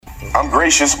I'm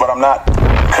gracious, but I'm not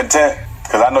content.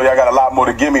 Because I know y'all got a lot more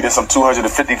to give me than some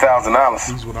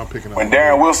 $250,000. When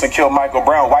Darren Wilson killed Michael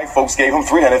Brown, white folks gave him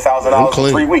 $300,000 for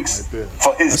 3 weeks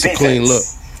for his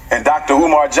defense. And Dr.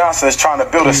 Umar Johnson is trying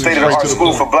to build a state-of-the-art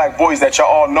school for black boys that y'all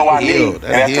all know I need. And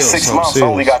after 6 months, I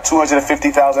only got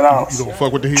 $250,000. You don't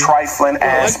fuck with the heel? Trifling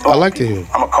ass black. I like the heel.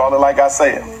 I'm going to call it like I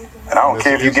say it. And I don't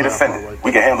care if you get offended.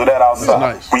 We can handle that outside.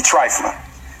 Nice. We trifling.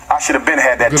 I should have been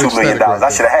had that Good $2 million. right I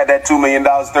should have had that $2 million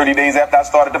 30 days after I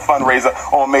started the fundraiser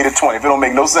on May the 20th. It don't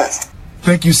make no sense.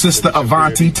 Thank you, Sister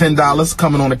Avanti. $10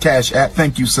 coming on the Cash App.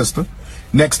 Thank you, sister.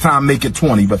 Next time, make it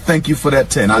 20, but thank you for that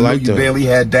 10. I know you barely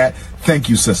had that. Thank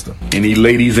you, sister. Any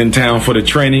ladies in town for the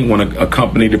training want to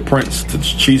accompany the Prince to the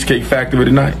Cheesecake Factory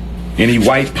tonight? Any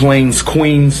White Plains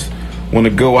queens want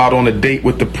to go out on a date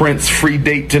with the Prince? Free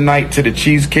date tonight to the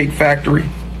Cheesecake Factory?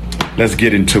 Let's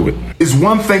get into it. It's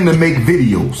one thing to make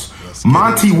videos.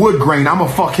 Monty Woodgrain, I'ma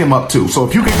fuck him up too. So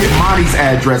if you can get Monty's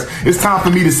address, it's time for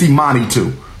me to see Monty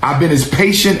too. I've been as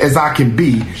patient as I can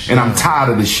be, and I'm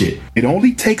tired of this shit. It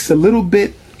only takes a little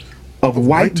bit of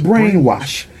white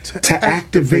brainwash to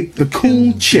activate the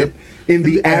cool chip in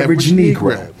the average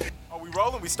Negro. Are we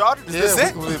rolling? We started? Is this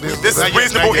it? This is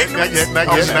reasonable ignorance?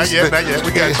 Not yet.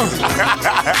 We got you.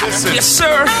 Yes,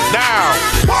 sir. Now.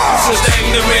 This is the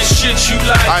ignorant shit you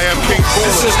like. I am King Cooler.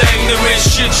 This is the ignorant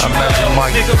shit you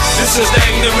like. Nigga, this is the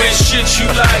ignorant shit you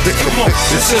like. Come on.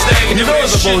 This is the ignorant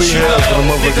shit you like. The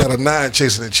motherfucker got a 9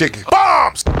 chasing a chicken.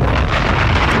 Bombs!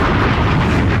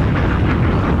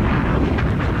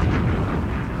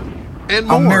 And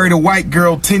more. I married a white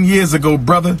girl 10 years ago,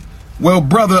 brother. Well,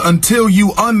 brother, until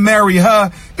you unmarry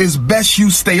her, it's best you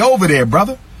stay over there,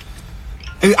 brother.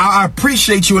 I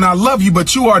appreciate you and I love you,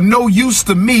 but you are no use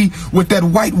to me with that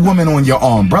white woman on your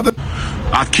arm, brother.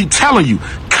 I keep telling you,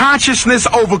 consciousness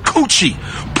over coochie,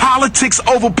 politics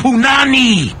over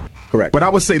punani. Correct. But I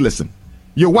would say, listen,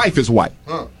 your wife is white.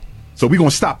 So we're going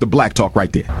to stop the black talk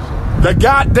right there. The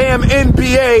goddamn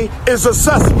NBA is a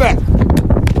suspect.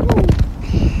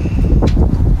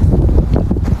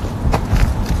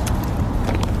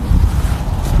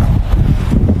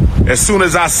 As soon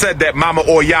as I said that, Mama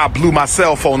Oya blew my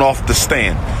cell phone off the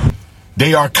stand.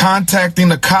 They are contacting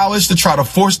the college to try to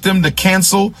force them to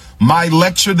cancel my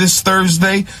lecture this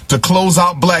Thursday to close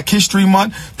out Black History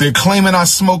Month. They're claiming I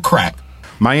smoke crack.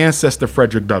 My ancestor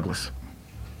Frederick Douglass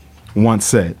once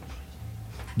said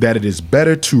that it is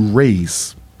better to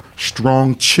raise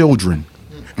strong children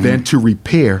than to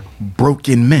repair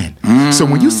broken men. So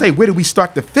when you say, where do we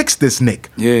start to fix this, Nick?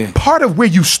 Yeah. Part of where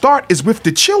you start is with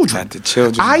the children.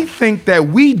 I think that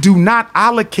we do not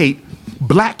allocate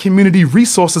black community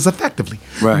resources effectively.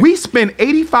 Right. We spend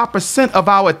 85% of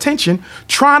our attention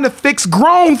trying to fix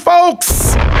grown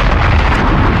folks.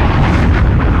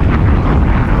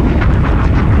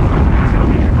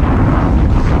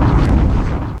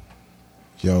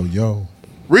 Yo.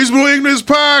 Reasonable Ignorance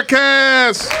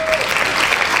Podcast.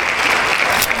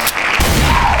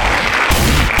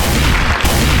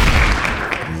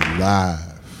 Live.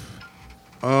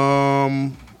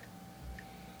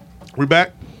 We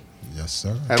back. Yes,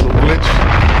 sir. Had a little glitch.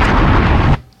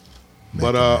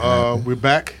 But we're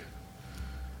back.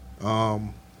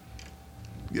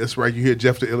 That's right. You hear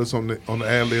Jeff the Illis on the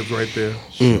ad libs right there.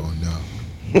 Sure no.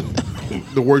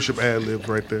 The worship ad libs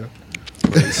right there.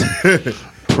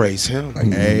 Praise him.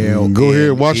 L-N-E. Go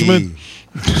ahead, Watchman.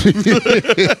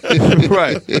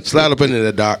 Right. Slide up into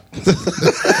the doc.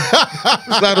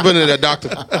 Slide up into the doctor.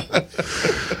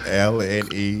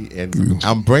 L-N-E. And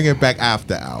I'm bringing back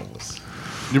After Hours.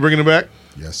 You bringing it back?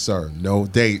 Yes, sir. No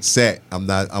date set. I'm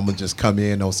gonna just come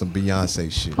in on some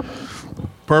Beyonce shit.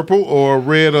 Purple or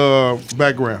red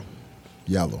background?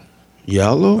 Yellow.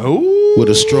 Ooh. With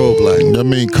a strobe light. That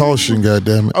mean caution,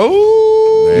 goddammit. Oh.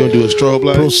 You gonna do a strobe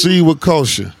light? Proceed with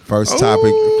caution. First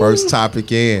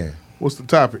topic in. What's the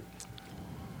topic?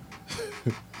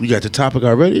 You got the topic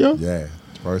already, yo? Yeah.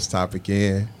 First topic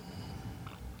in.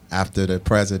 After the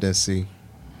presidency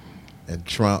and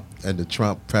the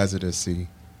Trump presidency,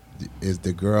 is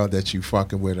the girl that you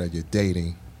fucking with or you're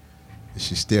dating, is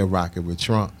she still rocking with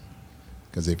Trump?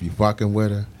 Because if you fucking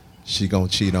with her, she gonna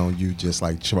cheat on you just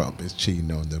like Trump is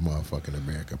cheating on the motherfucking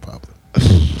American public.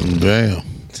 Damn.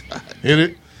 Hit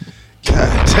it.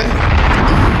 God damn.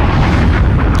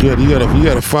 You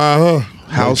gotta fire her.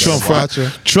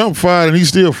 Trump fired and he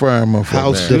still firing motherfuckers.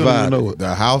 House divided.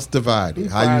 The house divided.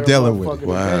 How you dealing with it?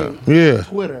 Wow. Yeah.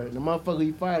 Twitter. The motherfucker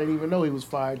he fired didn't even know he was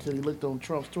fired until he looked on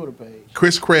Trump's Twitter page.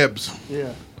 Chris Krebs.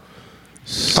 Yeah.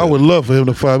 I would love for him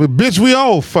to fire me. Bitch, we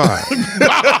all fired.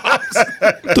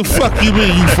 The fuck you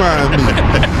mean you fired me?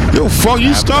 Yo, fuck,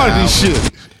 you started this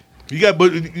shit. You got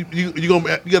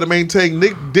to maintain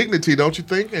dignity, don't you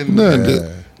think? And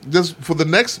just for the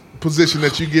next position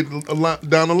that you get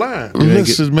down the line.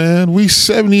 Listen, man, we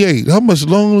 78. How much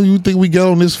longer do you think we got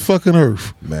on this fucking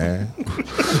earth? Man.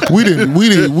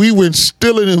 We went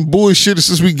stealing and bullshit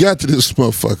since we got to this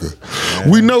motherfucker.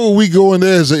 Man. We know where we going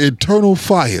there as an eternal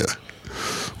fire.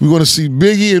 We want to see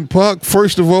Biggie and Pac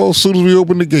first of all as soon as we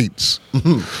open the gates.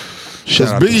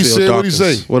 Because Biggie said what he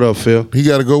say. What up, Phil? He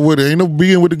got to go with it. Ain't no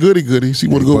being with the goody goodies. He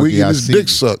want to go where he get his dick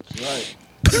sucked. Right.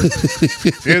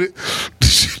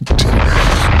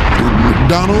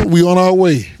 Donald, we on our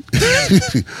way.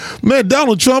 Man,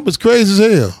 Donald Trump is crazy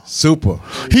as hell. Super.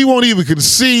 He won't even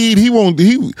concede. He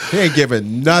ain't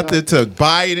giving nothing to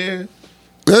Biden.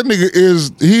 That nigga is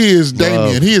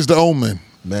Damien. He is the omen.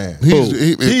 Man,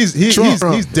 he's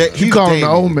calling the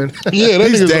omen. Yeah, that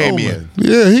he's nigga's Damien.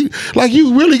 Yeah,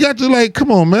 you really got to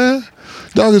come on, man.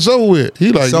 Dog, it's over with.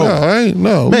 He like, no, I ain't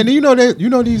no. Man, you know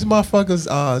these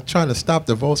motherfuckers trying to stop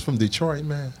the votes from Detroit,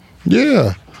 man.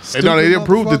 Yeah. They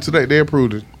approved it today. They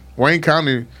approved it. Wayne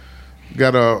County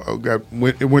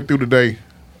went through today.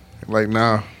 Like,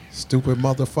 nah. Stupid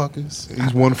motherfuckers.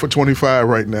 He's 1 for 25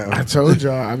 right now. I told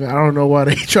y'all. I mean, I don't know why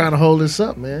they trying to hold this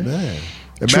up, man.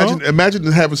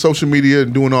 Imagine having social media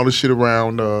and doing all this shit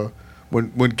around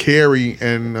when Kerry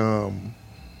and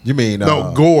you mean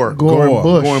Gore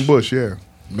and Bush, yeah.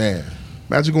 Man.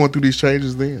 Imagine going through these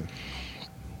changes then.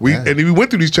 We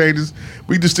went through these changes.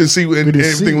 We just didn't see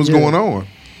everything was going on.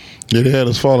 Yeah, they had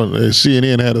us falling.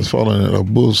 CNN had us falling in a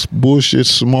bullshit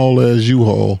small ass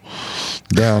U-Haul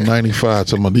down 95.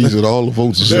 Talking about these are all the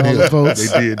votes. They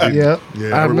did. Yeah,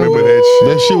 I remember that shit.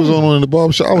 That shit was on in the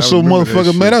barbershop. I was so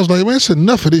motherfucking mad. I was like, man, it's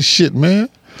enough of this shit, man.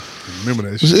 Remember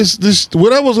that shit. It's this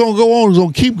whatever's gonna go on is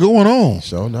gonna keep going on.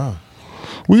 So no.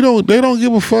 They don't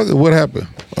give a fuck what happened.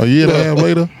 A year and a half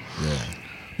later. Yeah.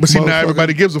 But see, now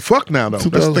everybody gives a fuck now, though.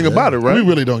 That's the thing about it, right? We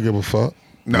really don't give a fuck.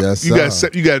 No, yes,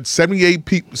 you got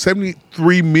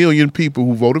 73 million people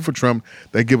who voted for Trump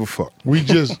that give a fuck. You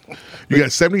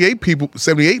got 78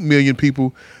 million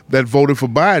people that voted for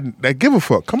Biden that give a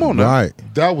fuck. Come on now. Right.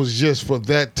 That was just for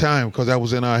that time because that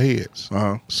was in our heads.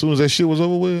 As soon as that shit was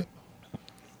over with,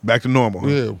 back to normal.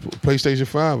 Yeah, PlayStation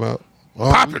 5 out.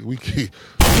 Pop it. We keep.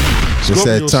 Just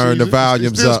said turn the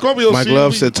volumes up. Mike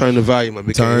Love said turn the volume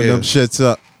up. Turn them shits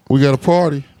up. We got a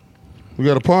party. We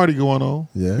got a party going on.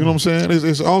 Yeah. You know what I'm saying?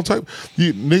 It's all type.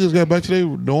 Niggas got back to their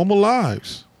normal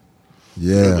lives.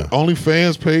 Yeah.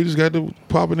 OnlyFans pages got to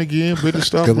popping again. Better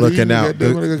stop. Good looking out.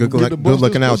 Good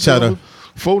looking out, Cheddar.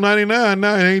 $4.99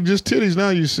 now. It ain't just titties now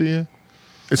you seeing.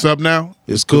 It's up now?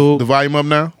 It's cool. The volume up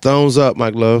now? Thumbs up,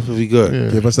 Mike Love. If you good.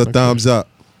 Yeah. Give us a thumbs up.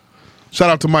 Shout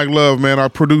out to Mike Love, man, our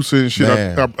producer and shit,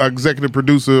 our executive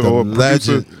producer or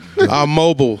legend. producer. Our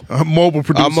mobile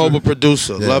producer. Our mobile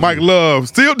producer. Yeah. Mike Love.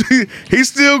 He's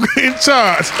still in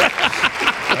charge.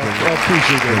 I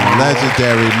appreciate that.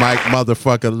 Legendary Mike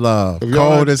motherfucking Love.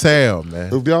 Cold as hell,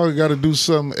 man. If y'all got to do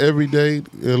something every day,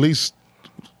 at least,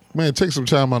 man, take some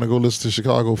time out and go listen to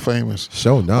Chicago Famous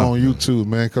on YouTube,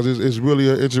 man, because it's really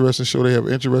an interesting show. They have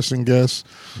interesting guests.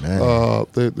 Man.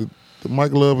 The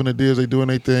Mike Love and the Deers, they doing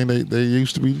their thing. They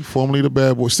used to be formerly the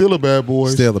Bad Boys, still a Bad Boy.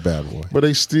 Still a Bad Boy. But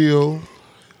they still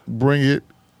bring it,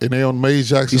 and they on Maze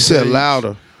Jackson. You said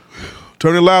louder.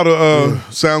 Turn it louder,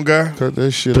 sound guy. Cut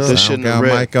that shit Put up. that shit in the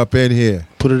red. Mic up in here.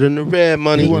 Put it in the red,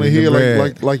 money. You want to hear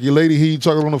like your lady hear you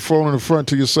talking on the phone in the front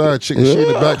to your side chicken. She in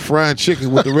the back frying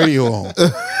chicken with the radio on.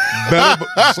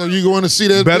 So you going to see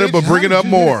that? Better, but bring it up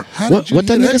more. What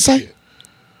that nigga say?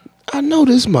 I know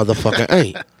this motherfucker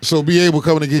ain't. So be able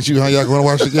coming to get you. How y'all going to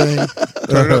watch the game?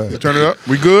 Turn it up.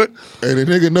 We good? And the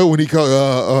nigga know when he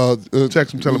call.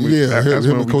 Text him, tell him. Yeah,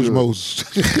 him and Coach Moses.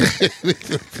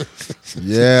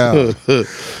 Yeah.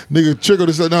 Nigga Trickle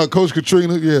this now. Coach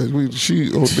Katrina. Yeah,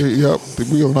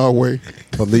 we on our way.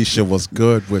 Felicia was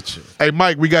good with you. Hey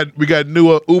Mike, we got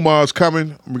newer Umars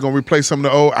coming. We're gonna replace some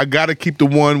of the old. I gotta keep the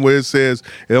one where it says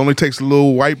it only takes a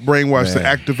little white brainwash to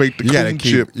activate the coon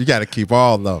chip. You gotta keep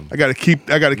all of them. I gotta keep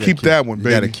that one, baby.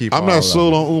 You gotta keep. I'm not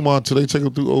sold on Umar until they take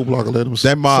him through O Block and let him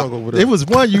talk over there. It was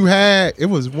one you had. It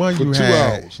was one for you 2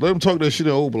 had. hours. Let him talk that shit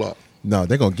in O Block. No,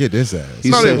 they're gonna get his ass.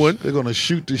 They wouldn't. They're gonna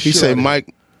shoot the shit. He said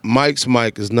Mike's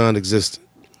mic is non-existent.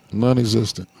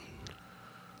 Non-existent.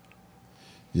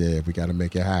 Yeah, we gotta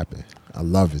make it happen. I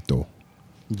love it though.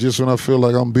 Just when I feel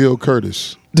like I'm Bill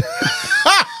Curtis. You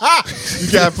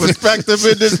got perspective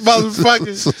in this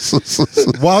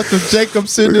motherfucker. Walter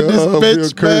Jacobson in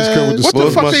this bitch, man. What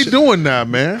the fuck they doing now,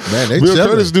 man? Man, they Bill chilling.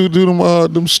 Curtis do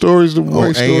them stories, them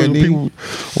white stories. When people,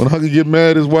 when Hucky get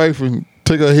mad at his wife and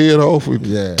take her head off and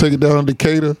take it down to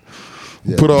Decatur.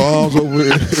 Put our arms over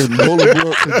it and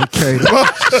Bolingbrook.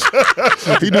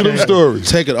 He do them stories.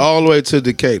 Take it all the way to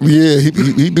Decatur. Yeah,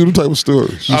 he do them type of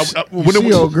stories. When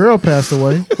the old girl passed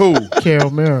away. Who?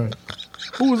 Carol Marron.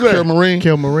 Who was that? Carol Marine.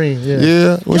 Carol Marine, yeah.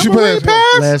 Yeah. When she passed?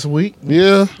 Last week.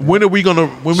 Yeah. When are we gonna?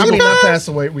 Not passed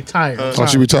away. Retired. Oh,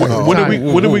 she retired. When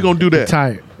are we gonna do that?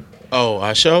 Retired. Oh,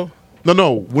 our show?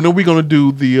 No. When are we gonna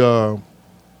do the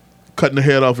cutting the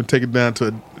head off and take it down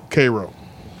to Cairo?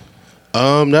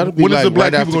 That'll be when like is the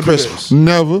black right people after gonna Christmas.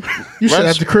 Never. You said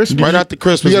after Christmas. Right after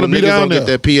Christmas, You gotta when be niggas down gonna get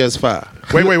that PS5.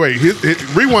 Wait.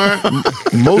 Rewind.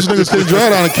 Most niggas can't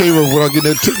drive down to Cairo without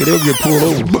getting that ticket. They'll get pulled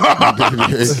over.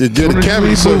 Get a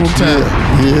cavity search.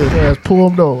 Yeah, pull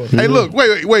them doors. Hey, look.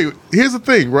 Wait. Here's the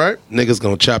thing, right? Niggas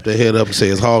gonna chop their head up and say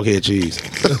it's hog head cheese.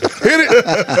 Hit it.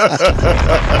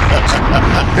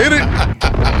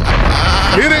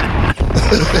 Hit it.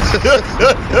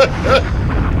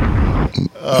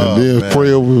 And then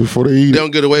pray over before they eat They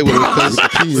don't get away with it because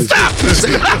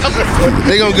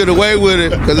they gonna get away with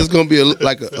it because it's gonna be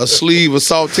like a sleeve of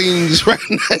saltines right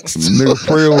next to it. Nigga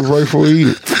pray over right before they eat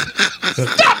it.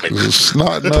 It's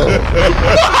snot no.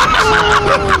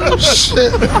 Oh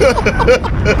shit.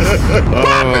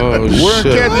 Where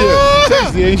Kathy at?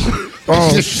 Tasty, ain't she?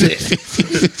 Oh shit.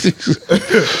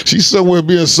 She's somewhere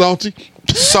being salty.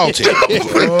 Salty.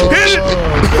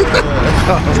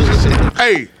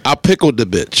 Hey, I pickled the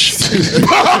bitch.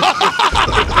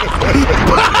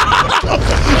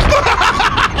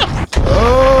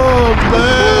 Oh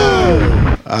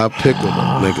man. I pickled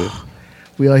her, nigga.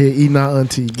 We out here eating our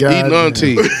auntie. Eating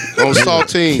auntie on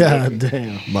saltine. God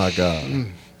damn. My God.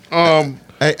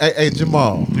 Hey,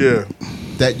 Jamal. Yeah.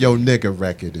 That Yo Nigga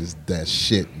record is that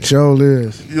shit. Man. Sure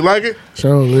is. You like it?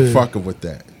 Sure is. Fucking with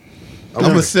that. I'm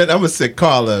gonna send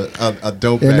Carla a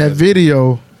dope. And that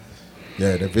video.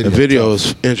 Yeah, the video. The video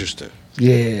is interesting.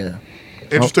 Yeah.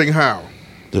 Interesting how?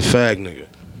 The fag nigga.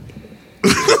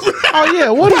 Oh yeah,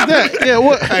 what is that? Yeah,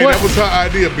 what? Hey, what? that was her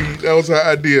idea, B. That was her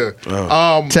idea.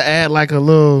 To add like a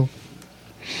little,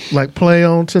 like play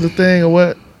on to the thing or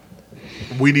what?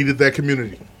 We needed that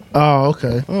community. Oh,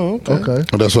 okay. Okay.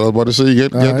 That's what I was about to say. You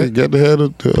get the head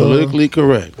of politically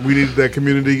correct. We needed that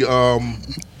community.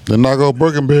 The knockoff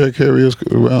Birkenberg carriers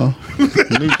around.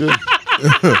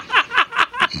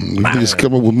 We just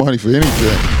come up with money for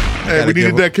anything. Hey, we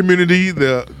needed that community.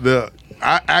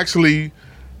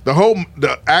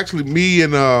 Me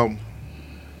and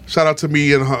shout out to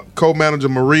me and her co-manager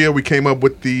Maria. We came up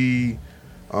with the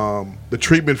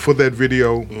treatment for that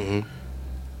video. Mm-hmm.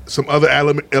 Some other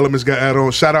elements got added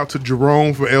on. Shout out to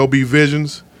Jerome from LB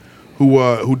Visions,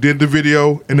 who did the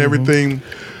video and everything.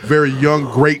 Very young,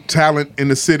 great talent in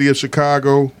the city of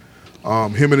Chicago.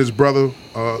 Him and his brother,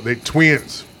 they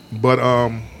twins, but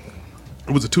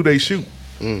it was a 2-day shoot.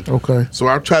 Okay. So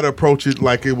I try to approach it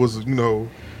like it was,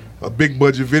 a big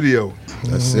budget video.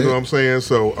 That's You it. know what I'm saying?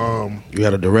 So, You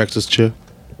had a director's chair?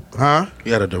 huh?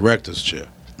 You had a director's chair.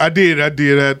 I did. Did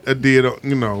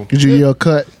you yell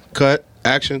cut? Cut.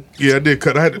 Action. Yeah, I did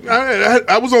cut.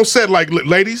 I was on set like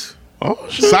ladies. Oh,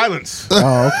 shit. Silence.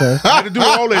 Oh, okay. I had to do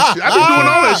all that shit. I've been doing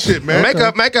all that shit, man.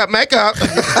 Makeup.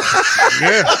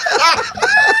 Yeah.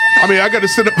 I mean, I got to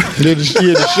sit up. You had the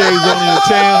shades on in the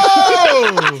town.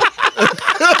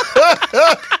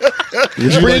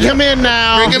 Bring him in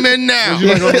now. Bring him in now.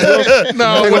 No.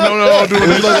 No. It was like on the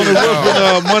roof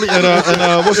and money and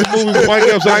what's the movie with Mike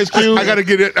Epps, Ice Cube? I gotta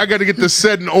get the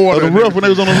set in order. The roof when they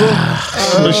was on the roof.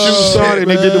 The shooting started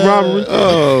and they did the robbery.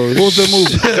 Oh, what was that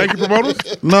movie? Thank you,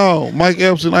 promoters. No, Mike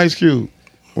Epps and Ice Cube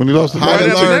when he lost the How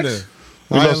you learning?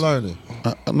 How you lost- learning?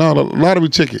 No, the lottery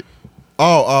ticket.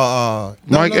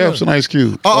 Mike Epps and Ice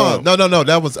Cube. No.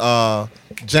 That was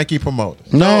Janky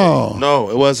Promoters. No,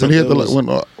 it wasn't. When he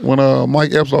had when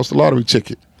Mike Epps lost the lottery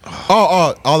ticket.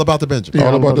 All about the Benjamin.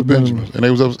 All about the Benjamins, and they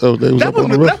was up on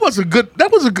the roof. That was a good.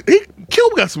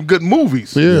 Cube got some good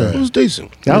movies. Yeah, it was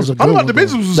decent. That was a good All one. About the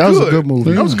Benjamins was That good. was a good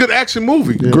movie. That was a good action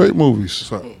movie. Yeah. Great movies.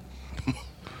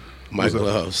 Mike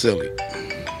Love, silly.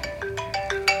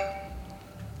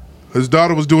 His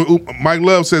daughter was doing. Mike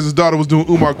Love says his daughter was doing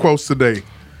Umar quotes today.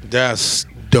 That's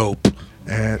dope.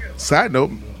 And side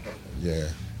note, Yeah.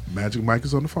 Magic Mike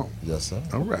is on the phone. Yes, sir.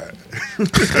 All right.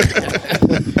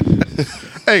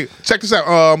 Hey, check this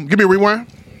out. Give me a rewind.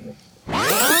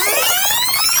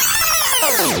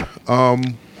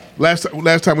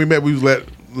 Last time we met, we was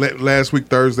last week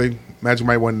Thursday. Magic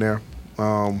Mike wasn't there.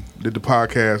 Did the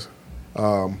podcast.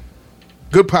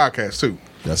 Good podcast too.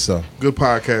 Yes, sir. Good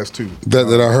podcast too. That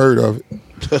I heard of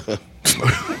it.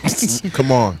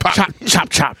 Come on. Chop.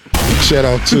 Shout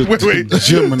out to Wait.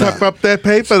 Gemini. Chop up that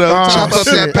paper though. Chop up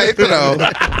that paper though.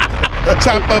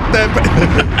 Chop up that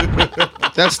paper.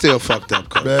 That's still fucked up,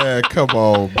 Cole. Man, come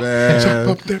on,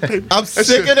 man. I'm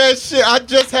sick of that shit. I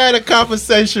just had a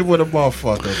conversation with a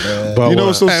motherfucker, man. But you know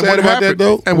what's so sad about that,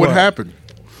 though? And what happened?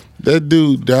 That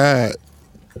dude died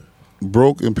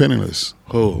broke and penniless.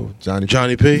 Who?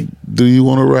 Johnny P? Do you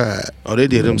want to ride? Oh, they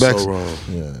did him so wrong.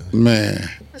 Yeah. Man.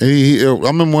 I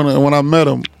remember when I met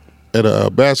him at a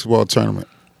basketball tournament.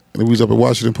 And we was up at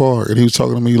Washington Park, and he was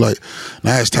talking to me like,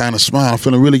 now it's time to smile. I'm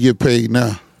finna really get paid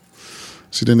now.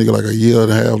 See, that nigga like a year and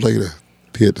a half later,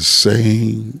 he had the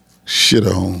same shit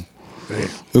on. Damn.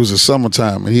 It was the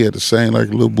summertime, and he had the same like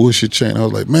little bullshit chain. I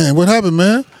was like, man, what happened,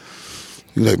 man?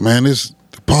 He was like, man, this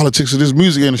the politics of this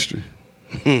music industry.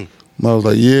 And I was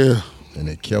like, yeah. And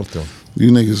they killed him.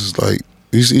 You niggas is like,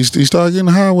 he started getting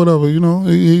high, whatever, you know.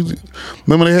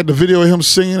 Remember they had the video of him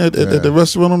singing at the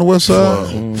restaurant on the west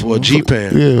side? For a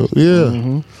G-Pan. Yeah.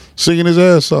 Mm-hmm. Singing his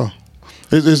ass off.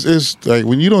 It's like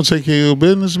when you don't take care of your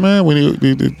business, man,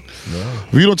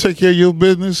 if you don't take care of your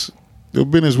business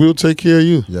will take care of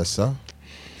you. Yes, sir.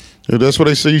 Yeah, that's what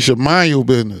they say, you should mind your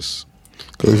business.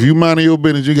 Because if you mind your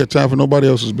business, you got time for nobody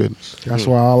else's business. That's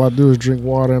why all I do is drink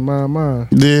water and mind mine.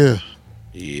 Yeah.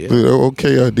 Yeah.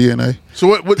 Okay, DNA. So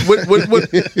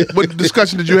what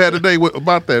discussion did you have today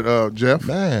about that, Jeff?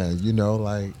 Man, you know,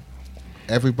 like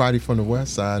everybody from the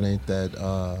west side ain't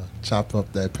that chop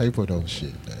up that paper though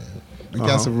shit, man. We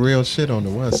got some real shit on the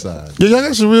west side. Yeah, y'all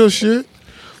got some real shit.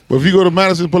 But if you go to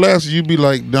Madison Pulaski, you be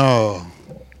like, nah,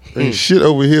 ain't shit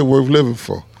over here worth living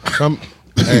for.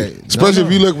 Especially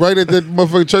if you look right at that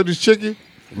motherfucking Church's Chicken.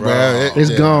 Right. It's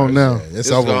gone now. It's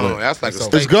over gone. with. That's like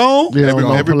It's gone?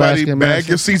 Yeah, Everybody bag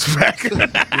your seats back. Yeah,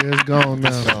 it's gone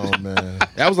now. Oh man.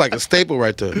 That was like a staple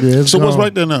right there. Yeah, So what's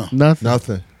right there now?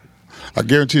 Nothing. I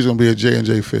guarantee it's gonna be a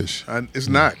J&J Fish. It's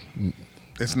not.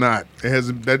 It's not. It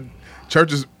hasn't. That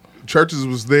churches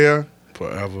was there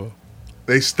forever.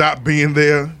 They stopped being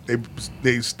there.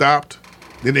 They stopped.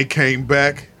 Then they came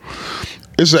back.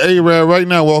 It's an A-Rab right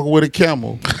now walking with a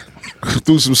camel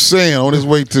through some sand on his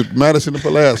way to Madison and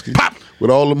Pulaski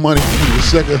with all the money in the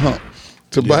second hump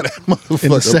to buy that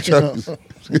motherfucker.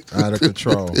 Out of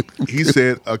control. He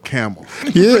said a camel.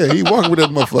 Yeah, he walking with that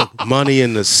motherfucker. Money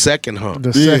in the second hump.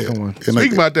 The second one.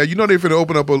 Speaking about that, you know they finna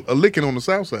open up a licking on the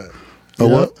south side. A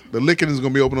what? The licking is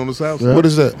gonna be open on the south side. What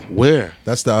is that? Where?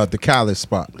 That's the Khaled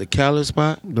spot. The Khaled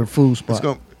spot? The food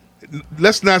spot.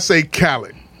 Let's not say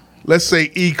Khaled. Let's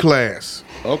say E-Class.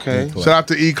 Okay. Shout out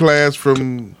to E-Class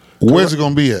from... Where's it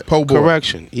gonna be at? Po Boy.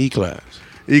 Correction. E-Class.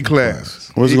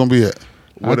 E-Class. Where's it gonna be at?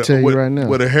 I'll tell you right now.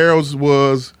 Where the Heralds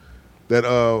was that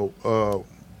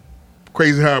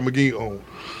Crazy Howard McGee owned.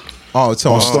 Oh, it's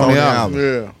on Stony Island.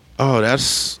 Yeah. Oh,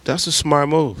 that's a smart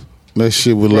move. That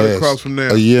shit would Right last across from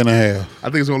there. a year and a half. I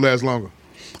think it's gonna last longer.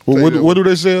 What do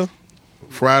they sell?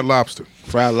 Fried lobster.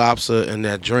 Fried lobster and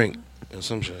that drink and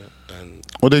some shit. And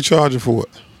What they charging for it?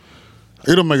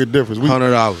 It don't make a difference.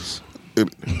 $100.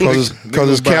 Because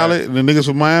it's Cali and the niggas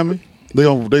from Miami, they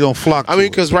gonna flock. I mean,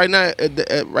 because right now,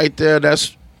 right there,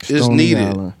 it's needed.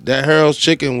 Island. That Harold's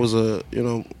Chicken was a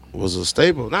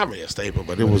staple. Not really a staple,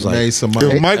 but it was like. Made some money.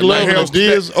 If Mike Love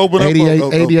Diaz open up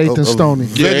 88th and Stony.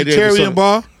 vegetarian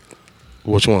bar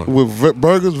Which one? with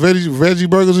burgers, veggie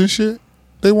burgers and shit,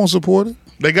 they won't support it.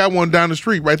 They got one down the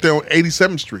street right there on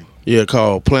 87th Street. Yeah,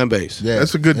 called Plant Based. Yeah.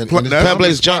 That's a good. And That's Plant a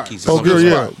Based good spot. Junkies. Oh, That's a girl, good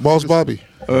yeah, spot. Boss Bobby.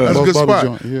 That's a good Boss Bobby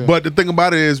spot. joint, yeah. But the thing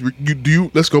about it is,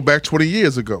 let's go back 20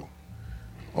 years ago.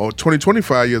 Or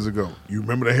 25 years ago. You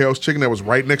remember the Hell's Chicken that was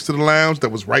right next to the lounge, that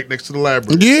was right next to the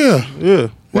library? Yeah,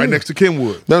 Right next to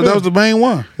Kenwood. that was the main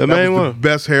one. The That main was one. the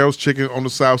best Harold's Chicken on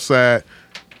the south side.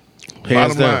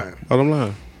 Hands Bottom down. line. Bottom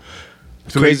line.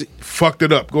 So Crazy. they fucked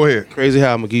it up. Go ahead. Crazy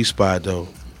how McGee spot though.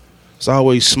 It's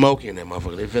always smoking in that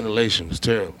motherfucker. Their ventilation is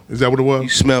terrible. Is that what it You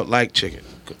was? smelled like chicken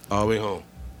all the way home.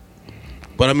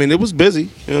 But I mean, it was busy. You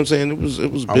know what I'm saying? It was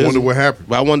busy. I wonder what happened.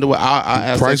 But I wonder what I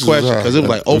asked that Prices question high. because it was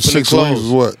like The open and 6 wings was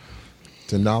close. what?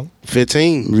 $10.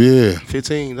 15. Yeah,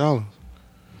 $15.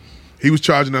 He was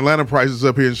charging Atlanta prices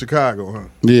up here in Chicago, huh?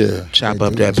 yeah. Chop They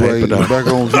up do. that That's why paper you though. back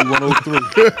on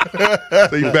V103.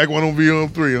 So you back one on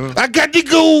V3, huh? I got the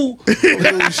goo.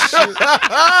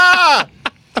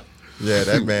 Yeah,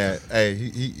 that man. Hey,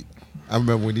 he I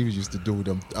remember when he used to do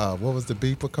them. What was the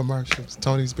beeper commercials?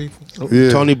 Tony's beeper.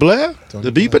 Yeah. Tony Blair? Tony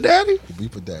the Beeper Blair. Daddy? The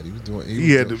beeper daddy. He was doing.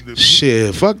 He had was doing-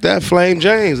 Shit, fuck that Flame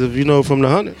James if you know from the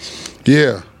hundreds.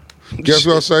 Yeah. Guess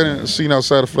what I seen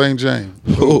outside of Flame James?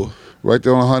 Ooh. Right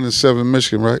there on 107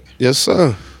 Michigan, right? Yes,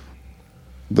 sir.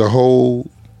 The whole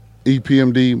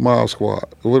EPMD mob squad.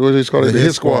 What do they call it? The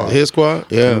hit squad. His squad?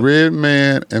 Yeah. Red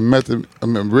Man and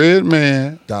Red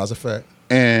Man That was a fact.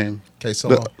 and K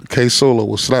Solo. K Solo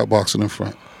was slapboxing in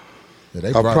front.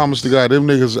 I promise to God, them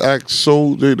niggas act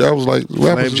so. That was like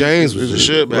Flame James was the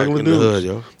shit back in the hood,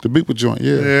 yo. The Beeper joint,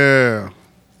 yeah. Yeah.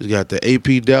 You got the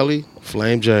AP Deli,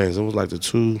 Flame James. It was like the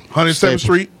two. 107th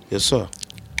Street? Yes, sir.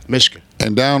 Michigan.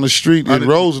 And down the street in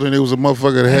Roseland, there was a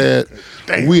motherfucker that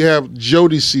had, we have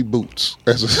Jodeci boots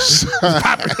as a sign.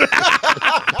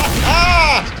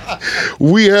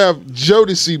 We have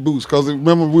Jodeci boots because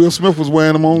remember Will Smith was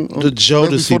wearing them on the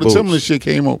Jodeci before the Timberland shit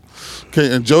came up.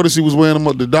 Okay, and Jodeci was wearing them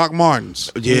on the Doc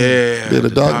Martens. Yeah, the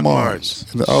Doc Martens.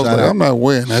 And I was like, I'm not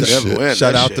wearing that shit.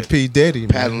 Shout out to P Diddy,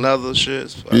 patent leather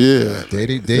shit. Yeah,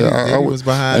 Diddy was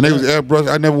behind. And they was airbrush.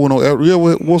 I never wore no airbrush. You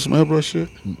ever wore some airbrush shit?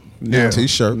 Yeah,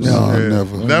 t-shirts. No,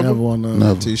 never.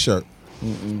 Never t-shirt.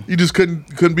 You just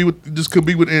couldn't be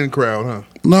with in crowd, huh?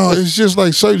 No, it's just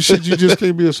like certain shit you just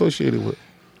can't be associated with.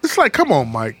 It's like, come on,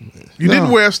 Mike. You didn't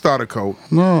wear a starter coat.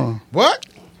 No. What?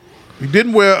 You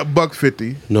didn't wear a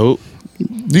 $150. Nope.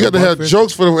 You got to have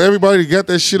jokes for everybody to get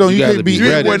that shit on. You can't be. You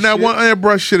didn't wear not one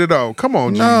airbrush shit at all. Come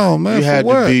on, G. No, man. You had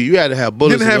to be. You had to have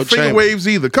bullets. Didn't have finger waves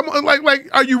either. Come on, like,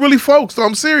 are you really folks?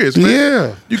 I'm serious, man.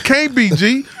 Yeah. You can't be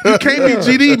G. You can't be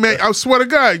GD, man. I swear to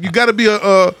God, you got to be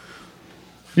a.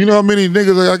 You know how many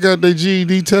niggas I got their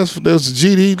GED test? There's a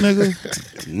GED nigga.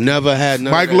 Never had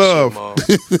none. Mike of that Love.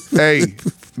 shit, Hey,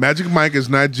 Magic Mike is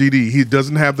not GD. He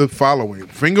doesn't have the following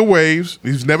finger waves.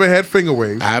 He's never had finger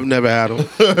waves. I've never had them.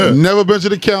 Never been to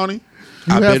the county.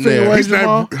 You I've have been finger there. waves, He's not,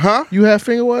 Jamal? huh? You have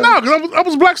finger waves? No, because I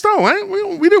was Blackstone.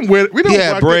 We didn't wear. We didn't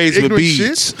Yeah, rock braids that with ignorant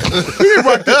beads. shit. We didn't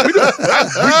rock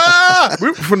that.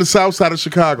 We're from the south side of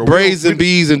Chicago. Braids and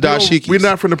beads and dashikis. We're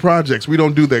not from the projects. We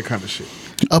don't do that kind of shit.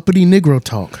 Uppity Negro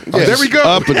talk. Yes. There we go.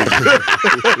 Uppity.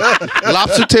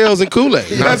 Lobster tails and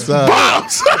Kool-Aid. That's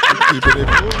bombs.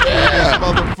 Yeah,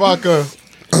 motherfucker.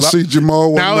 I see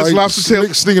Jamal one Now it's night lobster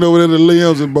tail. sneaking over there to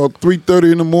Liam's at about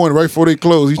 3:30 in the morning, right before they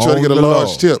close. He tried to get a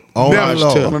large tip. On the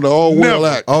low. One of the all-wheel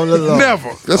act. On the low. Never.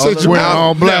 That's it, Wearing Jamal.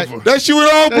 all black. Never. That's you in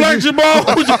all black, Jamal.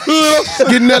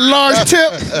 Getting that large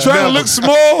tip. Trying to look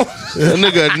small. That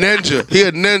nigga a ninja. He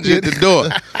a ninja at the door.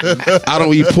 I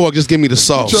don't eat pork. Just give me the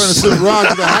sauce. Trying to sit Ron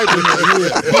to the hype.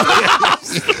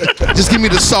 Just give me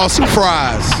the sauce and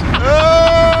fries.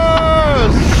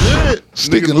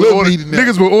 Sticking little meat in there.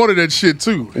 Niggas will order that shit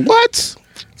too. What?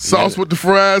 Sauce with the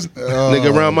fries.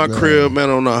 Nigga around my crib, man,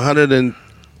 on 103rd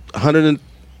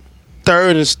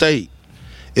and State.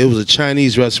 It was a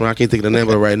Chinese restaurant. I can't think of the name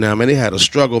of it right now. Man, they had a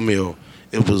struggle meal.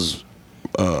 It was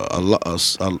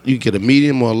you get a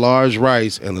medium or a large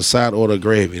rice and a side order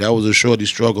gravy. That was a shorty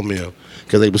struggle meal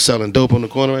because they were selling dope on the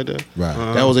corner right there. Right.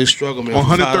 That was a struggle meal. On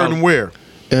 103rd and where?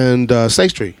 And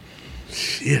State Street.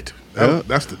 Shit.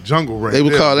 That's the jungle right They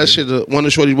would there, call that man. shit. One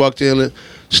of the shorties walked in and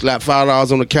slapped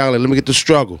 $5 on the counter. Let me get the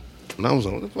struggle. And I was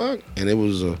like, what the fuck? And it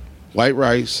was white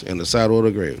rice and a side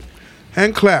order gravy.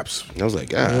 Hand claps. I was like,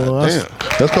 God That's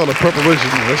damn. called a preparation.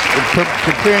 That's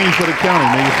preparing you for the county,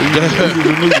 nigga.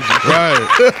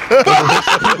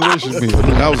 Preparation meal.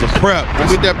 That was a prep. I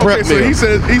did that prep Okay, so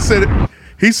meal.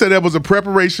 he said that was a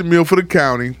preparation meal for the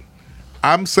county.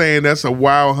 I'm saying that's a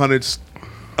Wild Hunted's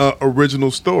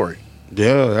original story.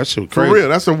 Yeah, that shit For crazy. real,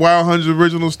 that's a Wild Hunted's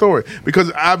original story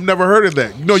because I've never heard of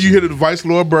that. You know, you hear the Vice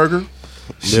Lord Burger.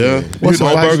 Yeah. What's a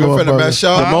Vice Lord burger?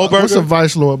 The Mo burger? What's a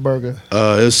Vice Lord burger?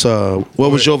 It's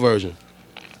what was your version?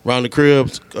 Around the crib,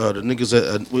 the niggas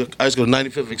I used to go to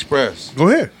 95th Express. Go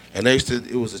ahead. And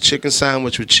it was a chicken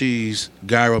sandwich with cheese,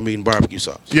 gyro meat, and barbecue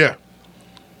sauce. Yeah.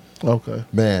 Okay.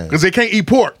 Man. Because they can't eat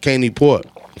pork. Can't eat pork.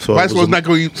 So Vice Lord's not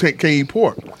going to can't eat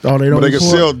pork. Oh, they don't. But they can eat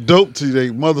pork? sell dope to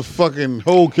their motherfucking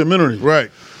whole community. Right.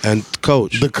 And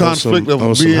coach, The conflict on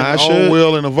of some being high all shit,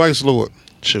 well and a vice lord.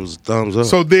 shit was a thumbs up.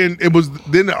 So then it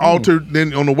altered.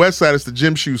 Then on the west side it's the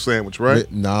gym shoe sandwich, right?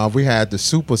 We had the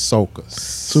Super Soakers.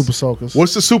 Super Soakers.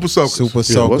 What's the Super Soakers? Super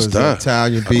Yeah, what's Soakers, that?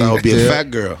 Italian I beef. thought it would be a dip.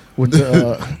 fat girl. With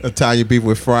the Italian beef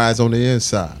with fries on the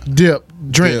inside. dip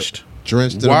drenched.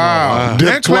 Drenched in Wow. Dip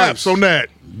Hand claps twice. on that.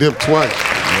 Dip twice.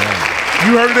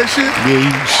 You heard of that shit? Yeah,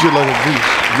 you shit like a beast.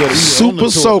 You gotta eat it on Super the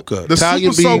toilet. soaker. The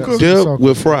Italian Super beef Soaker? dip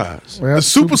with fries. Yeah, The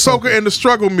Super Soaker and the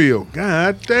Struggle Meal.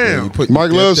 God damn. You put-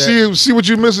 Mike you Love, dip that- see what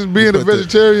you missing being a put the-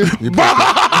 vegetarian? you put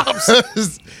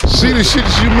the- See the shit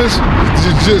that you missing?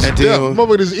 Just And death. then-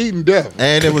 Motherfuckers eating death.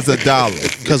 and it was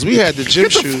 $1. Because we had the gym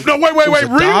shoe. No, wait. was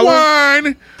 $1?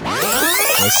 Rewind.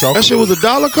 That shit was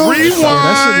 $1 cost? That shit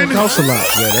Rewind. didn't cost a lot.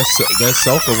 Yeah, that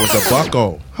soaker was a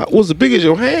bucko. Was it big as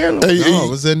your hand? Hey, No, it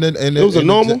was in the. It was a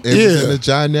normal? It was in the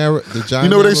giant. you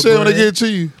know what they say when they get it to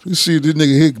you? You see this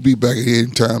nigga here could be back here in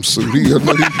time soon. He need to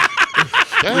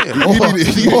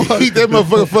eat that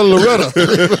motherfucker for Loretta.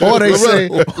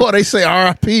 Or they say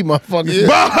R.I.P. motherfucker.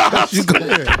 Yeah. You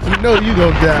know you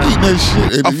gonna die. Eating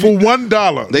that shit. And For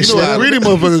 $1. They greedy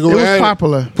motherfuckers go It was add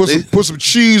popular. Put some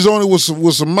cheese on it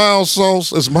with some mild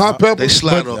sauce and some hot pepper. They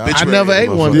slide on. I never ate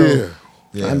one though.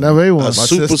 Yeah. I never ate one. My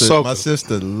Super soaker. My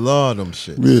sister loved them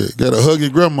shit. Yeah, gotta hug your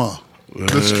grandma.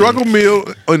 The struggle meal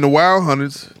in the Wild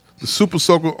Hunters, the Super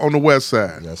Soaker on the west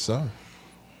side. Yes, sir.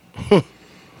 And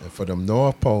for them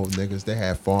North Pole niggas, they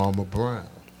had Farmer Brown.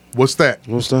 What's that?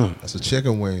 What's that? That's a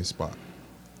chicken wing spot.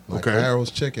 Like Okay.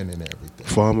 Harold's Chicken and everything.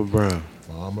 Farmer Brown.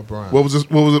 Farmer Brown. What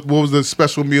was the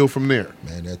special meal from there?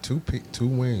 Man, they're two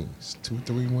wings,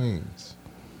 2-3 wings.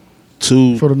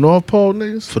 Two For the North Pole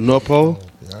niggas? for North Pole.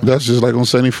 Yeah. That's just like on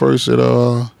 71st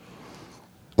at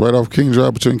right off King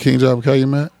Drive between King Drive and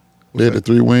Calumet. They had the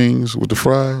 3 wings with the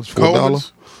fries for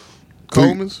 $1.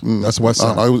 Coleman's? That's what's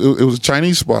up. It was a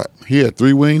Chinese spot. He had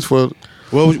 3 wings for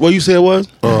What you said it was?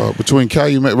 between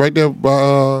Calumet, right there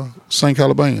by St.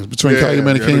 Calabanas, between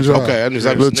Calumet and King Drive. Okay, I knew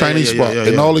exactly. Little Chinese spot.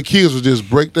 And all the kids would just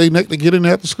break their neck to get in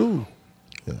after school.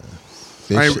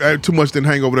 I too much didn't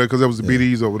hang over there because there was the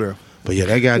BDs over there. But yeah,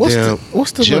 that goddamn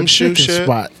What's the Jim little Shoe chicken shit.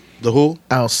 spot The who?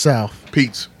 out south?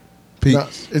 Pete's. Pete. No,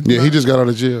 it's Yeah, he not- just got out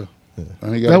of jail.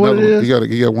 And he got That what another it one. is?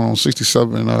 He got one on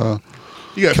 67.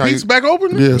 You got Cali- Pete's back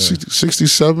open? Yeah,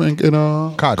 67 in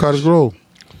Cottage Grove.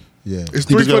 Yeah. It's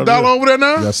He $3 just for got out $1 over there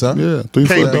now? Yes, sir. Yeah, $3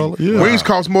 for Can't $1. be. Yeah. Wings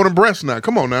cost more than breast now.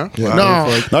 Come on now. Yeah.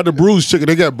 No. Not the bruised chicken.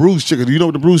 They got bruised chicken. Do you know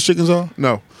what the bruised chickens are?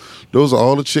 No. Those are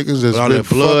all the chickens that's With all been that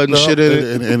blood and fucked shit up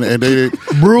in it? and they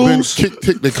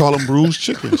Bruised? They call them bruised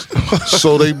chickens.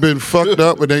 So they've been fucked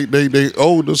up and they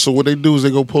older. So what they do is they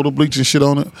go pour the bleach and shit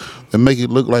on it and make it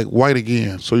look like white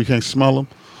again, so you can't smell them.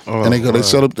 And they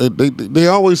set up. They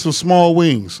always some small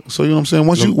wings. So you know what I'm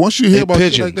saying. Once you hear about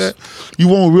shit like that, you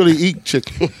won't really eat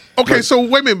chicken. Okay, so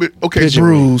wait a minute. Okay,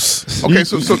 Bruce. Okay,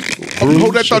 so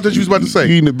hold that thought that you was about to You say.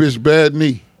 eating the bitch bad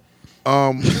knee.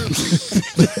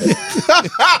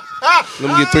 Let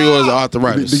me get 3 orders of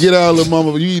arthritis. To get out of the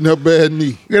mama, you eating her bad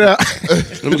knee. Get out.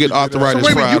 Let me get arthritis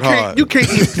Wait a minute, fried hard. you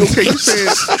can't eat. Okay, you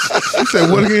said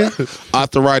what again?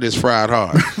 Arthritis fried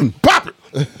hard. Pop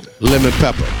it. Lemon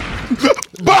pepper.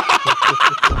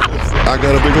 I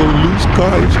got a big old loose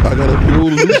college. I got a big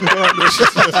old loose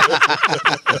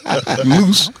college.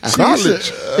 Loose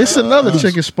college. It's another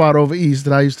chicken spot over east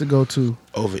that I used to go to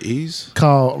Over east?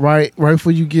 called right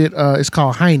before you get it's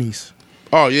called Heine's.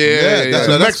 Oh, yeah. that's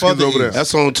The for Mexicans the over there. east.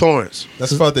 That's on Torrance.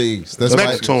 That's further east. That's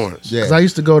That's like Torrance. Yeah. Cause I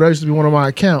used to go there. Used to be one of my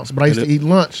accounts, but I used to eat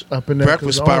lunch up in there.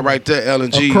 Breakfast 'cause spot all- right there,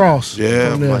 L&G. Across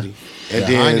Yeah, from there. buddy. And Yeah,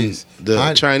 then Heine's. the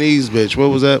Heine's. Chinese bitch. What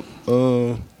was that?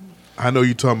 I know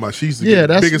you talking about. She's the Yeah,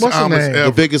 that's- biggest what's her omelets name? The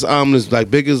ever. biggest omelets,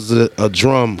 like big as a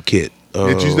drum kit.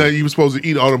 And you were supposed to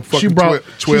eat all them She fucking brought.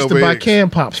 She 12 used to buy eggs. can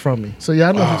pops from me. So yeah,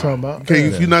 I know what you're talking about.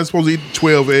 Okay, you're not supposed to eat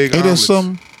 12 egg Ain't that omelets.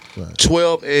 something?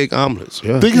 12 egg omelets.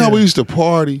 Yeah. Think how we used to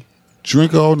party,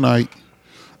 drink all night,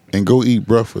 and go eat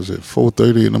breakfast at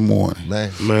 4:30 in the morning.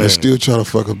 Man. Man. And still try to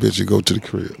fuck a bitch and go to the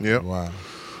crib. Yep. Wow.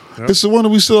 It's the one that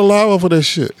we still alive off of that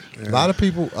shit. A lot of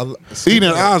people Eating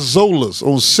at Izola's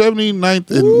on 79th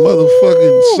and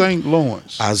motherfucking St.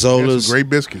 Lawrence. Isolas Great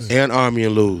biscuits. and Army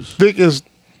and Lou's. Thick as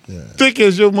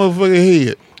your motherfucking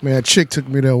head. Man, a chick took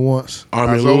me there once.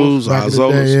 Army and Isolas? Lou's, Back in the day,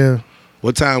 Isolas. yeah.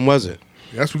 What time was it?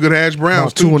 That's some good hash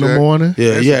browns About 2 too, in the Jack. morning. Yeah,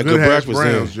 That's you some had good good hash breakfast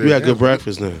browns, then. You had Jack. good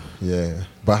breakfast then. Yeah.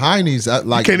 But Heine's, You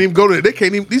like can't even go to. They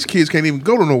can't even. These kids can't even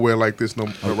go to nowhere like this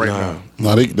right now.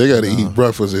 No, they got to eat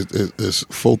breakfast at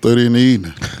 4:30 in the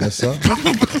evening. Yes, sir.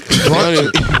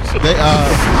 They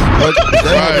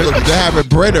have a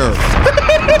breader.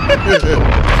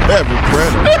 They have a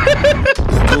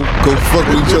breader. Go fuck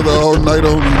with each other all night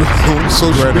on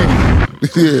social media.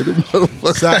 Yeah, them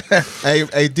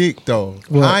motherfuckers. Hey, Dick, though.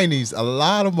 What? Heine's, a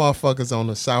lot of motherfuckers on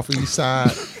the southeast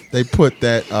side, they put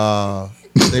that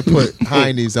they put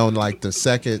Heine's on like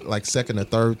second or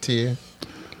third tier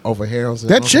over Harold's.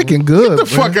 That chicken good. Get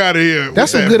the fuck out of here. That's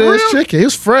What's some that, good ass real? chicken.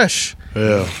 It's fresh.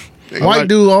 Yeah. White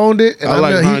dude owned it, and I I,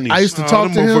 like know Heine's. I used to Oh,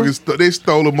 talk them to him. motherfuckers they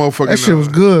stole the motherfucking. That shit was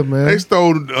good, man. They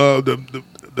stole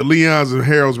the Leon's and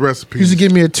Harold's He used recipes. to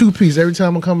give me a 2-piece every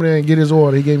time I come there and get his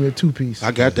order. He gave me a 2-piece.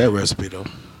 I got that recipe though.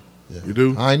 You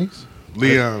do? Heine's?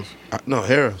 Leon's. No,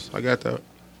 Harris. I got that.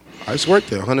 I used to work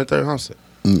there, 103rd Homestead.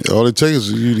 All it takes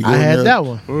is you to go I in had there. that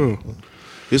one.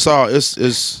 It's all it's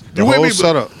the You with whole me?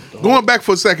 setup. Going back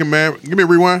for a second, man. Give me a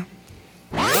rewind.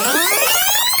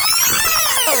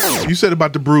 You said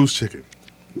about the bruised chicken,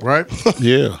 right?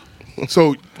 Yeah.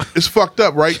 So it's fucked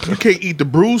up, right? You can't eat the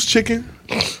bruised chicken,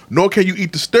 nor can you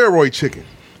eat the steroid chicken.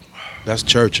 That's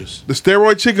churches. The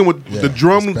steroid chicken with Yeah, the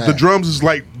drum, it's bad. the drums is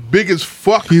like big as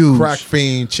fuck. Huge. Crack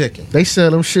fiend chicken. They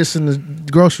sell them shits in the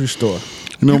grocery store.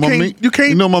 You know You what can't- you can't-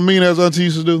 You know what my mean ass auntie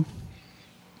used to do?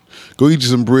 Go eat you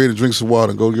some bread and drink some water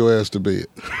and go your ass to bed.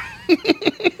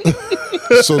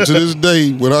 So to this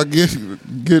day, when I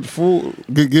get full,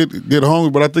 get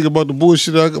hungry, but I think about the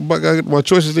bullshit I got my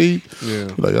choices to eat. Yeah.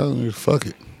 Like, I don't even fuck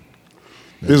it.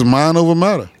 Yeah. It's mind over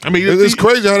matter. I mean, it's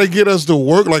crazy how they get us to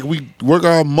work like we work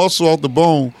our muscle off the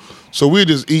bone. So we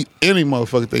just eat any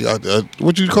motherfucking thing.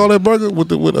 What you call that burger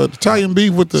with Italian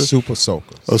beef with the super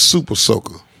soaker? A super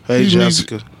soaker. Hey,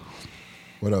 Jessica.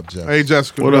 What up, Jessica? Hey,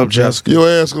 Jessica. What up, Jessica? Your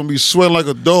ass gonna be sweating like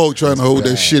a dog trying to hold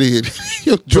that shit in.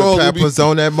 Your jaw peppers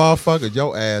on that motherfucker.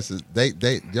 Your ass is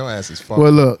your ass is fucked.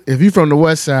 Well, look, if you from the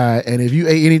West Side and if you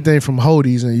ate anything from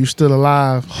Hody's and you still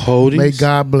alive, Hody's? May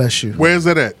God bless you. Where's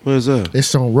that at? Where's that?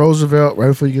 It's on Roosevelt, right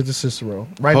before you get to Cicero.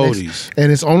 Right Hody's. next,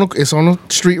 and it's on the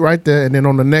street right there, and then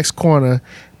on the next corner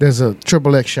there's a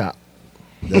XXX shop.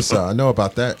 Yes, I know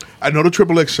about that. I know the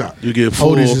XXX shop. You get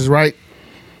full. Hody's is right.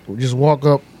 Just walk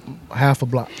up half a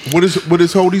block. What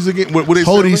is Hody's again? What they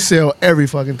Hody's sell every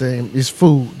fucking thing. It's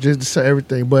food, just sell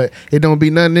everything, but it don't be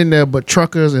nothing in there but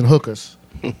truckers and hookers.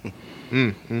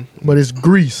 But it's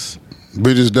grease.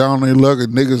 Bitches down on their luck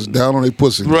and niggas down on their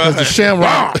pussy. Right. The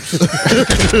Shamrock. The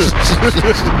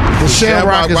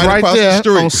Shamrock is right there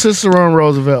on Cicero and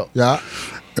Roosevelt. Yeah.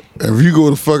 If you go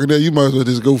to fucking there, you might as well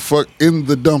just go fuck in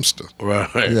the dumpster.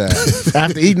 Right. Yeah.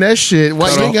 After eating that shit,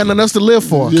 why you ain't got nothing else to live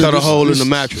for? Yeah, Cut a hole in the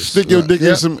mattress. Stick your dick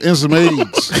in some AIDS.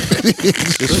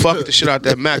 Just fuck the shit out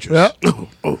that mattress.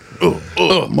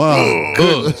 My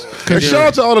goodness. And shout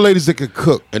out to all the ladies that can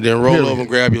cook. And then roll over and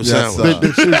grab your sandwich.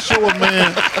 They should show a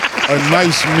man a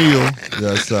nice meal.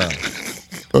 Yes, sir.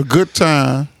 A good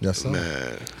time. Yes, sir.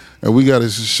 Man. And we got to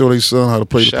show their son how to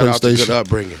play the PlayStation. Shout out to good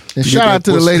upbringing. And shout out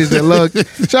to the ladies that love.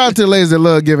 Shout out to the ladies that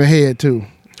love giving head too.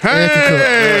 Hey,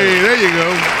 there you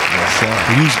go.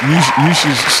 You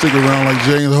should stick around like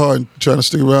James Harden trying to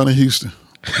stick around in Houston.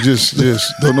 Just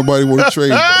don't nobody want to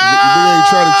trade. They ain't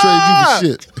trying to trade you for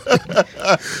shit.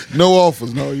 No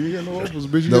offers. No, you ain't got no offers,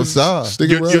 bitch. You no, sir.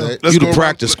 Stick around. You the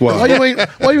practice squad. Why you ain't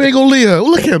gonna leave her?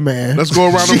 Look here, man. Let's go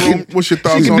around the room. What's your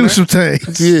thoughts on do that? some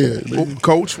things. Yeah.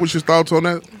 Coach, what's your thoughts on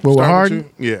that? Well, with Harden?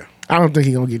 Yeah. I don't think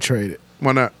he's gonna get traded.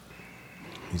 Why not?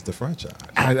 He's the franchise.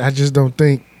 I just don't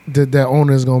think that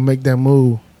owner is gonna make that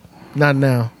move. Not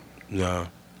now. No.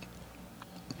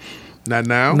 Not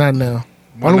now? Not now.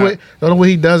 Why The only way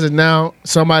he does it now,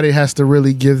 somebody has to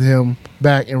really give him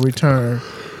back in return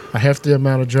a hefty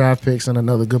amount of draft picks and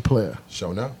another good player.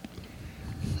 Show now.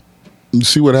 You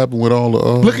see what happened with all the.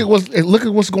 Look at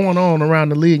what's going on around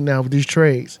the league now with these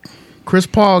trades. Chris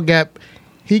Paul got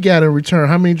in return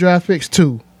how many draft picks?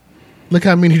 2. Look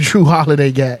how many Drew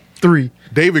Holiday got. 3.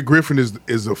 David Griffin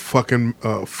is a fucking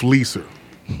fleecer.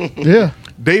 Yeah.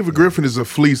 David Griffin is a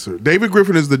fleecer. David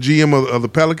Griffin is the GM of the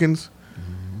Pelicans.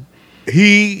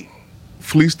 He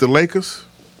fleeced the Lakers.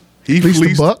 He fleeced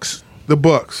the Bucks. The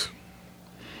Bucks.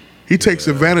 He takes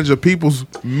advantage of people's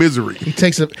misery. He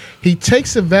takes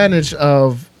advantage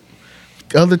of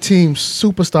other teams'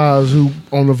 superstars who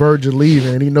on the verge of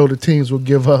leaving, and he know the teams will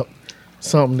give up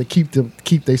something to keep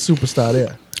their superstar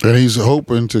there. And he's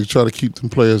hoping to try to keep them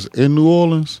players in New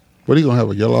Orleans, but he's gonna have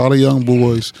a lot of young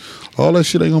boys. All that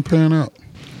shit ain't gonna pan out.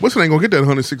 Weston ain't gonna get that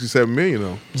 $167 million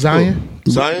though. Zion,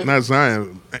 not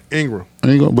Zion. Ingram.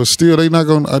 But still, they're not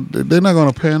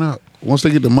gonna pan out. Once they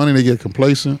get the money, they get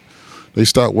complacent. They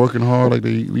start working hard, like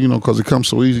they, because it comes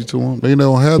so easy to them. They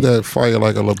don't have that fire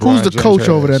like a LeBron. Who's the James coach has.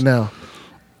 over there now?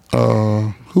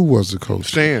 Who was the coach?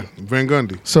 Stan Van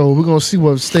Gundy. So we're gonna see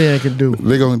what Stan can do.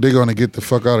 They're gonna get the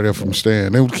fuck out of there from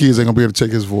Stan. Them kids ain't gonna be able to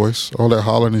take his voice. All that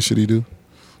hollering and shit he do.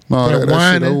 No,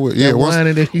 that shit over with. Yeah,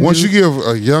 once you give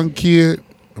a young kid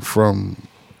from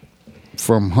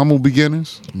humble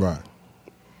beginnings, right,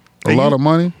 a lot of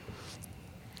money,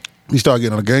 he start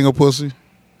getting a gang of pussy.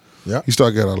 Yeah, he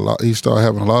start having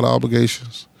a lot of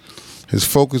obligations. His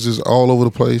focus is all over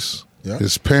the place. Yeah,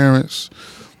 his parents,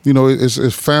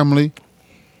 his family.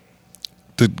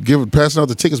 Passing out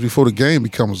the tickets before the game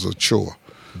becomes a chore.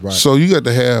 Right. So you got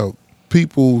to have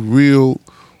people, real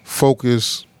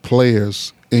focused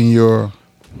players in your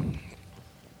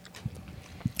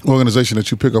organization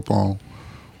that you pick up on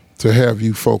to have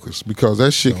you focused, because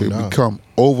that shit can become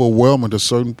overwhelming to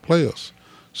certain players,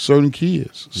 certain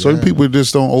kids, certain people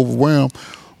just don't overwhelm.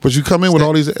 But you come in with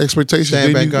all these expectations.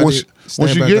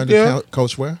 Once you get there,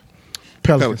 coach where?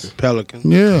 Pelicans.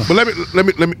 Yeah. But let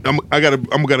me. I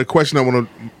got a question. I want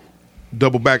to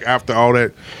double back after all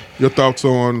that. Your thoughts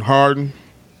on Harden?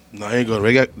 No, I ain't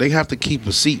gonna. They have to keep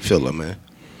a seat filler, man.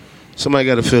 Somebody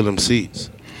got to fill them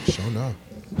seats. Sure enough.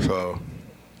 So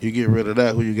you get rid of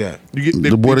that. Who you got?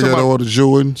 The boy that got all the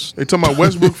Jordans. They talking about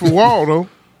Westbrook for Wall though.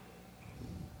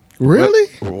 Really?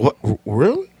 What?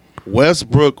 Really?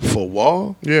 Westbrook for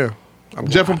Wall? Yeah.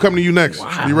 Jeff, I'm coming to you next.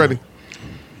 Wow. You ready?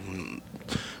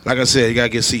 Like I said, you gotta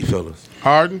get seat fillers.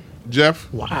 Harden,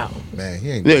 Jeff. Wow. Man, he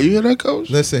ain't. Yeah, you hear that, Coach?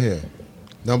 Listen here.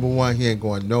 Number one, he ain't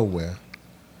going nowhere.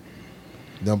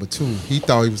 Number two, he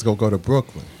thought he was gonna go to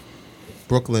Brooklyn.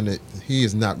 Brooklyn, he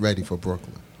is not ready for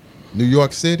Brooklyn. New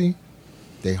York City,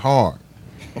 they hard.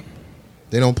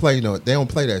 They don't play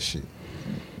that shit.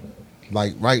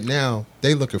 Like right now,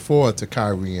 they looking forward to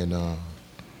Kyrie and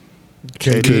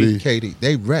KD.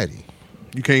 They ready.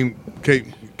 You can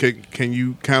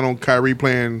you count on Kyrie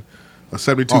playing a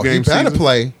 72 game season? He better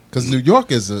play because New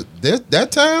York is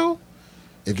that town.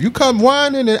 If you come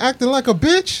whining and acting like a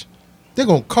bitch, they're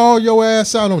gonna call your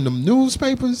ass out on the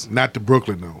newspapers. Not to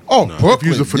Brooklyn though. Oh, no.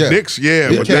 Brooklyn. If you're for Knicks, yeah.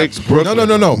 BK. Knicks, Brooklyn.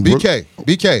 No.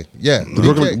 BK. Yeah.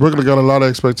 Brooklyn got a lot of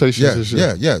expectations this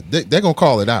year. Yeah. They're gonna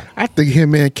call it out. I think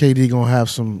him and KD gonna have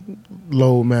some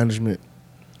load management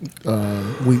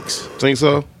weeks. Think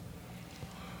so?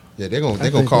 Yeah, they're gonna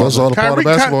call. That's all the part of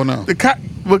basketball now.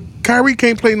 But Kyrie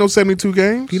can't play no 72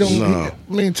 games. He don't. I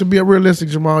mean, to be a realistic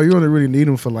Jamal, you only really need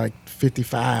him for like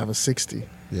 55 or 60.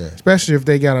 Yeah, especially if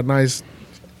they got a nice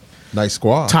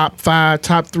squad, top 5,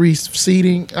 top 3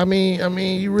 seeding. I mean,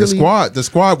 you really the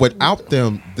squad without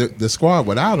them, the squad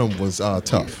without them was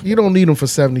tough. You don't need them for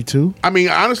 72. I mean,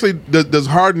 honestly, does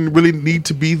Harden really need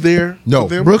to be there? No,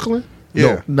 Brooklyn.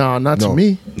 Yeah, no, not to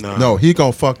me. No, he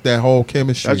gonna fuck that whole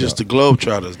chemistry. That's just the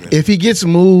Globetrotters. Now. If he gets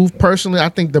moved, personally, I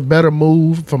think the better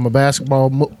move from a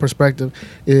basketball perspective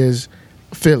is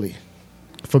Philly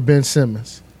for Ben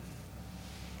Simmons.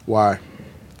 Why?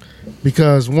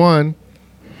 Because one,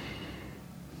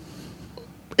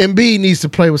 Embiid needs to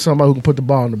play with somebody who can put the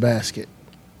ball in the basket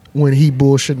when he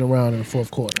bullshitting around in the fourth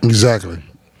quarter. Exactly.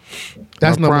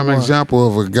 That's a prime one. example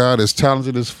of a guy that's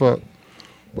talented as fuck,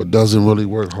 but doesn't really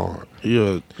work hard.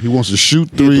 Yeah, he wants to shoot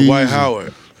threes. Dwight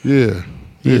Howard. Yeah.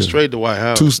 Straight to Dwight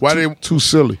Howard. Too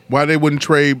silly. Why they wouldn't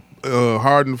trade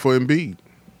Harden for Embiid?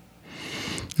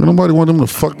 Nobody want them to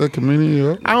fuck that community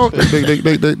up.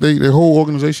 They whole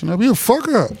organization up. He'll fuck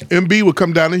up. Embiid would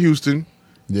come down to Houston.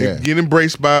 Yeah. Get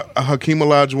embraced by Hakeem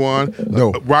Olajuwon.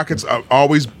 No. Rockets are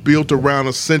always built around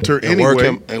a center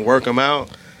anyway. Work him out.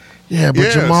 Yeah,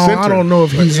 but Jamal, center. I don't know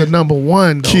if he's a number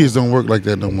one, though. Kids don't work like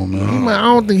that no more, man. I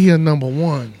don't think he's a number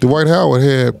one. Dwight Howard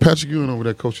had Patrick Ewing over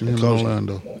there coaching him in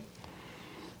Orlando.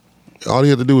 All he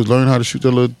had to do was learn how to shoot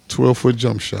that little 12-foot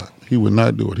jump shot. He would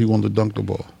not do it. He wanted to dunk the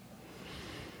ball.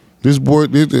 This boy,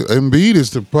 Embiid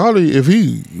is probably, if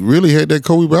he really had that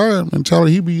Kobe Bryant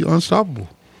mentality, he'd be unstoppable.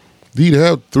 He'd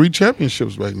have 3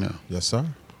 championships right now. Yes, sir.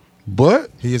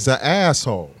 But he is an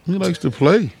asshole. He likes to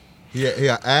play. He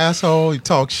an asshole. He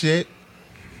talks shit.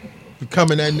 He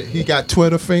coming in. He got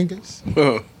Twitter fingers.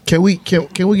 Can we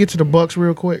get to the Bucks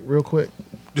real quick?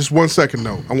 Just 1 second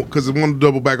though, because I want to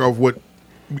double back off what.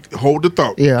 Hold the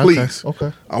thought, please.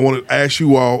 Okay. I want to ask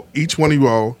you all, each one of you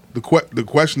all, the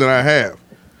question that I have,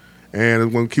 and I'm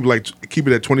going to keep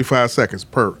it at 25 seconds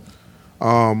per.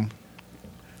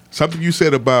 Something you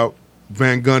said about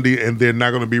Van Gundy, and they're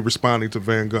not going to be responding to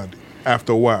Van Gundy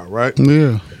after a while, right?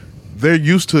 Yeah. They're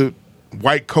used to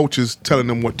white coaches telling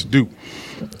them what to do.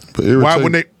 Why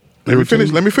when they? Let me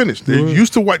finish. They're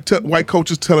used to white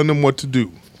coaches telling them what to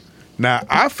do. Now,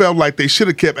 I felt like they should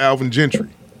have kept Alvin Gentry.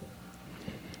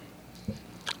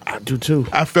 I do too.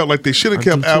 I felt like they should have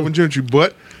kept Alvin Gentry,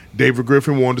 but David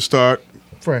Griffin wanted to start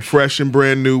fresh and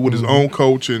brand new with his own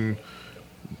coach, and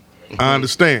I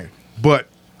understand. But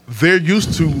they're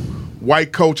used to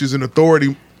white coaches in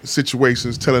authority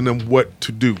situations telling them what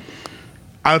to do.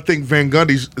 I think Van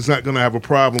Gundy is not going to have a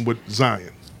problem with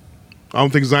Zion. I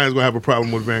don't think Zion's going to have a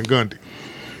problem with Van Gundy.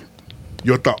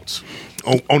 Your thoughts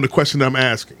on the question that I'm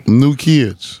asking? New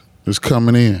kids is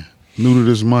coming in, new to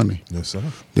this money. Yes, sir.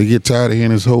 They get tired of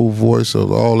hearing his whole voice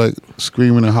of all that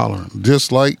screaming and hollering.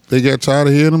 Just like they got tired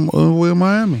of hearing him over in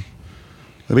Miami.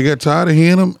 They got tired of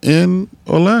hearing him in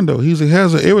Orlando. He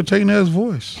has an irritating ass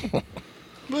voice.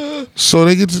 So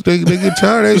they get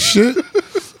tired of that shit.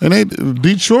 And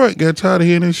Detroit got tired of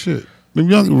hearing that shit. Them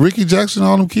young Ricky Jackson,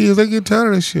 all them kids, they get tired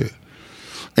of that shit.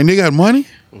 And they got money.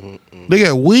 They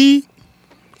got weed.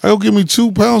 I go give me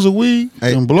 2 pounds of weed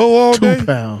and blow all day. 2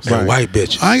 pounds. And white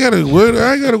bitches. I ain't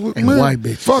gotta man, white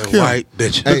bitches. Fuck and him. White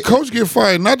bitches. The coach get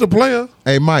fired, not the player.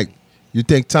 Hey, Mike, you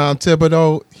think Tom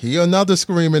Thibodeau, he another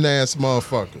screaming ass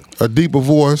motherfucker? A deeper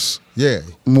voice. Yeah.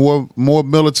 More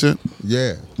militant.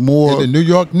 Yeah. More in the New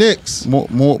York Knicks.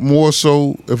 More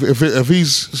so if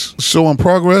he's showing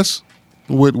progress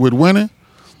with winning,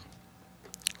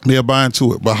 they'll buy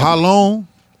into it. But how long?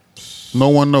 No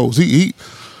one knows. He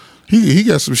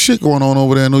got some shit going on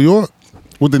over there in New York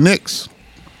with the Knicks.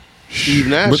 Steve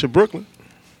Nash in Brooklyn.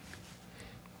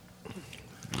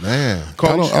 Man,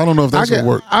 I don't know if that's gonna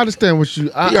work. I understand what you. You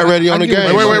got ready on the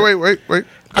game. Wait.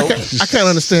 I can't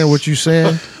understand what you're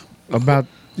saying about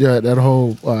that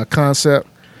whole concept.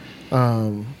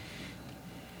 The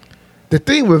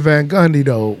thing with Van Gundy,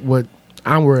 though, what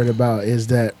I'm worried about is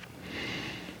that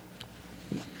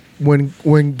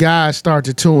when guys start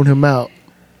to tune him out,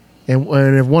 and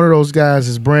if one of those guys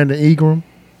is Brandon Ingram,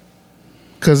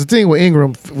 because the thing with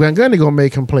Ingram, Van Gundy gonna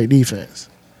make him play defense.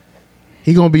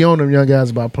 He gonna be on them young guys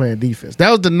about playing defense. That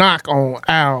was the knock on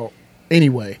Al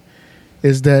anyway,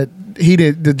 is that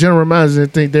the general manager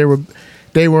didn't think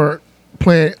they were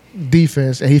playing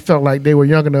defense, and he felt like they were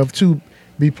young enough to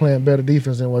be playing better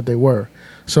defense than what they were.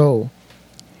 So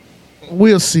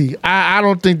we'll see. I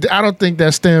don't think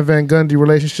that Stan Van Gundy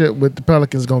relationship with the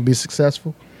Pelicans is gonna be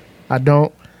successful. I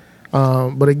don't.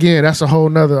 But again, that's a whole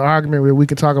nother argument where we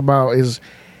can talk about is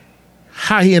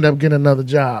how he ended up getting another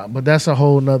job. But that's a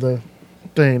whole nother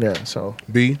thing there. So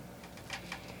B.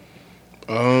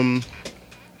 I'm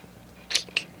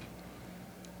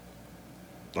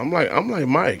like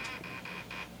Mike.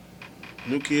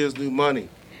 New kids, new money.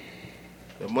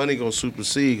 The money gonna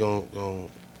supersede, gonna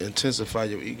intensify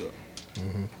your ego.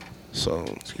 Mm-hmm. So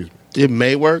it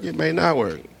may work, it may not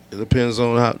work. It depends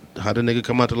on how the nigga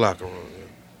come out the locker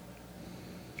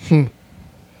room.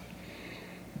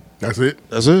 That's it.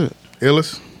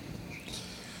 Illis.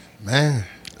 Man,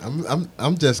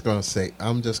 I'm just gonna say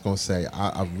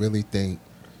I really think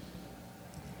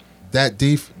that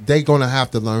they gonna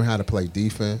have to learn how to play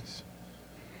defense.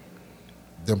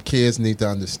 Them kids need to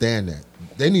understand that.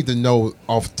 They need to know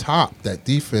off top that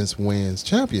defense wins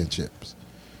championships.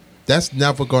 That's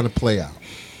never gonna play out.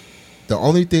 The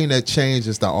only thing that changes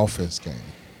is the offense game.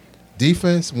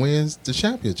 Defense wins the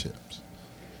championships.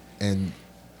 And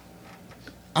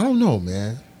I don't know,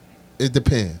 man. It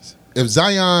depends. If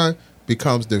Zion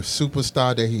becomes the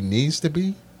superstar that he needs to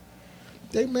be,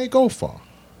 they may go far.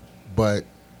 And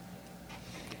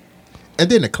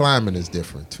then the climate is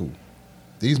different too.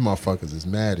 These motherfuckers is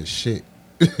mad as shit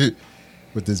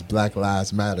with this Black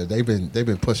Lives Matter. They've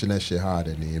been pushing that shit hard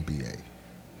in the NBA.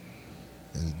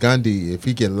 And Gundy, if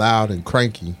he get loud and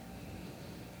cranky,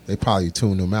 they probably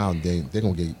tune him out, and they're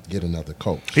gonna get another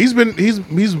coach. He's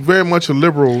very much a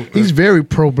liberal. He's very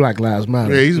pro Black Lives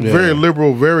Matter. Yeah, he's very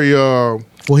liberal, very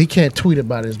Well, he can't tweet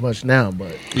about it as much now,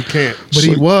 but he can't. But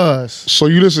he was. So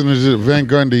you listen to Van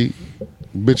Gundy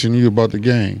bitching you about the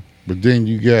game, but then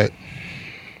you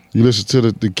listen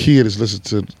to the kid that's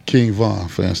listening to King Von,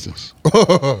 for instance.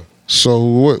 So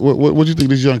what do you think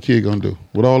this young kid gonna do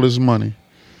with all this money?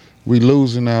 We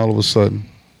losing now all of a sudden.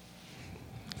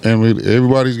 And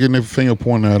everybody's getting their finger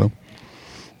pointed at him.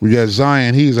 We got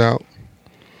Zion, he's out.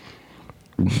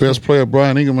 Best player,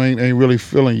 Brian Ingram, ain't really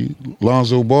feeling you.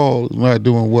 Lonzo Ball is not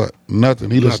doing what?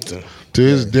 Nothing. He listened to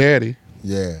his daddy.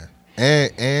 Yeah.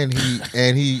 And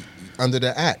he under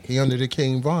the act. He under the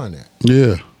King Von Act.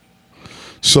 Yeah.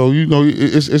 So,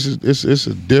 it's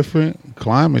a different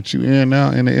climate you in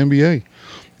now in the NBA.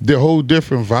 The whole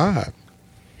different vibe.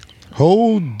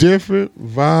 Whole different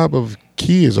vibe of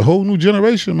kids, a whole new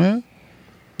generation, man.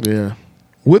 Yeah.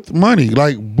 With money,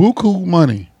 like buku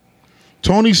money.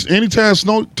 Anytime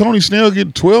Tony Snell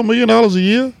get $12 million a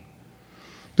year,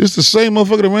 this the same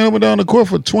motherfucker that ran up and down the court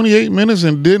for 28 minutes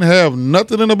and didn't have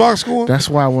nothing in the box score. That's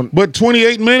why But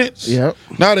 28 minutes, yep.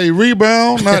 Not a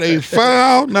rebound, not a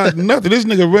foul, not nothing. This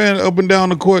nigga ran up and down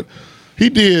the court. He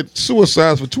did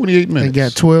suicides for 28 minutes. And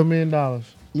got $12 million.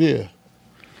 Yeah.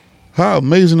 How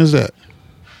amazing is that?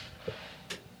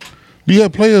 You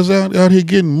have players out here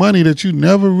getting money that you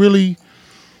never really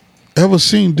ever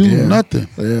seen do nothing.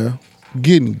 Yeah.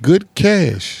 Getting good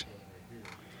cash.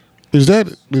 Is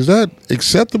that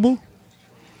acceptable?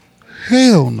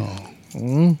 Hell no.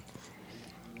 Mm-hmm.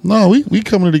 No, we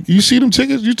coming to the. You see them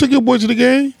tickets? You took your boy to the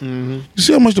game? Mm-hmm. You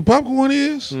see how much the popcorn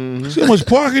is? Mm-hmm. You see how much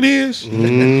parking is?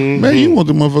 Mm-hmm. Man, you want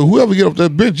the motherfucker. Whoever get off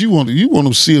that bench, you want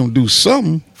to see them do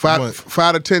something.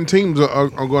 5 to 10 teams are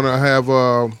going to have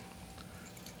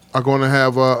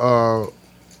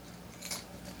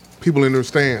people in their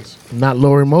stands. Not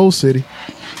Lori Moe City.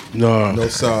 No,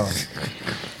 sir.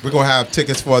 We're gonna have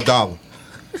tickets for $1.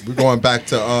 We're going back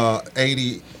to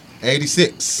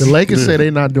 86. The Lakers say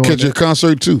they're not doing Catch that. your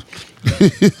concert too.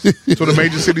 So the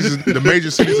major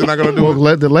cities are not going to do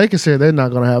it. The Lakers said they're not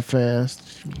going to have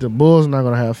fans. The Bulls are not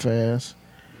going to have fans.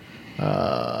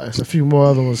 There's a few more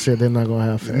other ones said they're not going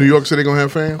to have fans. New York City going to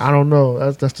have fans? I don't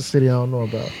know. That's the city I don't know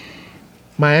about.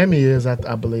 Miami is,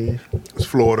 I believe. It's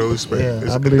Florida.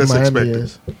 I believe Miami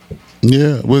is.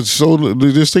 Yeah, but so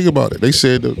just think about it. They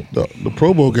said the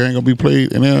Pro Bowl game gonna be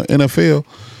played in the NFL.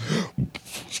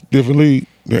 Different league.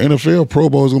 The NFL Pro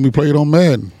Bowl is gonna be played on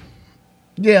Madden.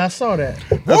 Yeah, I saw that.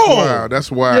 That's wild.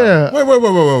 That's wild. Yeah. Wait.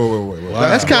 Wow.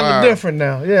 That's kind of different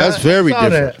now. Yeah, that's very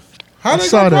different. How they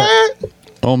gonna play it?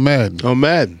 On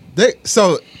Madden.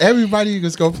 So everybody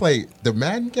is gonna play the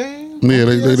Madden game? Yeah,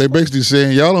 they basically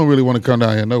saying y'all don't really want to come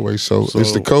down here no way. So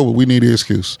it's the COVID. We need the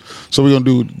excuse. So we're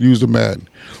gonna use the Madden.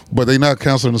 But they not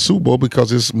canceling the Super Bowl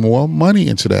because it's more money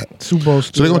into that. Super Bowl.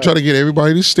 So they're gonna try to get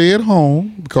everybody to stay at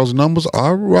home because numbers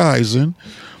are rising.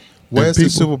 Where's the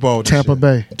Super Bowl? Tampa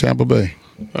Bay. Tampa Bay.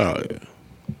 Oh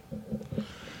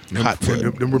yeah.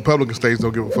 Them Republican states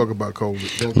don't give a fuck about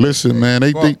COVID. Listen, man,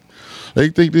 they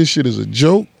think this shit is a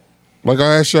joke. Like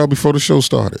I asked y'all before the show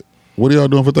started, what are y'all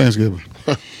doing for Thanksgiving?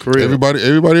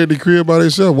 Everybody at the crib by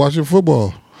themselves watching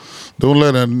football. Don't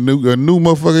let a new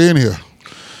motherfucker in here.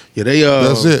 Yeah, they.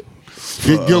 That's it.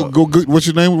 Go. What's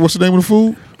your name? What's the name of the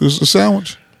food? It's a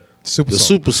sandwich.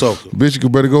 Super Soaker. Bitch, you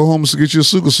better go home and get you a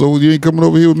Super Soaker. You ain't coming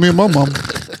over here with me and my mama.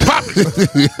 Pop.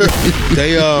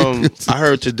 They. I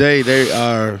heard today they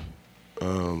are.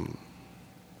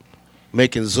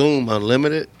 Making Zoom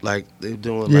unlimited, like they're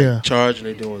doing like charging.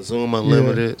 They're doing Zoom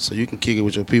unlimited, so you can kick it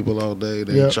with your people all day.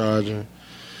 They charging.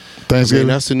 Thanksgiving.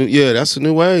 That's the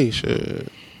new way. Shit.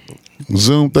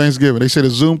 Zoom Thanksgiving. They say the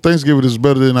Zoom Thanksgiving is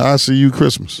better than the ICU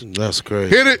Christmas. That's great.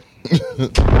 Hit it.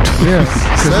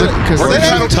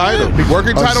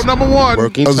 Working title number one. A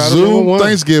Zoom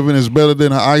Thanksgiving is better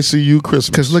than an ICU Christmas.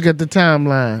 Because look at the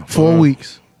timeline. 4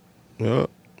 weeks. Yeah.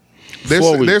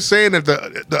 They're saying that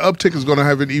the uptick is going to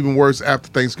have it even worse after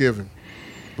Thanksgiving.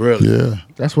 Really? Yeah.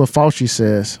 That's what Fauci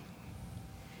says.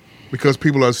 Because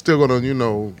people are still going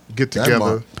to, get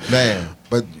together. Man,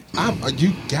 but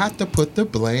you got to put the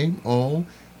blame on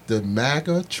the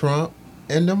MAGA, Trump,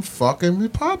 and them fucking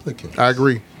Republicans. I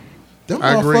agree. Them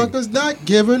motherfuckers not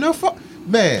giving a fuck.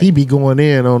 Man. He be going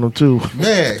in on them too.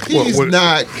 Man, he's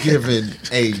not giving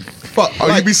a fuck.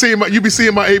 Oh, you be seeing my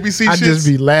ABC shit? I just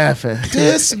be laughing.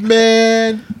 This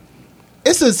man,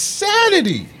 it's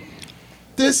insanity.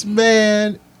 This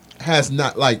man has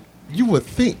not, like, you would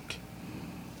think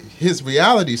his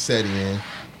reality set in,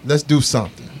 let's do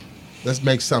something. Let's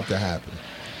make something happen.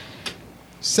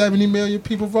 70 million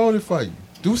people voted for you.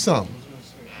 Do something.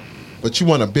 But you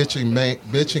want to bitch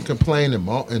and complain and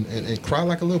cry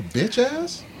like a little bitch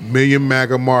ass? Million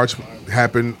MAGA March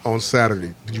happened on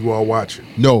Saturday. Did you all watch it?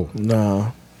 No.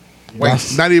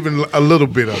 Wait, not even a little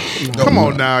bit of it. No. Come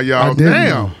on now, y'all.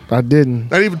 Damn. I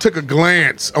didn't. Not even took a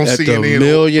glance on At CNN. The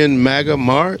Million MAGA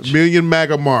March? Million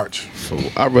MAGA March.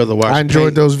 I'd rather watch. I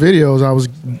enjoyed those videos.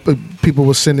 People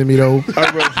were sending me those.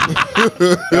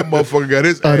 That motherfucker got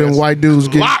his ass. Them white dudes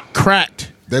get cracked.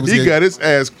 He got his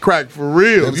ass cracked for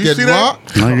real. You see that?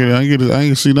 I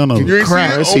ain't see none of it. You ain't see it?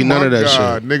 I see none of that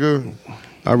shit. Nigga.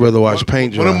 I'd rather watch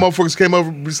paint dry. One of them motherfuckers came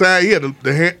over beside. He had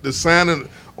the sign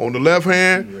on the left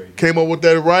hand. Came over with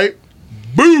that right.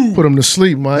 Boom. Put him to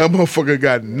sleep, man. That motherfucker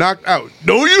got knocked out.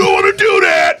 No, you don't want to do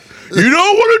that. You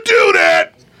don't want to do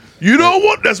that. You don't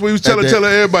want. That's what he was telling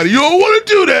everybody. You don't want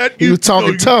to do that. You was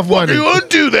talking tough, wasn't he? You don't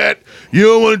want to do that. You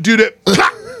don't want to do that.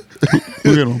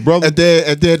 Look at him, brother. And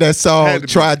then that song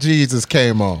 "Try Jesus"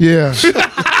 came on. Yeah.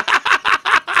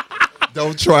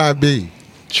 Don't try me.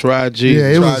 Try Jesus.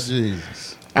 Yeah, Try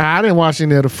Jesus. I didn't watch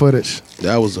any of the footage.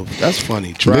 That's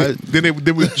funny. Try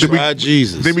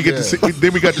Jesus. Then we get to see.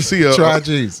 Then we got to see Try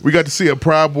Jesus. We got to see a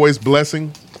Proud Boys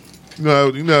blessing.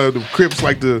 You know the Crips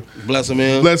like to bless them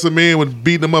in. Bless them in with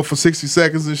beating them up for 60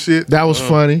 seconds and shit. That was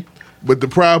funny. But the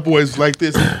Proud Boys like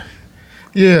this.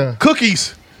 Yeah.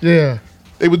 Cookies. Yeah.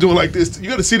 They were doing like this. You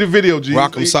got to see the video, G.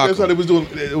 Rock'em sock'em. That's how they was doing.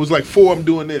 It was like four of them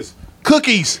doing this.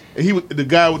 Cookies, and the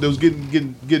guy that was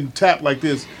getting tapped like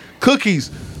this. Cookies,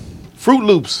 Fruit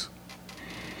Loops,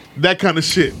 that kind of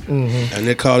shit. Mm-hmm. And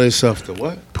they call themselves the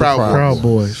what? Proud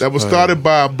Boys. That was started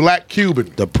by a black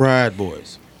Cuban. The Pride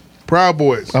Boys. Proud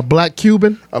Boys. A black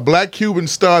Cuban. A black Cuban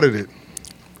started it,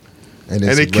 and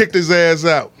they kicked his ass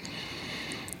out.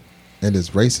 And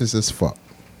it's racist as fuck.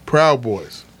 Proud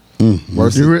Boys. Well,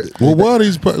 why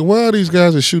are these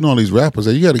guys are shooting all these rappers?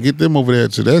 You got to get them over there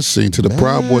to that scene, to the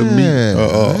Proud Boy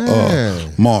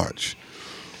march.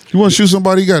 You want to shoot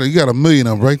somebody? You got a million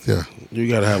of them right there. You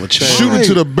got to have a chain. Shoot it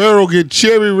to the barrel, get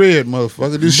cherry red,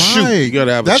 motherfucker. Just shoot. You got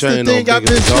to have a chain. That's the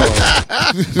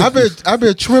thing I've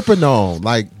been tripping on.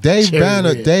 Like Dave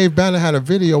Banner had a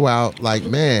video out. Like,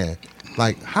 man,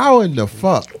 like how in the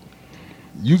fuck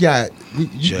you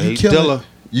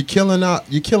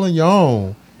killing your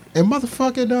own. And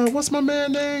motherfucking, what's my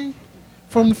man name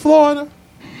from Florida?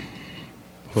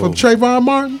 From Trayvon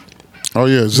Martin? Oh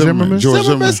yeah, Zimmerman. George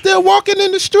Zimmerman still walking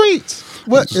in the streets.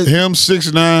 What is him?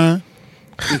 6'9".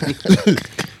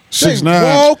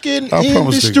 6'9". Walking in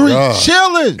the street,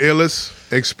 chilling. Illis,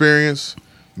 Experience,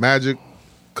 Magic,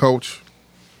 Coach,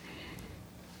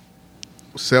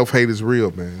 self-hate is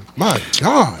real, man. My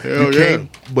God. You can't,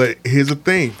 but here's the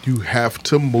thing. You have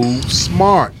to move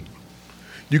smart.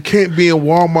 You can't be in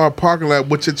Walmart parking lot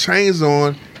with your chains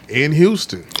on in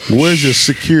Houston. Where's your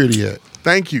security at?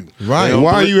 Thank you. Right.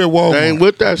 Why are you at Walmart? They ain't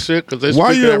with that shit because they Why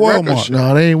are you at Walmart?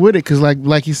 No, they ain't with it because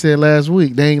like he said last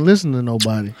week, they ain't listening to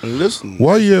nobody. Listen.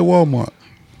 Why are you at Walmart?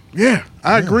 Yeah,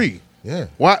 I agree. Yeah.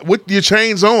 Why with your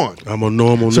chains on? I'm a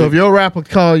normal So nigga. if your rapper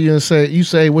call you and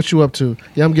say, what you up to?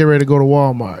 Yeah, I'm getting ready to go to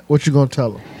Walmart. What you gonna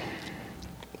tell him?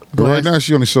 But right now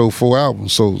she only sold 4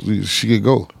 albums, so she could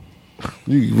go.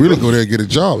 You can really go there and get a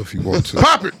job if you want to.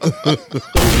 Pop it.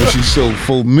 If she sold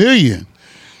 4 million,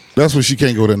 that's when she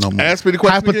can't go there no more. Ask me the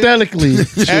question. Hypothetically,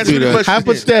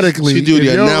 hypothetically, She do if the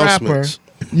you're announcements.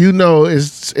 a rapper, you know it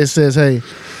says, hey,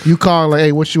 you call like,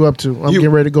 hey, what you up to? I'm getting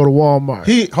ready to go to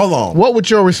Walmart. Hold on. What would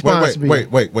your response be?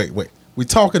 Wait. We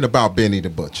talking about Benny the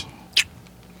Butcher.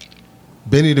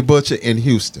 Benny the Butcher in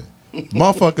Houston.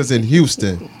 Motherfuckers in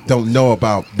Houston don't know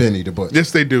about Benny the Butcher. Yes,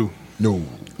 they do. No.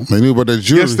 They knew about that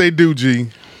jewelry. Yes, they do, G.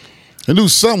 They knew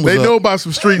something. They know about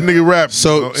some street nigga rap.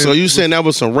 So you saying that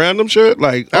was some random shit?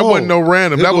 Like that wasn't no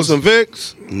random. That was some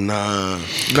Vicks? Nah.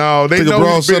 No, they know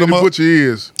who Benny the Butcher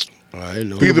is. I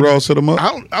know. Either Brawl set him up.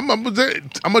 I'm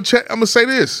gonna say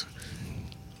this.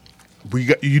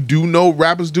 You do know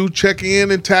rappers do check in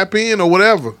and tap in or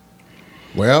whatever.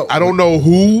 Well, I don't know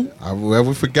who.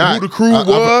 We forgot who the crew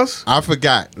was. I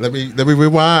forgot. Let me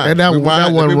rewind. And that wasn't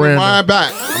random. Rewind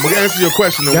back. I'm gonna answer your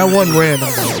question. That wasn't random.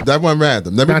 That wasn't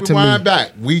random. Let me Not to rewind me.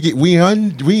 back.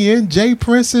 We in Jay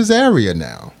Prince's area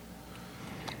now.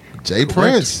 Jay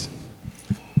Prince.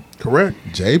 Correct.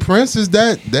 Jay Prince is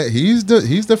that he's the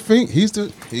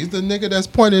nigga that's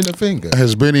pointing the finger.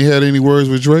 Has Benny had any words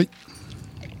with Drake?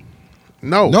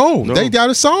 No. They got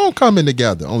a song coming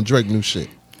together on Drake new shit.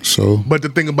 So, but the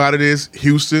thing about it is,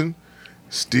 Houston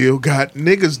still got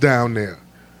niggas down there,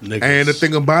 and the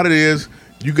thing about it is,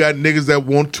 you got niggas that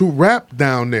want to rap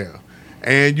down there,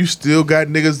 and you still got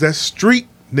niggas that street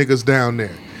niggas down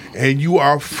there, and you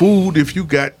are fooled if you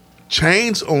got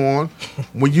chains on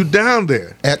when you down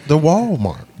there at the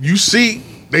Walmart. You see,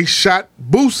 they shot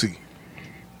Boosie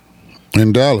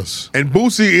in Dallas, and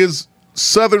Boosie is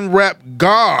Southern rap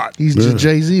god. He's the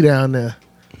Jay-Z down there.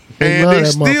 And they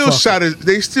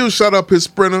still shot up his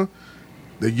Sprinter.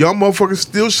 The young motherfucker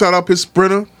still shot up his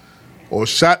Sprinter, or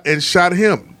shot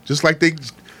him. Just like the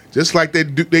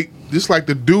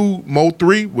dude Mo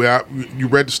 3, where you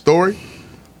read the story.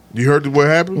 You heard what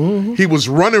happened? Mm-hmm. He was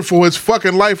running for his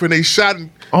fucking life, and they shot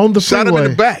him in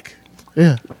the back.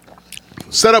 Yeah,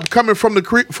 set up coming from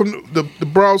the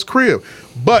Brawl's crib.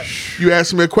 But you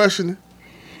asked me a question.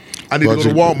 I need to go to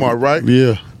Walmart, right?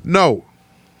 Yeah. No.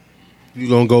 You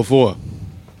gonna go for?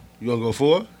 You gonna go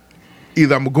for?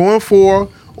 Either I'm going for,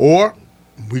 or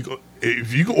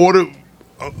if you can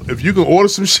order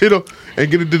some shit up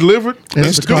and get it delivered,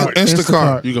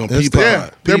 Instacart. You gonna peep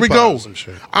out. There we go.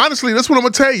 Honestly, that's what I'm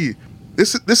gonna tell you.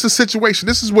 This is a situation.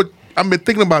 This is what I've been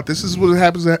thinking about. This is what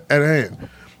happens at hand.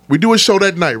 We do a show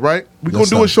that night, right? We're gonna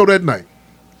do a show that night.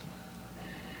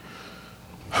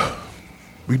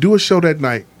 We do a show that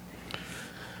night.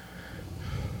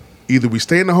 Either we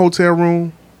stay in the hotel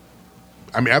room.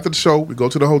 After the show, we go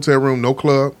to the hotel room, no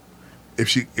club.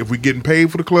 If we getting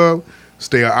paid for the club,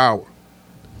 stay an hour.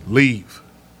 Leave.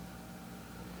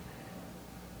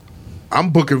 I'm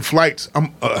booking flights.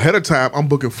 I'm ahead of time. I'm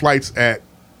booking flights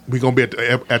we gonna be at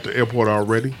the airport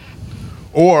already,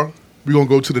 or we gonna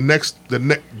go to the next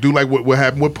do like what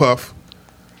happened with Puff.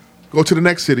 Go to the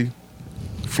next city,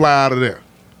 fly out of there.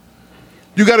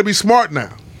 You got to be smart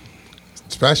now,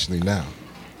 especially now.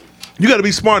 You got to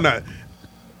be smart now.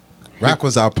 Rock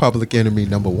was our public enemy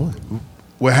number one.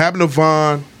 What happened to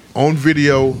Von on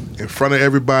video in front of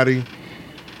everybody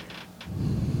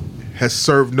has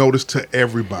served notice to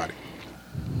everybody.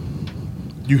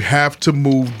 You have to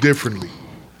move differently.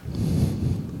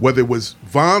 Whether it was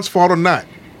Von's fault or not,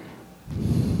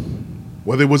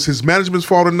 whether it was his management's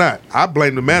fault or not, I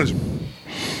blame the management.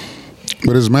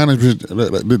 But his management,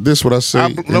 this is what I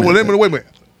say. Wait a minute.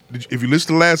 If you listen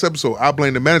to the last episode, I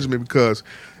blame the management because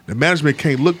the management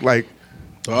can't look like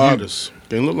the artists.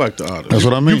 Can't look like the artists. That's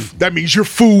what I mean. That means you're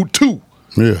food too.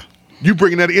 Yeah. You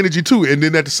bringing that energy too, and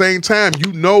then at the same time,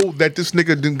 you know that this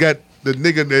nigga didn't got the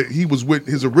nigga that he was with,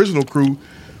 his original crew,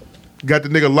 got the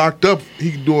nigga locked up.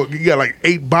 He got like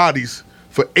 8 bodies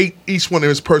for each one of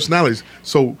his personalities.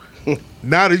 So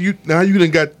now you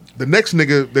done got the next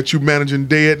nigga that you managing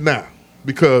dead now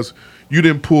because you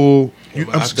didn't pull. You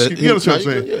understand what I'm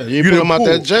saying? Yeah, you didn't pull him out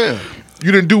that jam.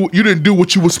 You didn't do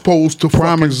what you were supposed to.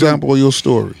 Prime example of your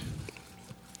story.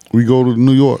 We go to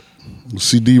New York.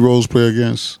 See D Rose play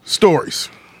against? Stories.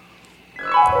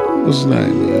 What's his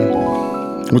name,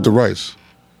 man? With the Rice.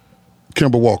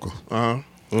 Kemba Walker.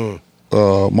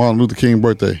 Martin Luther King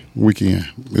birthday weekend.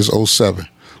 It's 07.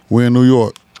 We're in New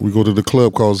York. We go to the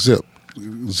club called Zip.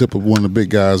 Zip was one of the big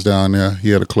guys down there. He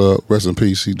had a club. Rest in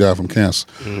peace. He died from cancer.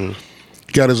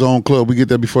 Got his own club. We get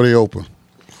there before they open.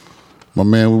 My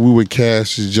man, we with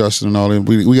Cash, Justin, and all them.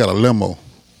 We got a limo.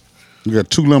 We got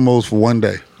 2 limos for one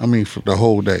day. I mean, for the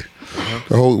whole day.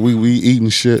 The whole we eating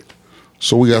shit.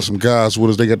 So we got some guys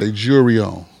with us. They got their jewelry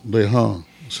on. They hung.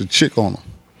 It's a chick on them.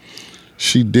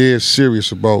 She dead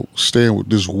serious about staying with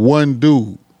this one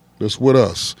dude that's with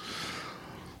us.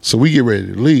 So we get ready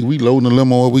to leave. We loading the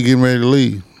limo up. We getting ready to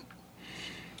leave.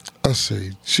 I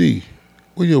say, gee,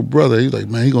 where your brother? He's like,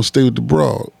 man, he gonna stay with the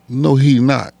broad. No, he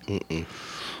not.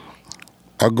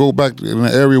 I go back in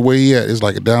the area where he at. It's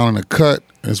like down in the cut.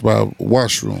 It's by a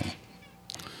washroom.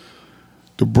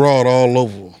 The broad all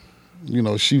over. You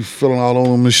know, she feeling all on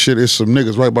him and shit. It's some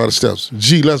niggas right by the steps.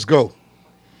 Gee, let's go.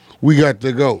 We got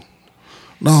to go.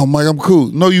 No, Mike, I'm cool.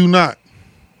 No, you not.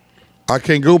 I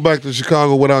can't go back to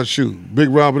Chicago without you. Big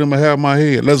Rob and them have my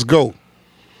head. Let's go.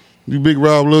 You Big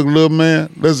Rob, little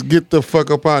man, let's get the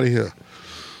fuck up out of here.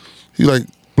 He like,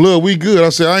 Blood, we good. I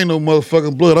said, I ain't no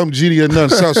motherfucking Blood. I'm GD or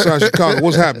nothing, Southside Chicago.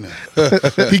 What's happening?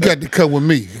 He got to come with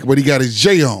me, but he got his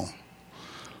J on.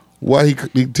 Why he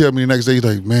tell me the next day, he's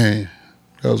like, man,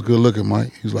 that was good looking,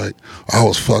 Mike. He's like, I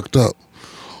was fucked up.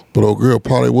 But old girl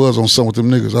probably was on some with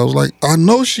them niggas. I was like, I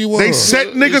know she was. They set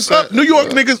niggas up. New York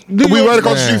niggas. We right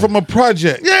across the street from a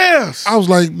project. Yes. I was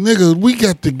like, nigga, we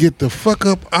got to get the fuck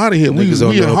up out of here. Niggas we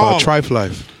don't in know Harlem. about Trife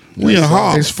Life. We in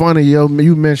Harlem. It's funny, yo.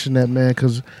 You mentioned that, man,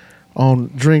 because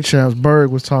on Drink Champs,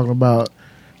 Berg was talking about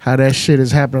how that shit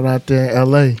is happening out there in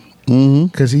L.A.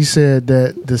 Because he said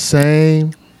that the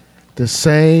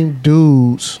same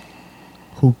dudes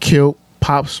who killed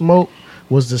Pop Smoke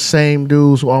was the same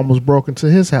dudes who almost broke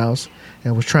into his house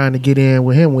and was trying to get in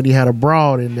with him when he had a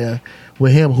broad in there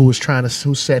with him who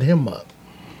set him up.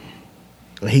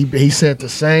 He said the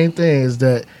same thing, is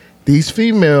that these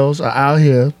females are out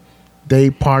here, they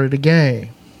part of the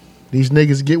game. These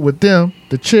niggas get with them,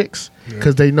 the chicks,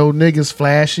 because they know niggas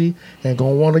flashy and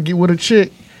gonna want to get with a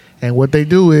chick. And what they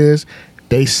do is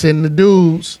they send the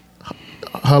dudes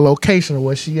her location of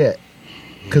where she at,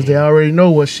 because they already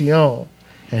know what she on.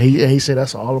 And he said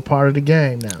that's all a part of the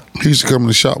game now. He used to come in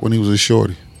the shop when he was a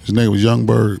shorty. His name was Young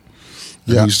Bird.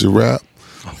 He used to rap.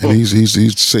 And he used to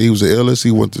say he was the illest.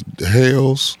 He went to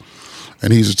Hells.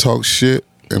 And he used to talk shit.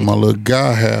 And my little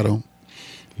guy had him.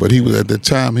 But he was, at the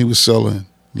time, he was selling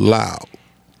Loud.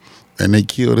 And they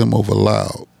killed him over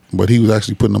Loud. But he was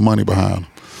actually putting the money behind him.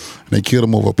 And they killed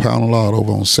him over a pound of Loud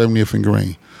over on 70th and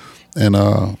Green. And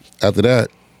after that,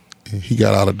 he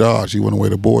got out of Dodge. He went away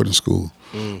to boarding school.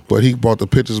 But he brought the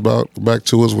pictures back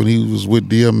to us when he was with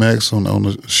DMX on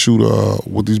the shooter,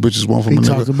 what these bitches want from a nigga. He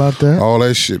talks about that. All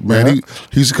that shit, man. Yeah.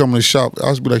 He used to come in the shop. I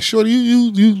used to be like, shorty,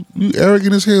 you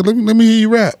arrogant as hell. Let me hear you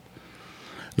rap.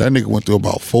 That nigga went through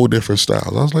about 4 different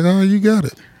styles. I was like, you got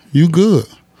it. You good.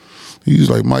 He was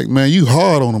like, Mike, man, you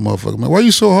hard on a motherfucker, man. Why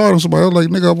you so hard on somebody? I was like,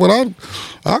 nigga, but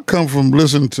I come from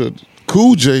listening to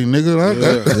Cool J, nigga.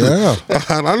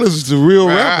 I listen to real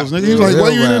rappers, nigga. He's like, why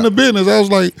you in the business? I was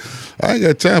like, I ain't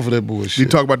got time for that bullshit. You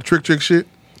talk about the trick shit?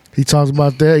 He talks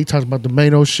about that. He talks about the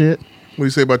Mano shit. What do you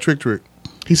say about trick?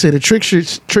 He said the trick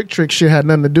shit had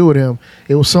nothing to do with him.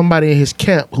 It was somebody in his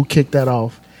camp who kicked that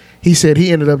off. He said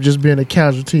he ended up just being a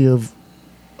casualty of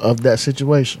that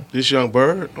situation. This Young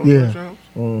Bird? Yeah.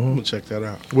 I'm going to check that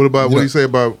out. What do you say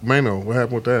about Mano? What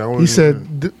happened with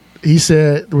that? He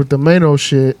said with the Mano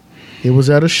shit, it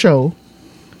was at a show,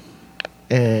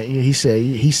 and he said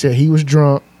he was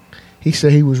drunk. He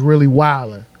said he was really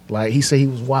wilding. Like, he said he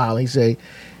was wild. He said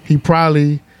he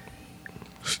probably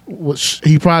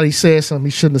said something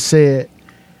he shouldn't have said,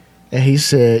 and he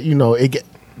said,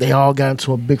 they all got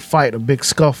into a big fight, a big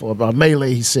scuffle, a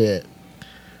melee. He said,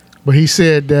 but he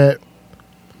said that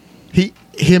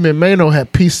him and Mano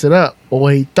had pieced it up,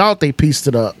 or he thought they pieced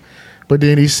it up. But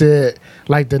then he said,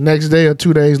 like, the next day or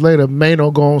 2 days later,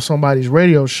 Mano go on somebody's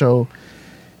radio show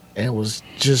and was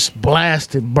just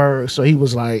blasted Berg. So he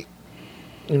was like,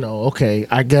 okay,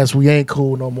 I guess we ain't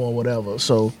cool no more, whatever.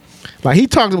 So, like, he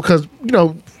talked because,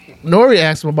 Nori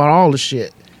asked him about all the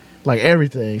shit, like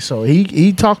everything. So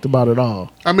he talked about it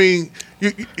all. I mean,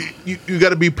 you got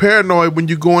to be paranoid when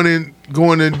you're going in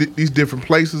these different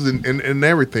places and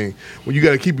everything. When you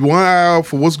got to keep your eye out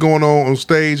for what's going on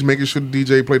stage, making sure the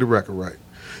DJ play the record right.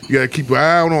 You got to keep your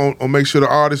eye out on make sure the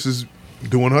artist is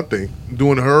doing her thing,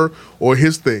 doing her or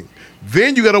his thing.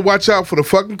 Then you got to watch out for the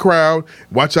fucking crowd.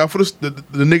 Watch out for the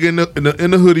nigga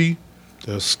in the hoodie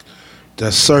That's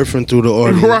surfing through the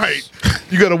audience. Right.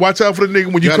 You gotta watch out for the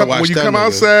nigga when you come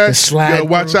outside. You gotta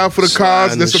watch out for the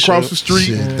cars that's across the street.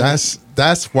 Shit,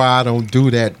 that's why I don't do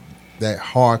that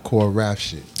hardcore rap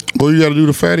shit. Well, you gotta do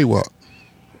the Fatty Walk.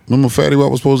 Remember Fatty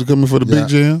Walk was supposed to come in for the big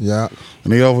jam? Yeah.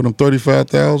 And they offered him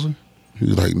 $35,000. He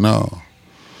was like, no.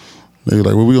 They were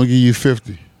like, well, we're gonna give you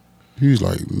 50. He was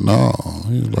like, no.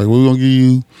 He was like, we're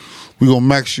gonna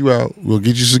max you out. We'll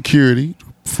get you security,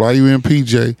 fly you in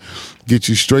PJ, get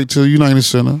you straight to the United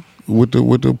Center with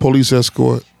the police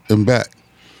escort and back.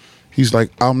 He's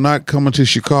like, I'm not coming to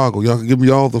Chicago. Y'all can give me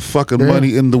all the fucking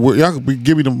money in the world. Y'all can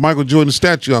give me the Michael Jordan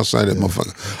statue outside that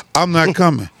motherfucker. I'm not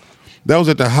coming. That was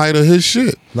at the height of his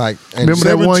shit. Like, remember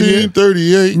that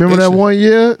 1738. Remember that one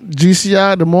year,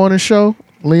 GCI, the morning show?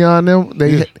 Leon them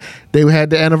they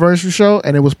had the anniversary show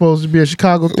and it was supposed to be at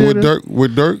Chicago Theater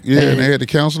with Dirk, and they had the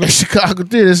counselor. Chicago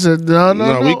Theater said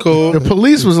no, we cool. The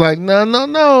police was like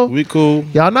no, we cool.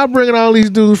 Y'all not bringing all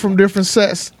these dudes from different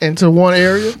sets into one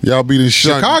area. Y'all be the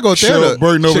Chicago Theater,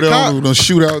 burning over there, gonna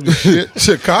shoot out and shit.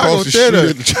 Chicago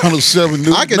Theater, the Channel 7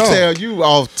 News. I can tell you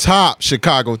off top,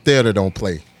 Chicago Theater don't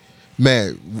play.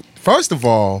 Man, first of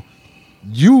all,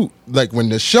 you like when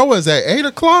the show is at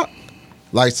 8:00,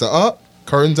 lights are up.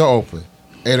 Curtains are open,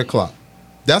 8:00.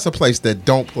 That's a place that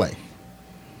don't play.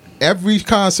 Every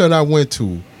concert I went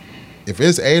to, if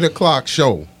it's 8:00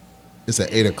 show, it's an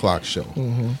 8:00 show.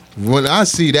 Mm-hmm. When I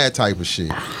see that type of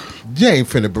shit, you ain't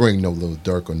finna bring no little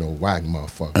Dirk or no whack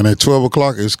motherfucker. And at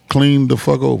 12:00, it's clean the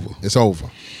fuck over. It's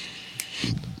over.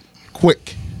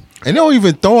 Quick. And they don't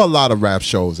even throw a lot of rap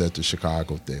shows at the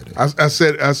Chicago Theater. I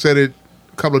said it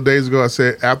a couple of days ago. I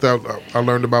said after I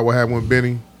learned about what happened with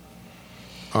Benny,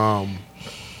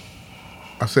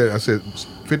 I said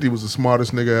 50 was the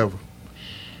smartest nigga ever.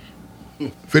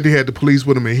 50 had the police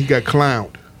with him and he got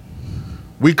clowned.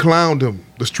 We clowned him.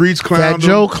 The streets clowned him. Fat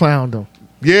Joe clowned him.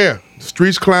 Yeah, the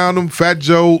streets clowned him. Fat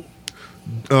Joe,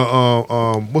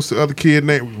 what's the other kid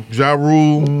name? Ja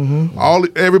Rule.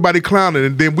 Mm-hmm. Everybody clowned him.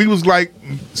 And then we was like,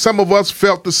 some of us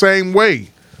felt the same way.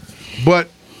 But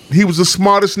he was the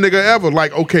smartest nigga ever.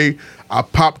 Like, okay, I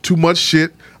pop too much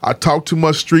shit. I talk too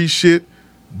much street shit.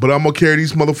 But I'm gonna carry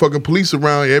these motherfucking police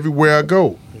around everywhere I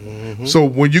go. Mm-hmm. So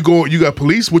when you go, you got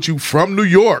police with you from New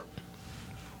York,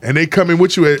 and they come in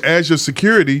with you as your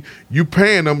security. You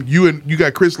paying them. You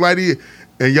got Chris Lighty,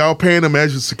 and y'all paying them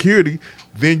as your security.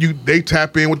 Then they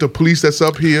tap in with the police that's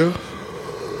up here.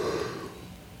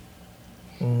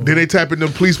 Mm-hmm. Then they tap in the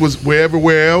police was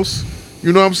everywhere else.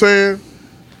 You know what I'm saying?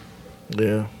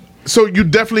 Yeah. So you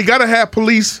definitely gotta have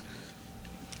police.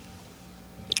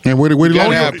 And where do you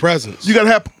gotta have presence? You gotta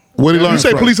have. Where you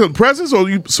say police have presence or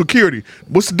security?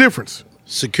 What's the difference?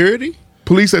 Security?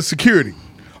 Police as security.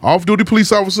 Off-duty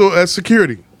police officer as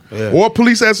security. Yeah. Or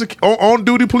police as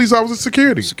on-duty police officer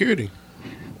security. Security.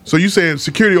 So you saying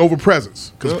security over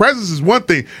presence? Because presence is one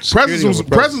thing.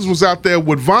 Presence was out there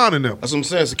with Von and them. That's what I'm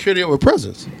saying. Security over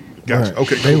presence. Gotcha. Right.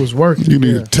 Okay. They was working. You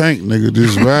need a tank, nigga,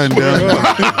 just riding down.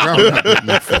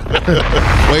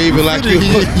 Waving like you,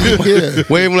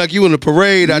 waving like you in the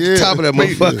parade at the top of that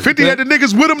motherfucker. 50 had the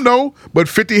niggas with him, though, but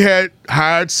 50 had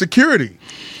hired security.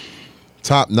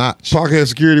 Top notch. Park had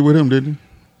security with him, didn't he?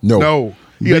 No.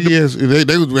 They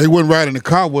wasn't riding the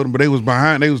car with him, but they was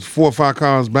behind. They was 4 or 5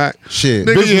 cars back. Shit.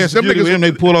 Biggie had security with him.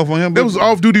 They pulled off on him. There was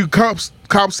off-duty cops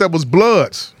that was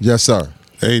Bloods. Yes, sir.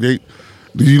 Hey,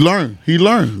 you learn. He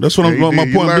learned. That's what my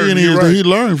point being is that he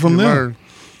learned from them.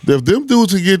 If them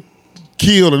dudes would get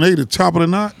killed and they the top of the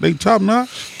knot, they top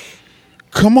notch.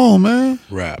 Come on, man.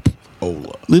 Rap.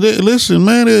 Ola. Listen,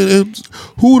 man.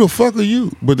 Who the fuck are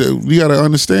you? But you got to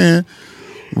understand,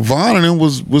 Von and them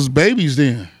was babies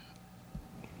then.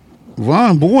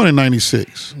 Von born in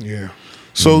 96. Yeah.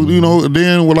 So,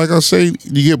 then, like I say,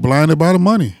 you get blinded by the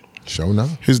money. Sure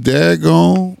enough. His dad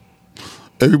gone.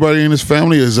 Everybody in his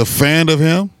family is a fan of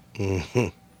him. Mm-hmm.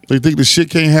 They think the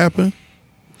shit can't happen.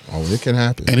 Oh, it can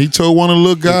happen. And he told one of the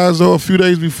little guys, a few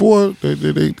days before,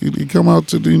 they come out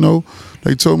to,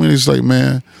 they told me, it's like,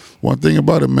 man, one thing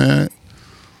about it, man,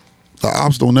 the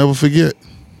ops don't never forget.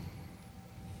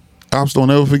 Ops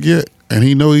don't ever forget. And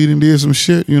he know he done did some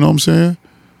shit, you know what I'm saying?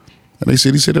 And he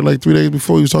said that like 3 days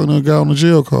before he was talking to a guy on the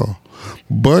jail call.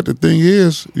 But the thing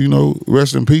is,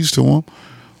 rest in peace to him.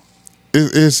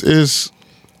 It's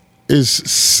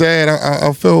sad.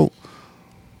 I felt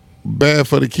bad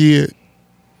for the kid,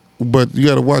 but you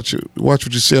got to watch what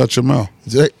you say out your mouth.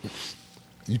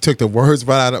 You took the words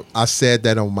right out of. I said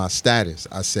that on my status.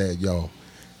 I said, "Yo,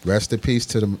 rest in peace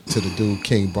to the dude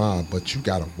King Von, but you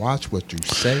got to watch what you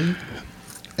say,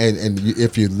 and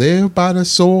if you live by the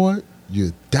sword,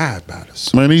 you die by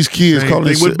the Man, these kids calling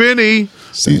themselves with Benny.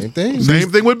 Same thing. Same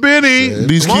thing with Benny.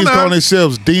 These kids calling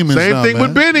themselves demons. Same thing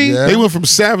with Benny. Yeah. They went from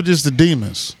savages to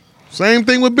demons. Same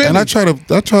thing with Benny. And I try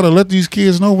to let these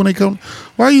kids know when they come.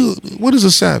 What is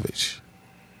a savage?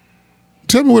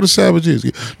 Tell me what a savage is.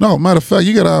 No, matter of fact,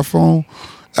 you got an iPhone.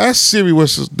 Ask Siri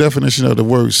what's the definition of the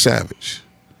word savage.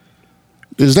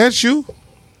 Is that you?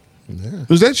 Yeah.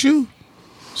 Is that you?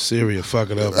 Siri will fuck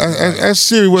it up. Ask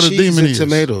Siri what a demon is.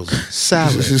 Tomatoes,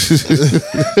 salad.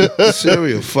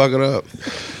 Siri will fuck it up.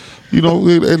 You know,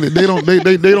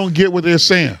 they don't get what they're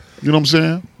saying. You know what I'm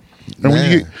saying? And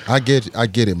when you I get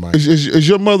it, Mike. Is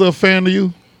your mother a fan of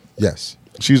you? Yes.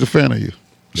 She's a fan of you.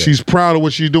 Yes. She's proud of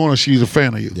what she's doing, or she's a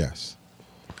fan of you. Yes.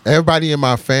 Everybody in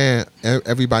my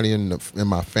everybody in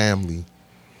my family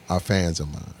are fans of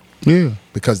mine. Yeah.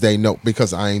 Because they know,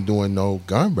 because I ain't doing no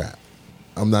gun rap.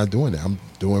 I'm not doing that. I'm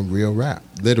doing real rap,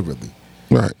 literally.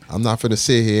 Right. I'm not gonna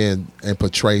sit here and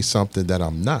portray something that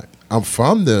I'm not. I'm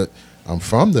from the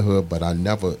hood, but I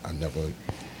never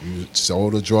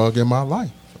sold a drug in my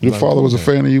life. Your father was a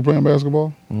fan of you playing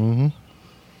basketball? Mm-hmm.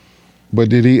 But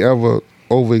did he ever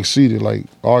over-exceed it, like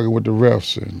arguing with the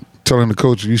refs and telling the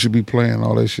coach you should be playing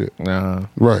all that shit? Nah.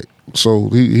 Right. So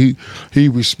he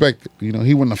respected, you know,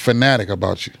 he wasn't a fanatic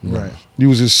about you. Right. You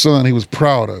was his son, he was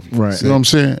proud of you. Right. You know what I'm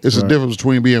saying? It's a difference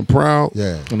between being proud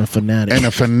and a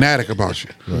fanatic. About you.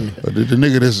 Right. The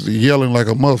nigga that's yelling like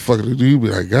a motherfucker, you be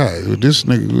like, God, this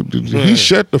nigga, he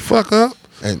shut the fuck up.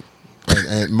 And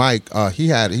Mike,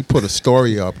 he put a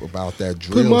story up about that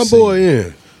drill. Put my scene. boy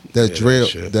in.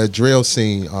 That drill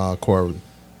scene, Corey.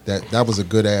 That was a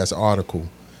good ass article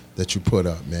that you put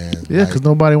up, man. Yeah, because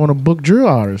nobody want to book drill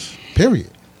artists.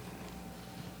 Period.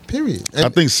 I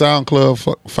think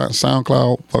SoundCloud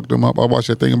fucked them up. I watched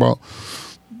that thing about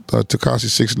Tekashi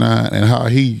 6ix9ine and how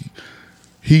he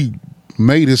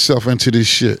made himself into this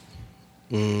shit.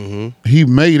 Mm-hmm. He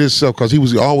made himself because he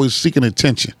was always seeking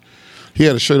attention. He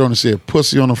had a shirt on that said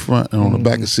 "pussy" on the front, and on the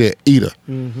back it said "eater."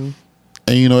 Mm-hmm.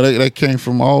 And you know that came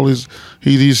from all his.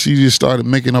 He just started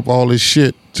making up all this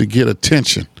shit to get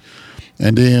attention.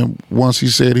 And then once he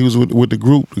said he was with the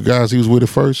group, the guys he was with at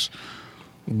first,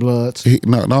 Bloods.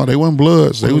 No, they weren't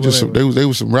Bloods. They were just they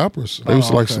was some rappers. They was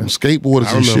like some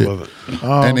skateboarders and shit.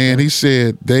 And then he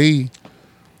said they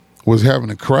was having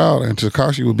a crowd, and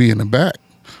Tekashi would be in the back.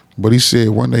 But he said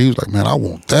one day he was like, "Man, I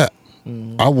want that.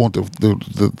 I want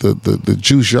the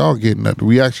juice y'all getting, the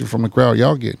reaction from the crowd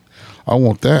y'all getting. I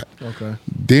want that." Okay.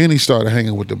 Then he started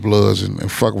hanging with the Bloods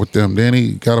and fuck with them. Then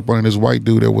he got up on this white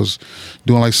dude that was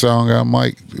doing like Sound Guy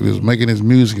Mike. He was making his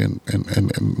music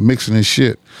and mixing his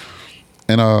shit.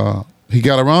 And he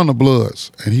got around the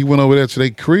Bloods, and he went over there to their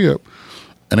crib,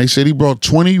 and they said he brought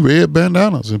 20 red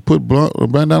bandanas and put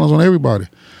bandanas on everybody.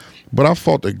 But I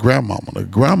fought the grandmama. The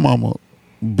grandmama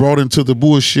brought into the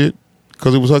bullshit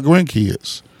because it was her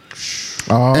grandkids.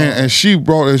 And she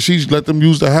let them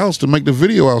use the house to make the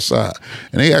video outside.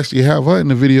 And they actually have her in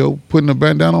the video putting a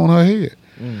bandana on her head.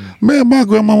 Man, my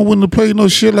grandmama wouldn't have played no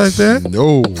shit like that.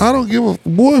 No. I don't give a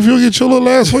boy if you don't get your little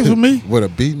ass away from me. Would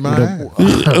have beaten my ass.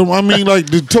 I mean, like,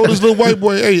 told this little white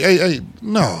boy, hey,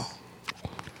 no.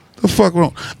 The fuck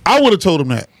wrong? I would have told him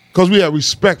that because we have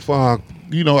respect for our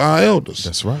elders.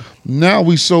 That's right. Now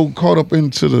we so caught up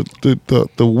into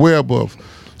the web of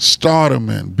stardom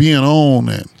and being on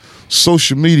and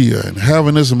social media and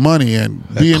having this money and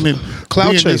being in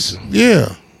clout chasing.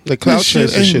 Yeah, the clout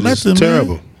chasing shit is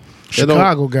terrible.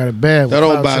 Chicago got it bad. They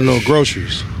don't buy no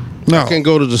groceries. No, I can't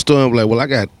go to the store and be like, "Well, I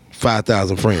got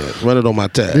 5,000 friends. Run it on my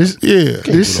tab." This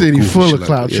city full of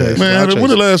clout chasing. Man, when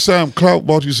the last time Clout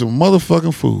bought you some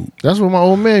motherfucking food? That's what my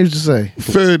old man used to say.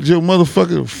 Fed your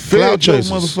motherfucking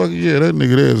yeah, that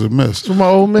nigga there is a mess. That's what my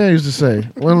old man used to say.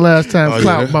 When the last time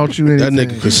Clout bought you anything? That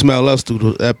nigga could smell us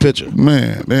through that picture.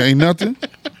 Man, there ain't nothing.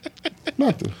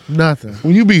 Nothing.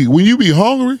 When you be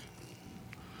hungry,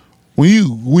 when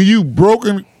you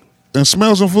broken and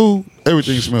smell some food,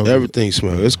 everything smells. Everything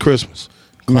smells. It's Christmas.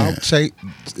 Clout chase.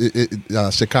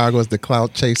 Chicago is the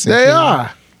clout chasing. They are.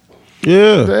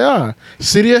 Yeah, they are.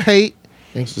 City of hate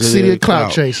and city of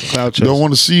clout chasing. Don't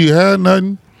want to see you have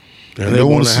nothing. And they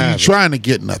don't want to see you trying to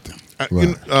get nothing.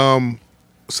 Right.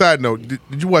 Side note: Did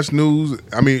you watch news?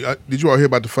 I mean, did you all hear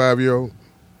about the 5-year-old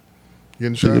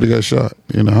getting shot? They got shot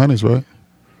in the Hunnies, right?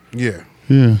 Yeah.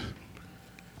 Yeah.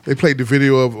 They played the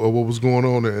video of what was going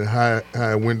on and how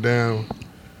it went down.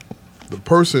 The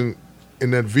person in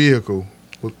that vehicle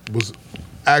was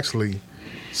actually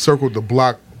circled the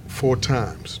block 4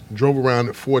 times, drove around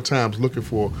it 4 times looking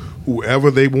for whoever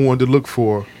they wanted to look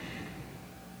for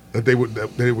that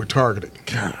they were targeting.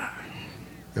 God.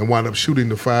 And wound up shooting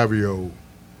the 5-year-old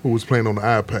who was playing on the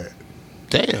iPad.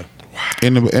 Damn. Wow.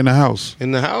 In the house.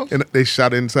 In the house? And they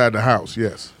shot inside the house,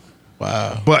 yes.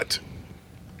 Wow. But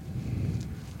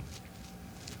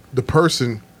the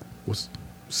person was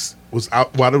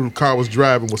out while the car was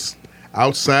driving, was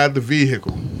outside the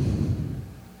vehicle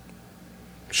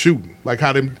shooting, like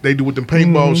how they do with them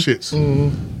paintball shits.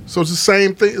 Mm-hmm. So it's the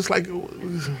same thing. It's like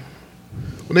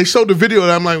when they showed the video,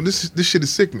 I'm like, this shit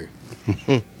is sickening.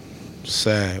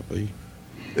 Sad, boy.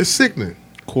 It's sickening.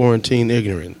 Quarantine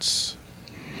ignorance.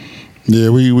 Yeah,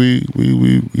 we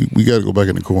got to go back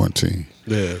into quarantine.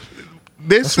 Yeah.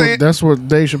 That's what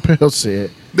Dave Chappelle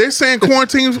said. They're saying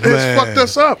quarantine has fucked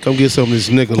us up. Come get some of this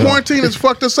nigga. Quarantine has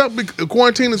fucked us up.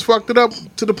 Quarantine has fucked it up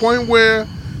to the point where,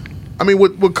 I mean,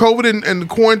 with COVID and the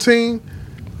quarantine,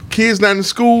 kids not in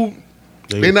school,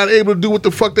 they're not able to do what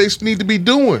the fuck they need to be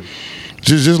doing.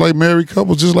 Just like married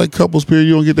couples, just like couples, period.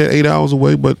 You don't get that 8 hours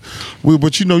away, but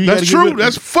you know you. That's true.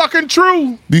 That's fucking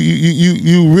true.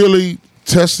 You really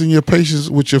testing your patience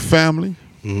with your family.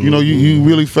 Mm-hmm. You know, you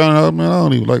really found out, man, I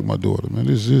don't even like my daughter, man.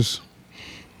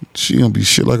 She gonna be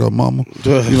shit like her mama.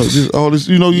 You know, just all this,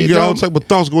 you know, you get all type of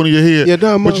thoughts going in your head.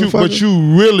 But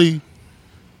you really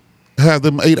have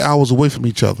them 8 hours away from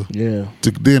each other. Yeah.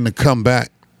 To come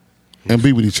back and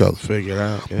be with each other. Figure it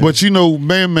out. Yeah. But you know,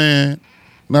 man,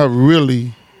 not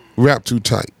really wrapped too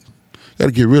tight.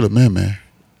 Gotta get rid of man.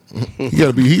 He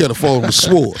gotta fall on the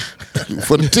sword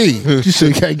for the team. You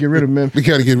said you gotta get rid of man. We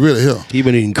gotta get rid of him. He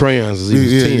been eating crayons since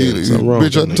he was 10. Something wrong.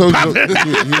 Bitch, I told you.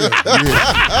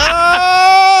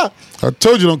 I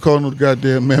told you don't call no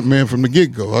goddamn man from the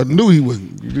get-go. I knew he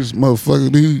wasn't. This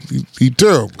motherfucker, he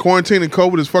terrible. Quarantine and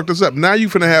COVID has fucked us up. Now you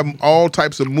finna have all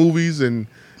types of movies and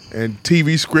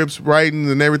TV scripts, writing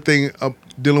and everything up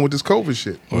dealing with this COVID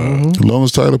shit. Mm-hmm. As long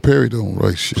as Tyler Perry don't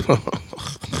write shit. Man.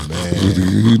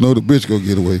 You know the bitch gonna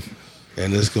get away.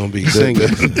 And it's gonna be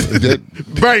singers.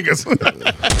 Bangers.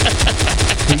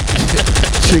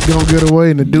 Shit gonna get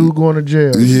away and the dude going to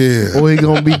jail. Yeah. Or he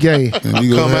gonna be gay. And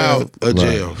he come out of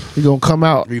jail. He gonna come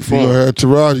out. You gonna have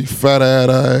Taraji fat-eyed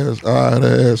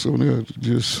ass on there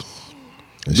just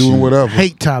doing whatever.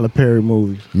 Hate Tyler Perry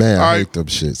movies. Man, I hate them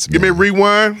shits. Man. Give me a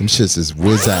rewind. Them shits is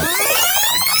whiz out.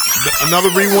 Another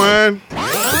rewind.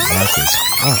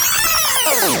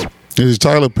 Is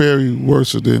Tyler Perry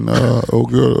worse than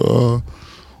old girl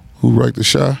who write The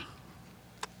Shy?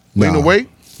 Lena Waithe?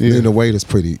 Yeah. Lena Waithe is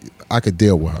pretty. I could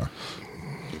deal with her.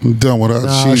 I'm done with her.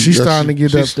 Nah, she's starting to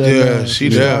get up there.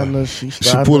 Yeah,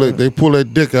 they pull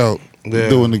that dick out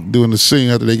doing the scene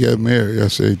after they got married. I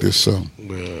say this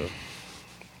something.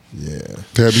 Yeah.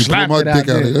 Have you pull my dick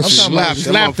out?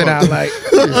 Slapped it out like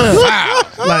wow.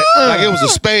 Like it was a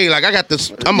spade. Like I got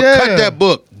this. I'm gonna cut that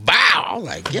book. Wow.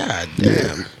 Like God damn.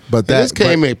 Yeah. But this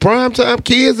came in prime time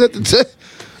kids at the time.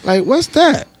 Like what's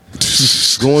that?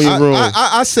 Go in your room.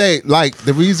 I say like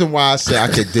the reason why I say I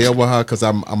could deal with her because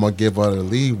I'm gonna give her the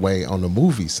leeway on the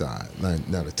movie side.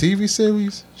 Now the TV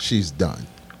series, she's done.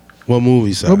 What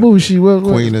movie side? What movie she was?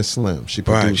 Queen and Slim. She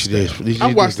produced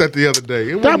I watched that the other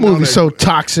day. That movie's so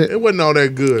toxic. It wasn't all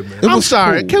that good, man. I'm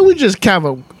sorry. Cool. Can we just have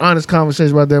an honest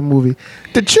conversation about that movie?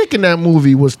 The chick in that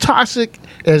movie was toxic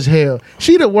as hell.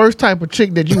 She the worst type of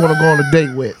chick that you want to go on a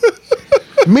date with.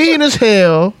 Mean as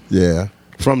hell. Yeah.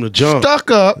 From the jump.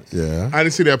 Stuck up. Yeah. I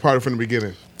didn't see that part from the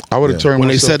beginning. I would have turned when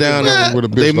they sat down with a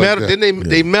bitch they met. Like then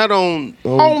they met on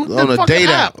a date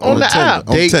app. On the app.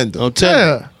 On Tinder.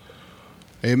 Yeah.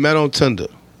 They met on Tinder.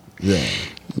 Yeah.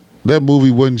 That movie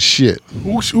wasn't shit.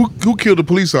 Who killed the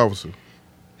police officer?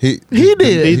 He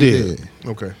did. He did.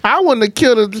 Okay. I wouldn't have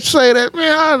killed her to say that,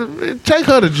 man. I'd take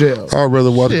her to jail. I'd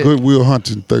rather watch Good Will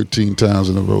Hunting 13 times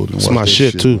in a row than watch my that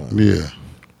shit too. Yeah.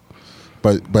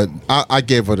 But I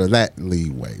gave her that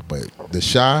leeway. But The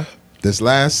Shy, this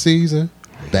last season,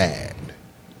 bad.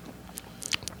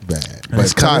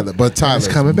 But Tyler's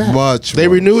coming back. Much They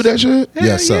worse. renewed that shit?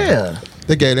 Yes, sir. Yeah.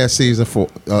 They gave that season 4.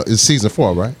 It's season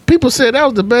 4, right? People said that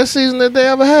was the best season that they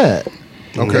ever had.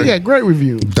 Okay. They got great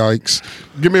reviews. Dykes.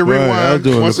 Give me a rewind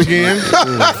once again.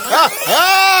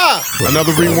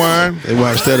 Another rewind. They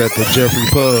watched that at the Jeffrey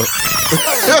Pub.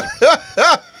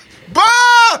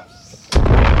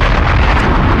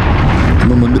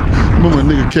 Remember a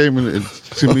nigga came in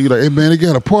to me like, hey man, they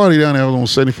got a party down there. I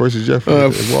was on 71st and Jeffrey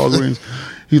at Walgreens.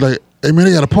 He like, hey man,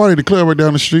 they got a party at the club right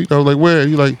down the street. I was like, where?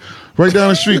 He like, right down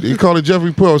the street. He called it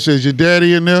Jeffrey Pub. Says, your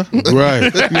daddy in there?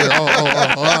 Right. Yeah,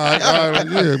 all right.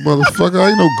 Yeah, motherfucker. I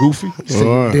ain't no goofy.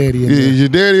 Right. Daddy in there. Is your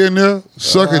daddy in there?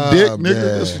 Suck a dick,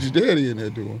 nigga. That's what your daddy in there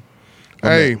doing.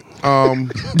 Hey,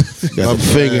 got a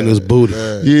finger in his booty.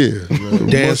 Yeah.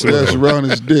 Dancing around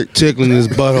his dick. Tickling his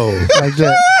butthole. Like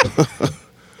that.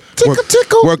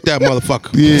 Tickle. Work that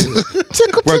motherfucker. Yeah.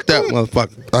 Work that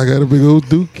motherfucker. I got a big old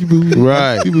dookie booty.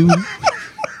 Right.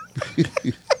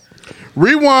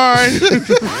 Rewind.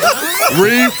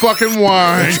 Re-fucking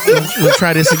wind. We'll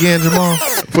try this again, Jamal.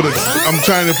 I'm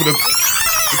trying it for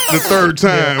the third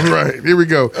time. Yeah. Right. Here we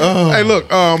go. Hey, look.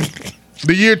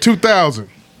 The year 2000.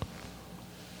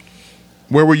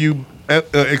 Where were you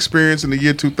experiencing the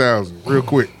year 2000? Real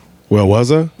quick. Where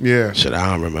was I? Yeah. Shit, I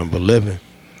don't remember. Living?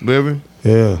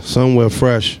 Yeah. Somewhere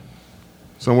fresh.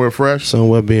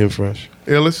 Somewhere being fresh.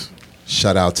 Illis?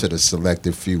 Shout out to the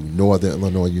selected few. Northern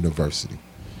Illinois University.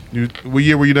 What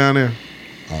year were you down there?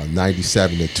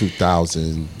 97 to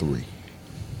 2003.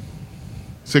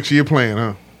 6-year plan,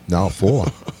 huh? No, 4.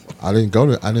 I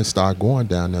didn't start going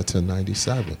down there till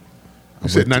 97. You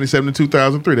said 97 to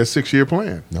 2003. That's 6-year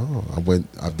plan. No,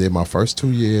 I did my first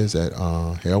 2 years at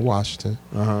Harold Washington.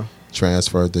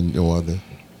 Transferred to Northern,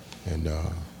 and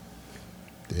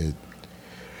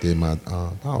did my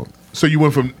So you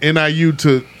went from NIU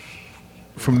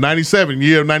from 97,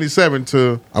 year of 97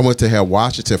 to... I went to Harold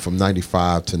Washington from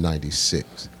 95 to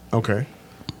 96. Okay.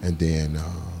 And then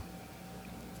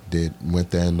went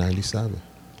there in 97.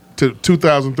 To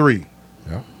 2003.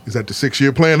 Yeah. Is that the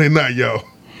 6-year plan or not, yo?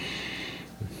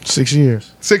 6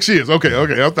 years. 6 years. Okay. I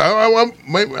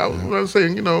was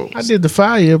saying, you know... I did the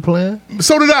 5-year plan.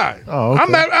 So did I. Oh, okay.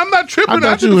 I'm not tripping.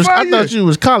 I thought you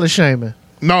was college shaming.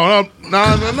 No.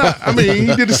 I mean,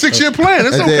 he did the 6-year plan.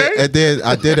 It's okay. And then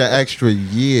I did an extra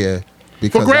year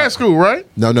because for grad school, right?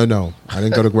 No. I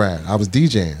didn't go to grad. I was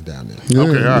DJing down there. Yeah,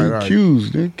 okay, all right.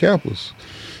 Q's, then Kappas.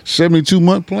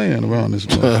 72-month plan around this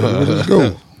motherfucker. Let's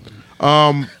go.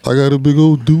 I got a big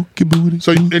old dookie booty.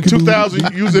 So in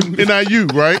 2000, you was in NIU,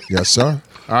 right? Yes, sir.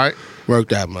 All right. Work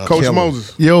that, man. Coach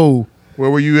Moses. Yo.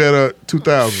 Where were you at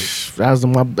 2000? That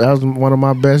was one of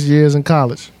my best years in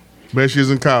college. Best years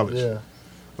in college? Yeah.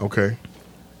 Okay.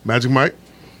 Magic Mike?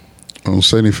 On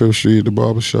 75th Street at the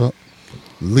barbershop.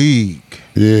 League.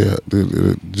 Yeah. We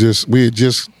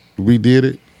redid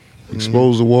it.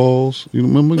 Exposed the walls. You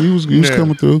remember? You was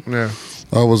coming through. Yeah.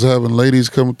 I was having ladies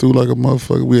coming through like a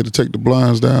motherfucker. We had to take the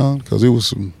blinds down because it was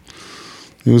some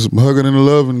hugging and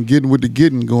love and getting with the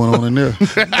getting going on in there.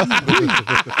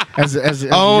 As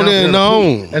on and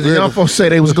on. As the young folks say,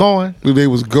 they was going. They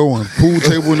was going. Pool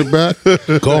table in the back.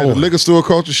 Going. Liquor store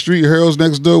across the street. Harold's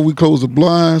next door. We closed the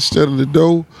blinds, shut the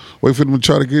door, wait for them to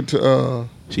try to get to.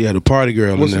 She had a party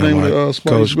girl what's in the there. name of the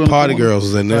Coach Party Girls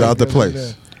was in there. The other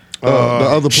place. The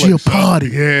other place. She a party.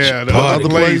 Yeah, the other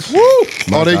place. Woo!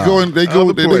 Oh, they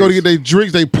go to get their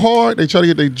drinks. They part. They try to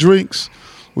get their drinks.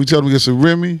 We tell them to get some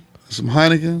Remy, some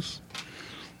Heinekens.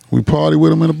 We party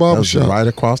with them in the barbershop. Right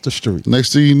across the street.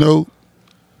 Next thing you know,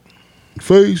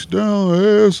 face down,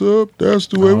 ass up. That's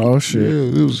the way. Oh, shit.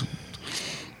 Yeah, it was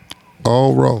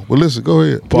all raw. But listen, go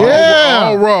ahead.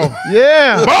 All raw.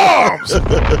 Yeah. Bombs.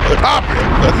 Pop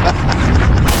it.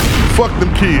 Fuck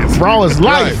them kids. Raw is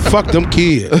life. Fuck them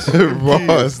kids. Raw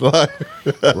is life.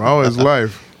 Raw is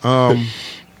life.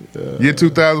 Year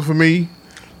 2000 for me.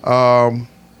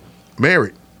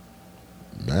 Married.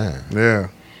 Man. Yeah.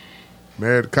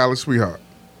 Married a college sweetheart.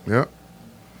 Yeah.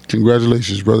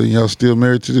 Congratulations, brother. Y'all still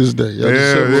married to this day. Y'all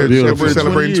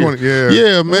celebrating 20. Yeah.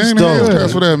 Yeah, man.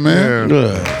 Congrats for that, man.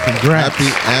 Yeah. Congrats. Happy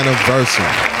anniversary.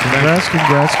 Congrats.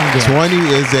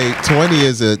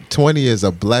 20 is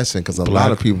a blessing because a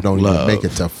lot of people don't even make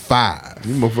it to 5.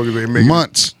 You motherfuckers ain't making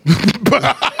months.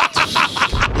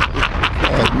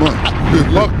 Months.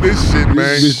 Fuck this shit, man.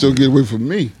 This bitch don't get away from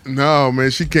me. No,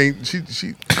 man. She can't.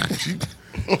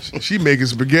 She making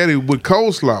spaghetti with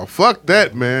coleslaw. Fuck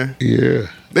that, man. Yeah.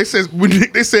 They said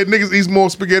niggas eat more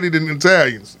spaghetti than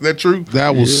Italians. Is that true?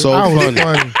 That was so funny.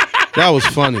 That was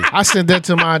funny. I sent that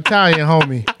to my Italian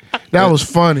homie. That was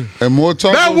funny. And more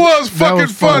tacos. That was fucking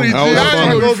funny.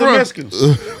 Tacos than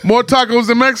Mexicans. More tacos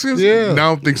than Mexicans? Yeah. No, I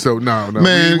don't think so. No.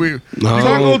 Man.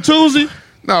 Taco Tuesday?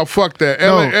 No, fuck that.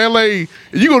 LA.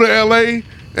 You go to LA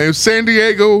and San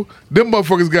Diego, them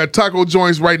motherfuckers got taco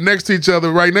joints right next to each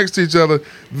other,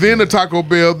 then a Taco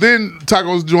Bell, then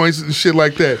tacos joints and shit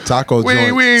like that. Taco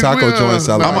joints.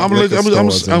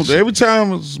 Every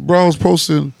time Brown's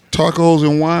posting tacos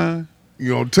and wine, you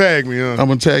gonna tag me, huh? I'm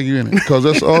gonna tag you in it because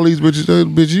that's all these bitches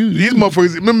use. These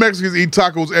motherfuckers, them Mexicans eat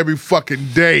tacos every fucking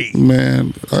day.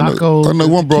 Man, I know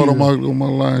one broad on my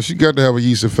line. She got to have a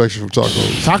yeast infection from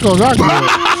tacos. Tacos are good.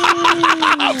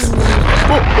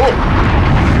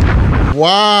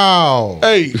 Wow.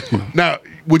 Hey, now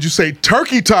would you say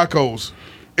turkey tacos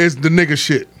is the nigga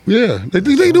shit? Yeah, they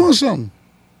think they doing something.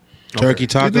 Turkey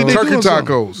tacos. Turkey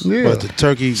tacos. Yeah. But the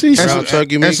turkey,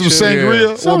 turkey mix and some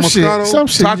sangria or Moscato. Some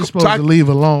shit you're supposed to leave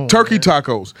alone. Turkey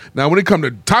tacos. Now, when it come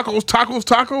to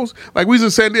tacos, like we was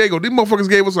in San Diego, these motherfuckers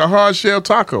gave us a hard shell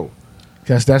taco.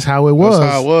 Because that's how it was.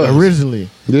 Originally.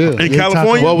 Yeah. In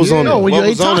California? What was on it? When What you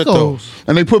was ate on it though? tacos.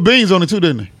 And they put beans on it too,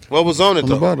 didn't they? What was on it On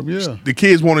the though? bottom, yeah. The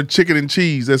kids wanted chicken and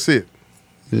cheese. That's it.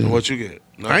 What you get?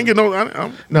 I ain't get no.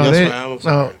 No, That's they, what I was-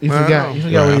 no, you Nah, forgot. no. You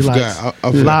forgot what he likes. I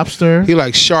forgot. Lobster. He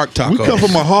likes shark tacos. We come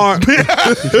from a hard.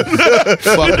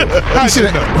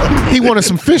 He wanted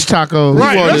some fish tacos.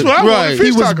 Right, that's what I wanted. right. Fish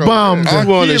He was taco. bummed. He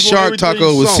wanted a shark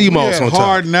taco with sea moss on top.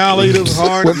 Hard annihilators,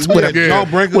 hard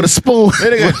jawbreakers. With a spoon.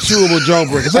 They got chewable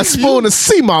jawbreakers. A spoon of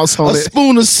sea moss on A it.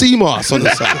 spoon of sea moss on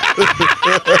the side.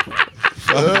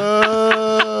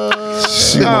 Oh,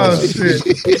 shit. Yeah,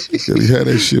 he had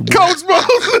that shit. Boy. Coach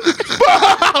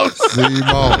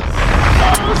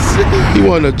He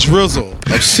wanted a drizzle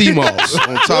of sea moss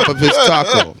on top of his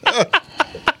taco.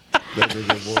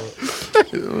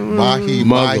 Mahi.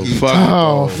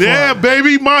 Motherfucker. Yeah,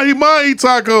 baby, mahi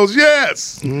tacos.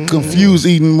 Yes. Confused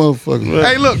eating motherfucker.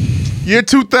 Hey, look, year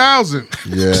 2000.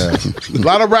 Yeah. A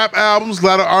lot of rap albums, a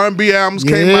lot of R&B albums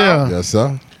came out. Yes,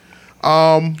 sir.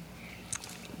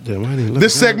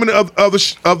 This segment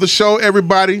of the show,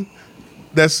 everybody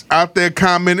that's out there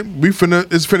commenting,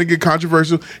 it's finna get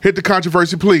controversial. Hit the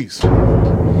controversy, please.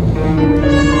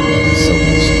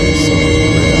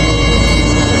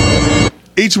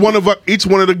 Each one of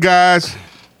the guys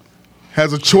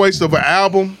has a choice of an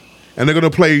album, and they're gonna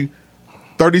play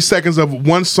 30 seconds of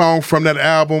one song from that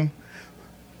album.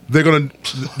 They're gonna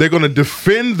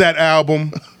defend that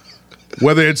album,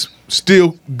 whether it's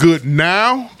still good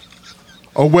now,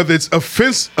 or whether it's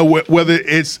offensive, or whether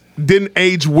it's didn't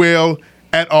age well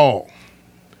at all.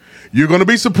 You're gonna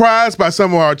be surprised by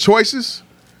some of our choices.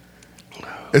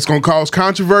 It's gonna cause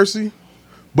controversy,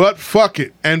 but fuck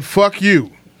it and fuck you.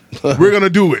 We're gonna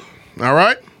do it. All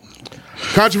right?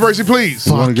 Controversy, please.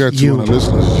 I want to get to when I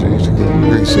listen to shit.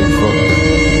 You ain't say fuck that.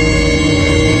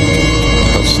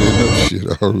 I said no shit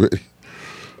already.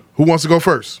 Who wants to go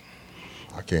first?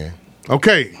 I can.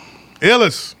 Okay.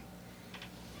 Illis.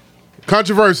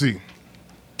 Controversy.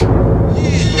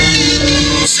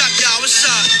 What's up, y'all? What's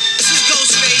up? This is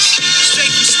Ghostface, straight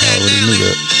from I Staten already knew Island.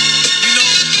 that. You know,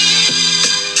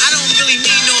 I don't really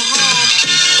mean no harm,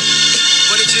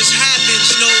 but it just happens,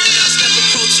 you know, when I step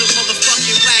approach a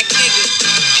motherfucking black nigga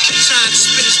trying to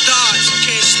spit his darts,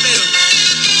 can't spit him.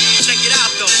 Check it out,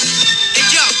 though. Hey,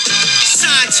 yo,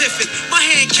 scientific, my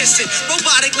hand kissing,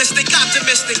 robotic listic,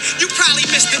 optimistic. You probably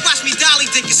missed it. Watch me dolly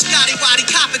dick and Scotty Waddy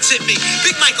competent me.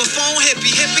 Big microphone,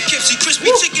 hippie, Poughkeepsie,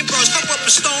 crispy chicken burst, fuck up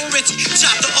a Stone Richie.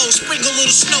 Chop the O, sprinkle a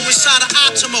little snow inside of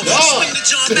Optimo. Swing the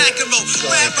John McEnroe,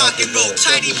 rap rock and roll,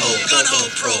 Tiny Ho, Gun Ho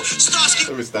Pro, Starsky.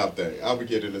 Let me stop that. I would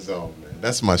get in the zone, man.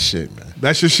 That's my shit, man.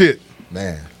 That's your shit.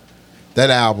 Man. That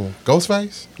album,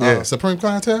 Ghostface? Yeah. Supreme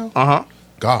Clientele? Uh-huh.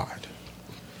 God.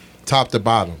 Top to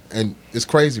bottom. And it's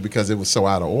crazy because it was so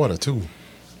out of order, too.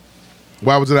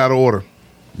 Why was it out of order?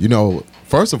 You know,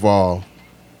 first of all,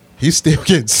 he's still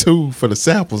getting sued for the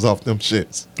samples off them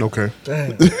shits. Okay.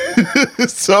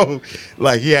 So,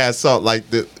 like, he had something like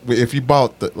if you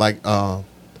bought the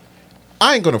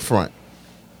I ain't gonna front.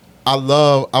 I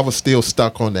was still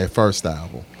stuck on that first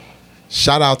album.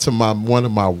 Shout out to one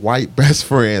of my white best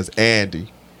friends,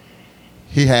 Andy.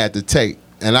 He had the tape,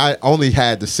 and I only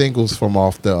had the singles from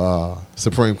off the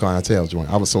Supreme Clientele joint.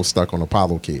 I was so stuck on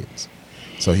Apollo Kids.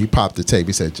 So he popped the tape.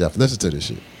 He said, "Jeff, listen to this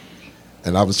shit."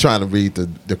 And I was trying to read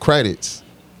the credits,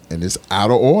 and it's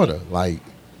out of order. Like,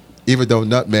 even though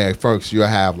Nutmeg first, you'll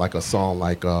have like a song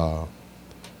like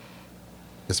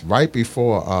it's right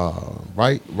before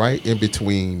right in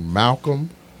between Malcolm,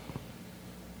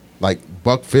 like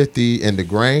Buck 50 and The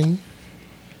Grain.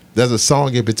 There's a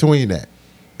song in between that.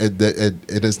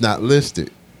 It is not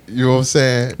listed. You know what I'm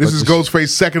saying? This is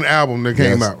Ghostface's second album that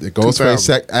came out. The Ghostface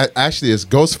actually, it's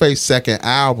Ghostface's second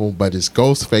album, but it's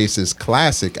Ghostface's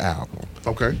classic album.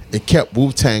 Okay. It kept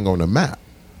Wu-Tang on the map,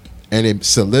 and it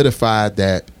solidified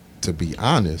that. To be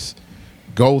honest,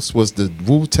 Ghost was the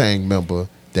Wu-Tang member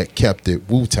that kept it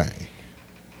Wu-Tang.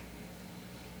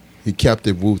 He kept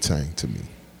it Wu-Tang to me.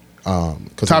 Top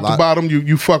to bottom,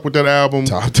 you fuck with that album.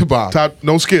 Top to bottom.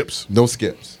 No skips. No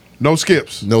skips. No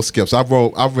skips. No skips. I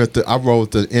wrote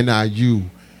the NIU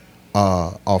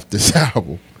off this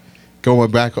album. Going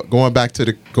back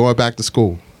to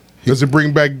school. Does it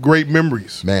bring back great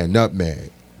memories? Man,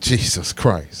 Nutmeg. Jesus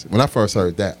Christ. When I first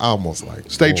heard that, I almost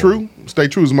like Stay True? Stay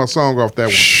True is my song off that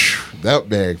one.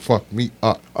 Nutmeg fucked me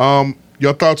up.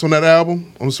 Your thoughts on that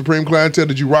album, on the Supreme Clientele?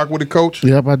 Did you rock with it, Coach?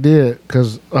 Yep, I did,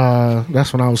 because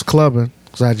that's when I was clubbing,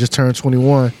 because I just turned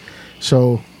 21.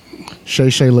 So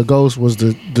Shay Shay Lagos was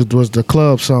the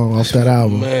club song off that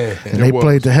album. Man, and they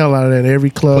played the hell out of that every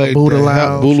club, Buddha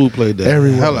Lounge. Bulu played the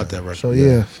everywhere. hell out that record. So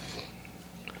yeah.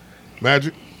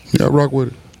 Magic? Yeah, I rock with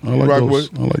it. I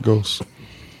like Ghost.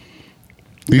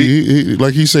 He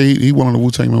like he said he one of the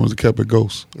Wu-Tang members that kept it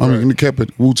Ghost. I mean, he kept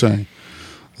it Wu-Tang.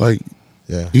 Like,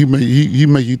 he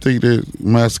make you think that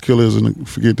Master Killer is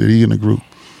forget that he in the group.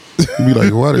 You be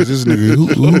like, what is this nigga?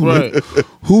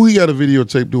 Who he got a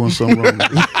videotape doing something wrong?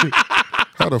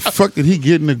 How the fuck did he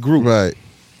get in the group? Right.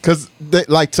 Because,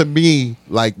 like, to me,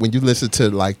 like, when you listen to,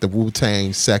 like, the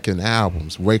Wu-Tang second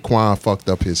albums, Raekwon fucked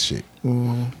up his shit.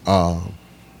 RZA,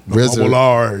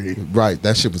 right,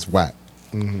 that shit was whack.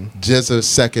 GZA's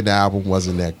second album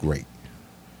wasn't that great.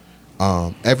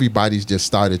 Everybody's just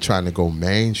started trying to go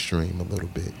mainstream a little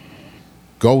bit.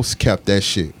 Ghost kept that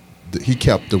shit. He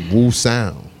kept the Wu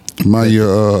sound. My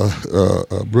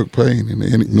Brooke Payne in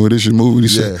the New Edition movie, he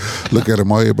said, look at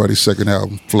him, everybody's second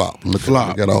album flop. Look at them,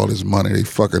 they got all this money, they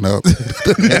fucking up.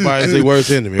 Everybody's their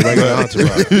worst enemy, right?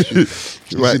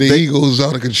 Right, the ego's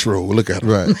out of control. Look at him.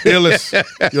 Right. Illis,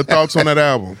 your thoughts on that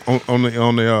album, on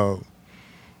the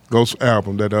Ghost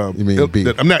album? That you mean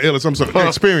that, I'm not Illis. I'm sorry.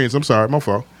 Experience. I'm sorry, my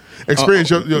fault. Experience.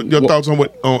 Your thoughts on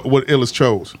what Illis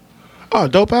chose? Oh,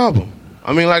 dope album.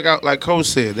 I mean, like Coach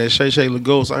said, that Shay Shay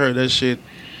Lagos, I heard that shit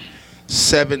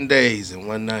 7 days in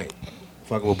one night.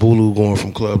 Fucking with Bulu going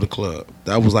from club to club.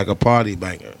 That was like a party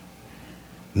banger.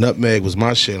 Nutmeg was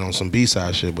my shit on some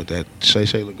B-side shit, but that Shay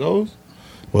Shay Lagos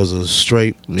was a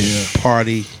straight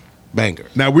party banger.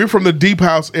 Now, we're from the Deep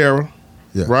House era,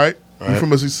 right? You're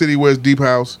from a city where it's Deep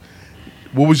House.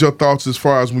 What was your thoughts as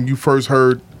far as when you first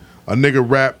heard a nigga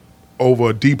rap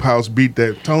over a Deep House beat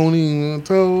that Tony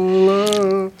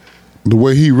Tola? The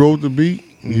way he wrote the beat,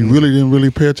 you really didn't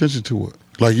really pay attention to it.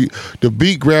 Like, the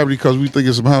beat grabbed it because we think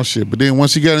it's some house shit. But then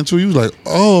once he got into it, you was like,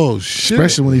 oh, shit.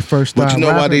 Especially when he first started. But you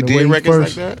know why they did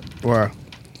records like that? Why?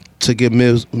 To get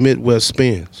Midwest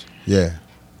spins. Yeah.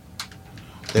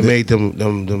 They made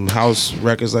them house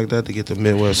records like that to get the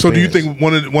Midwest So spins. do you think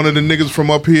one of the niggas from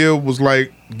up here was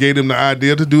like, gave them the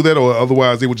idea to do that, or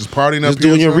otherwise they were just partying up here? Just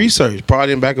doing your research,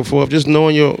 partying back and forth, just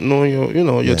knowing your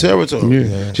your territory.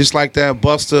 Yeah. Just like that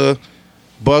Busta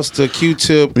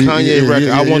Q-Tip Kanye record.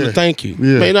 I want to thank you.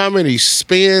 Yeah. Man, you know how many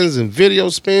spins and video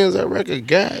spins that record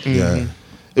got? Yeah.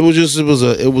 It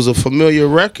was a familiar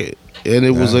record, and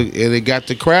it got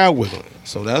the crowd with it.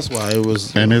 So that's why it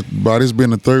was. And by this being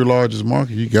the third largest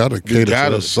market, you gotta cater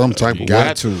to some type of got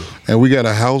way. to. And we got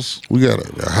a house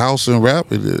and rap.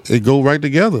 It go right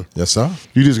together. Yes, sir.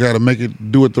 You just gotta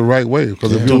do it the right way.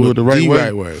 Because if you don't do it the right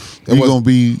way, you're gonna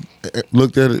be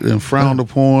looked at it and frowned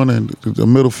upon, and the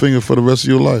middle finger for the rest of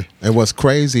your life. And what's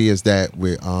crazy is that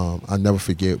I'll never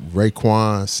forget,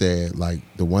 Raekwon said, like,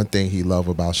 the one thing he loved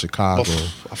about Chicago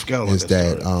is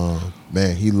that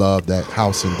man, he loved that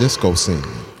house and disco scene.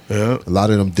 Yeah. A lot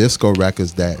of them disco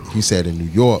records that he said in New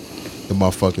York, the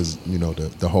motherfuckers,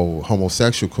 the whole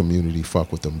homosexual community fuck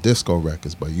with them disco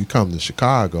records. But you come to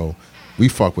Chicago, we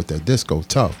fuck with that disco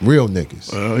tough, real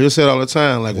niggas. He said all the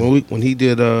time, like when he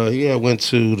did, he went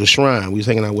to the Shrine. We was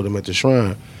hanging out with him at the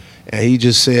Shrine, and he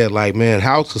just said, like, man,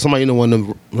 how? Cause somebody one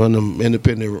of them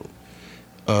independent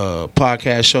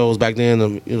podcast shows back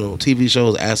then, TV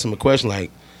shows, asked him a question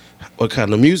like, what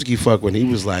kind of music you fuck with? And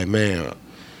he was like, man,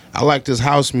 I like this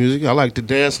house music. I like to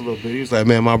dance a little bit. He was like,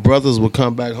 man, my brothers would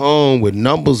come back home with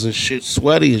numbers and shit,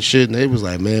 sweaty and shit. And they was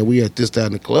like, man, we at this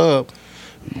down the club.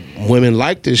 Women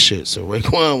like this shit. So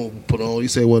Raekwon would put on, he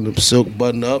said, one of them silk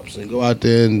button-ups and go out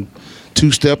there and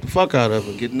two-step the fuck out of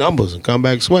it and get numbers and come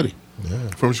back sweaty. Yeah.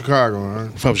 From Chicago,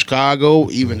 right? From Chicago,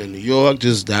 even in New York, he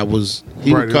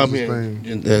would come here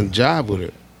and jive with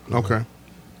it. Okay.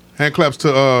 Hand claps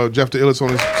to Jeff the Illis on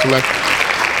his selection.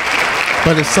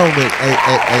 But it's so many.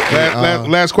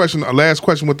 Last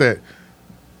question with that.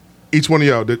 Each one of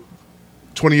y'all,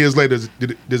 20 years later,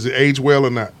 does it age well or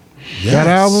not? Yes. That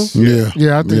album? Yeah.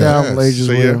 Yeah, I think the album ages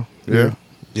well. Yeah.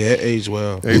 Yeah, it aged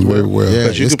well. Aged very well. Yeah,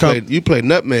 you play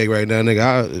Nutmeg right now,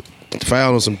 nigga. I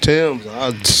found on some Timbs.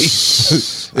 I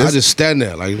just stand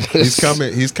there like he's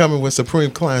coming with Supreme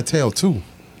Clientele too.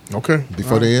 Okay.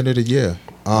 Before the end of the year.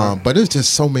 But it's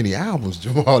just so many albums,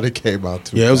 Jamal, that came out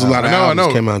too. Yeah, it was a lot of albums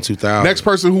that came out in 2000. Next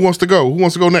person, who wants to go? Who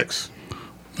wants to go next?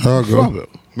 I'll go.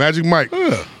 Magic Mike.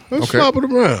 Yeah, let's flop it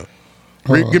around.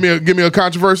 Give me a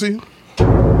controversy.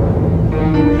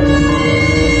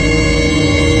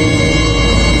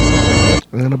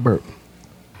 And a burp.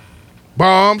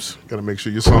 Bombs. Gotta make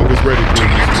sure your song is ready,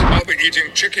 please. I'll be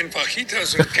eating chicken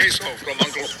fajitas and queso from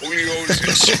Uncle Julio's.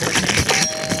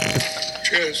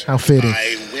 Cheers. How fitting.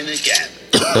 I win again.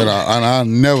 And I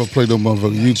never played no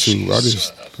motherfucking YouTube. I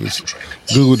just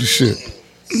Google the shit.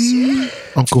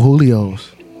 Uncle Julio's.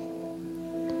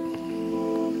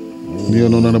 You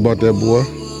don't know nothing about that boy?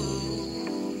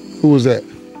 Who was that?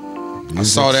 I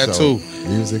saw that too.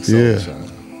 Music Soul Shine.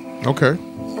 Okay.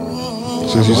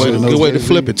 Good way to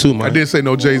flip it too, man. I didn't say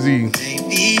no Jay-Z.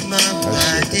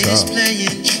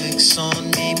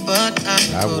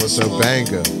 That was a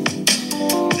banger.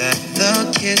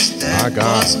 My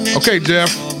God. Okay,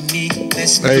 Jeff.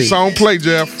 Let the song play,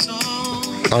 Jeff.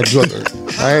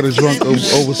 I had a drunk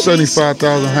over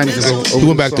 75,000 Heinekens. You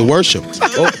went back to worship.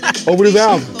 Over this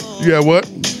album. Yeah, what?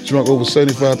 Drunk over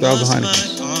 75,000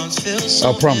 Heinekens.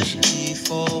 I promise you.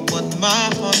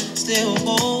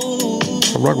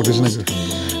 I rock with this nigga.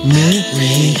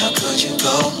 Mary, how could you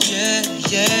go?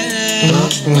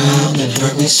 Around and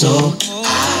hurt me so.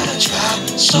 I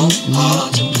tried so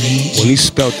hard to please. When he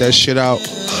spelt that shit out,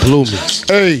 blew me.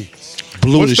 Hey.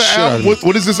 Blew the shit out of me.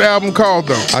 What is this album called,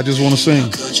 though? I Just Want to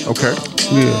Sing. Okay.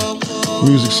 Yeah.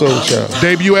 Music Soul Child.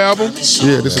 Debut album?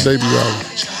 Yeah, this is a debut album.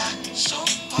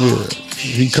 Yeah.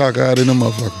 He cockeyed in the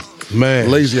motherfucker. Man.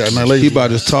 Lazy out, not lazy. He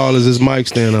about as tall as his mic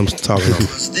stand I'm talking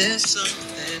about.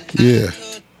 Yeah.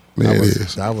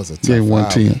 That was a tough album.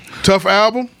 110. Tough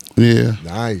album? Yeah.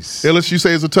 Nice. Illis, you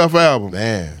say it's a tough album.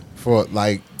 Man, for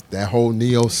like that whole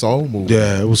neo soul movement.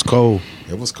 Yeah, it was cold.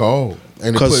 It was cold.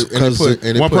 And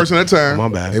One person at a time. My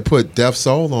bad. It put Def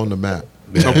Soul on the map.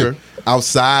 Okay.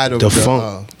 outside of The the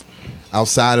funk.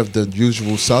 outside of the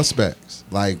usual suspects.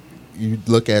 Like you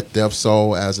look at Def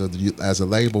Soul as a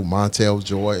label, Montel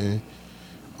Jordan,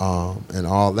 and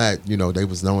all that. You know, they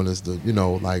was known as the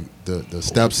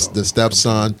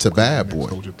stepson to Bad Boy.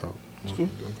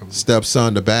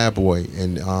 Stepson to Bad Boy,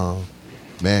 and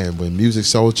man, when Music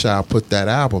Soul Child put that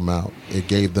album out, it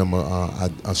gave them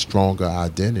a stronger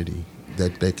identity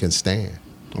that they can stand.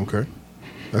 Okay.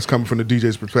 That's coming from the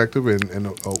DJ's perspective and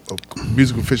a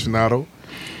music aficionado.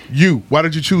 Why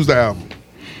did you choose the album?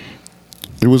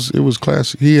 It was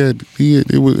classic. It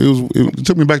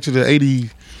took me back to the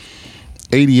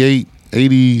 88,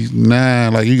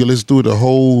 89. Like you could listen to it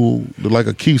like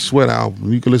a Keith Sweat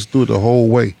album. You could listen to it the whole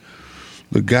way.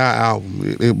 The Guy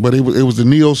album. But it was the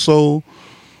neo soul,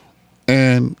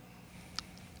 and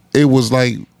it was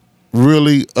like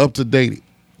really up to date.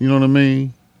 You know what I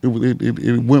mean? It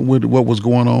went with what was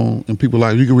going on in people's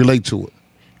lives. You can relate to it.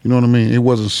 You know what I mean? It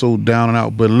wasn't so down and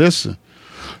out. But listen,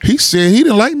 he said he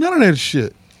didn't like none of that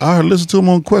shit. I heard listen to him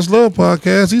on Questlove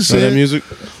podcast. He said that music.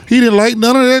 He didn't like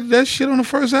none of that shit on the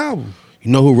first album.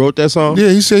 You know who wrote that song? Yeah,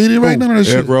 he said he didn't write none of that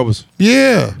shit. Eric Roberts.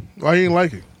 Yeah. Why he didn't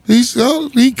like it?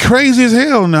 He crazy as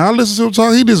hell now. I listen to him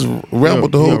talk. He just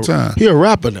rambled the whole time. He a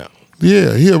rapper now.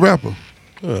 Yeah, he a rapper.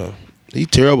 He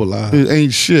terrible live. It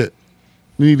ain't shit.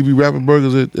 We need to be rapping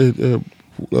burgers at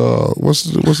what's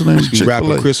the name? Be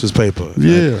rapping Christmas paper.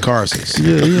 Yeah, Carson's.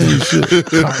 Yeah, he ain't shit.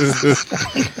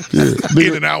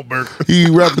 In and out burger. He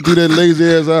rapping through that lazy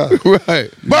ass eye.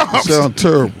 Right. Sound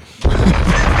terrible.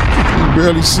 You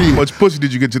barely see it. How much pussy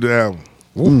did you get to the album?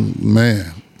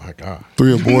 Man. My God.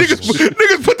 3 abortions.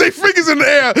 Niggas put their fingers in the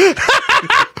air.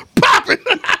 Pop it.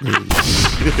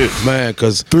 Man,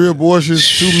 because 3 abortions,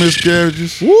 2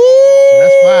 miscarriages. Woo!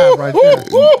 That's 5 right there.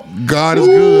 God is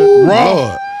good. Raw.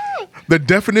 Lord. The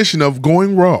definition of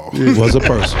going raw. Was a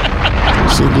person.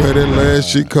 So glad that last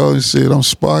shit called and said, I'm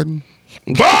Spartan.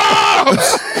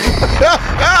 Bombs!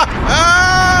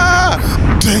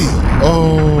 Damn.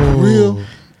 Oh. Real?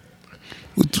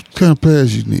 What kind of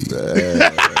pads you need?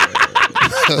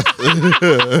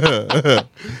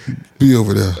 Be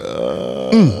over there.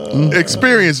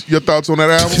 Experience, your thoughts on that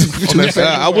album?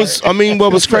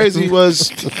 What was crazy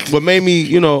was what made me,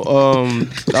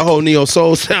 that whole neo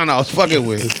soul sound I was fucking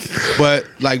with. But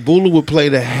like Bulu would play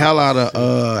the hell out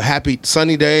of Happy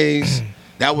Sunny Days.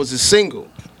 That was his single.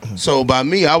 So by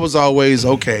me, I was always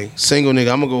single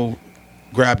nigga. I'm gonna go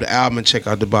grab the album and check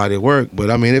out the body of work. But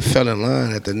I mean, it fell in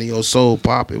line at the neo soul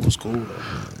pop. It was cool.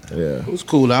 Yeah, it was a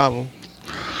cool album.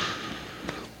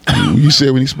 You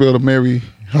said when he spelled a Mary,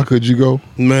 how could you go?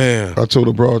 Man. I told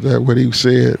her broad that what he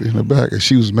said in the back, and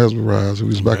she was mesmerized. We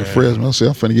was back in Fresno. I said,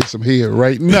 I'm finna get some head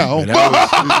right now.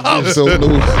 So a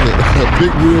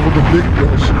big wheel with a big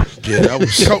brush. Yeah, that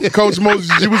was Coach Moses,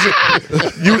 you was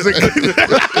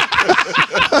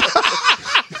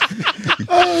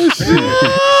oh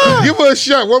shit. Give her a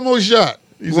shot, one more shot.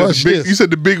 You said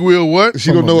the big wheel what?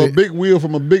 She don't know a big wheel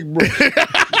from a big brush.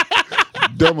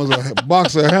 Dumb as a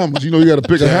box of hammers. You know you got to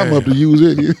pick a hammer up to use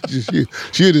it.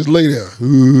 She'll just lay there.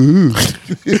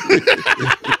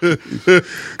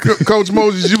 Coach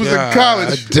Moses, you was in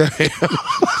college. Damn.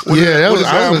 I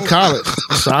was in college.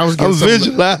 So I was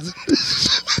visualizing.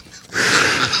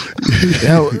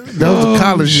 That was the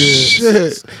college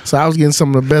year. So I was getting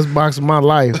some of the best box of my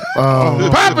life.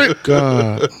 Pop it!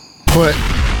 God. But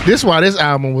this is why this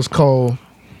album was called.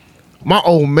 My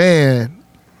old man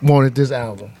wanted this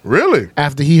album. Really?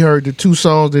 After he heard the 2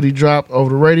 songs that he dropped over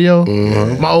the radio,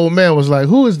 my old man was like,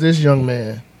 "Who is this young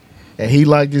man?" And he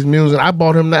liked his music. I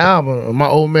bought him the album. And my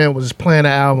old man was playing the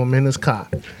album in his car.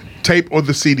 Tape or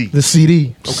the CD? The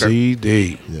CD. Okay.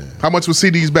 CD. Yeah. How much was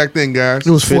CDs back then, guys? It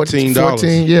was $15.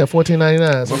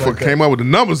 $14.99. Motherfucker came out with the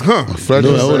numbers, huh?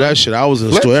 No, that shit. I was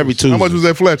in the store every Tuesday. How much was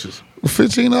that Fletcher's?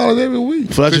 $15 every week.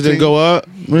 Fletcher didn't go up.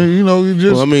 Man, you know, you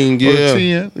just. Well, I mean, or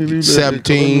yeah. 10,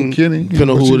 17. Kenny, Depending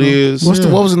on who it is. What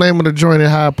was the name of the joint in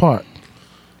Hyde Park?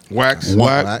 Wax.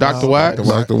 Dr. Wax.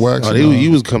 Dr. Wax. Oh, he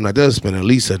was coming out there to spend at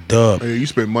least a dub. Yeah, you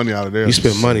spent money out of there. You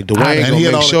spent money. Dwayne And he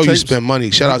had gonna all make the sure you tapes. spend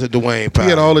money. Shout out to Dwayne Powell. He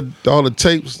had all the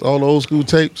tapes, all the old school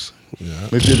tapes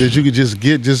that you could just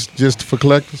get just for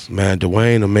collectors. Man,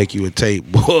 Dwayne will make you a tape.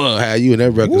 Boy, how you in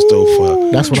that record store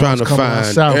for That's when I trying was to coming out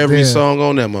find south every then. song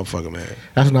on that motherfucker, man.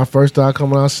 That's when I first started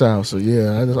coming out south. So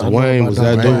yeah, I know Dwayne about was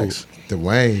Dr. that dude. Wax.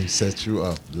 Dwayne set you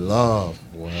up. Love,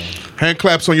 boy. Hand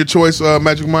claps on your choice,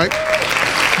 Magic Mike.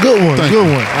 Good one.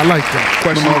 I like that.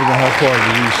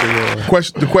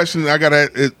 The question I got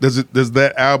at does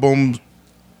that album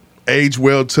age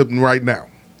well to right now?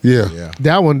 Yeah.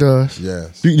 That one does.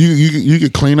 Yes. You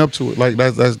could clean up to it. Like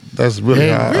that's really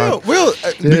how Real.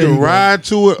 you can ride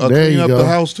to it or There clean you up go. the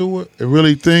house to it and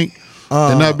really think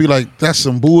and not be like that's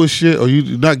some bullshit or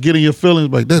you not getting your feelings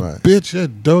like that bitch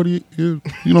that dirty you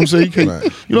know what I'm saying you can't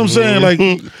you know what I'm saying like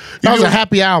That was a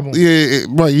happy album. yeah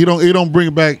right you don't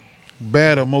bring back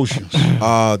bad emotions.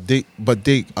 Dick,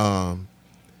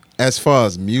 as far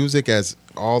as music, as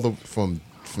all the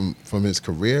from his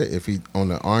career, if he on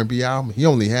the R&B album, he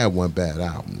only had one bad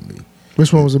album to me.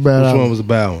 Which one was a bad album? Which one was a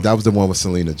bad one? That was the one with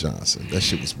Selena Johnson. That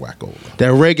shit was wacko.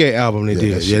 That reggae album they Yeah,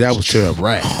 did. that Yeah, shit that was was terrible.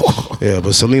 trash. Yeah,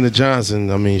 but Selena Johnson,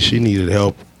 I mean, she needed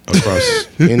help across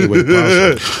any way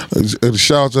possible. And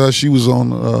shout out to her. She was on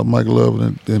Michael Love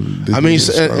and I mean,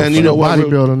 and you know what?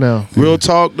 Bodybuilder now. Real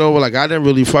talk though, like I didn't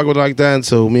really fuck with her like that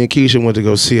until me and Keisha went to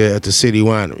go see her at the City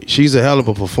Winery. She's a hell of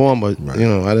a performer. Right. You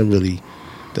know, I didn't really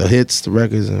the hits, the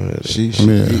records, and She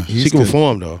she can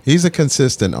perform though. He's a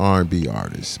consistent R&B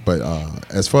artist, but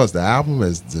as far as the album,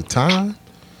 as the time,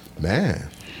 man.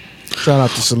 Shout out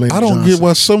to Selena I don't Johnson. get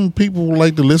why some people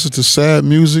like to listen to sad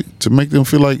music to make them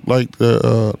feel like what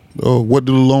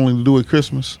do the lonely do at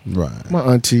Christmas? Right. My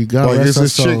auntie, God Like rest it's her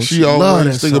this chick, soul. she love always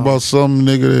that think song. about some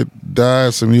nigga that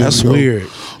died some years That's ago. weird.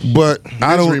 But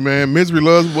I Misery, don't. man. Misery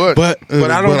loves what? But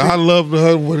I don't. But I love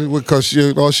her because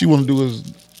all she want to do is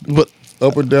but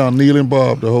up and down kneeling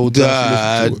Bob the whole time. she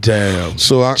listen to it. damn.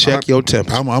 So Check your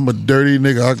temperature. I'm a dirty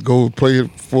nigga. I go play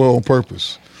it for on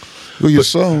purpose. Go your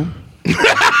song.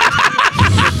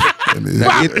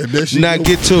 Now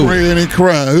get to it. praying and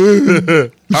crying. All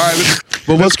right,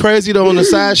 But what's crazy though on the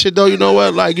side shit though, you know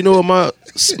what? Like you know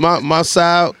what my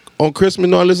side on Christmas,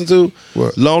 you know what I listen to?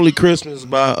 What? Lonely Christmas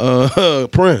by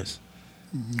Prince.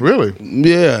 really?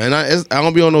 Yeah, and I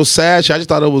don't be on no sad shit. I just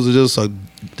thought it was just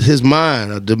his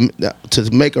mind to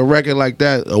make a record like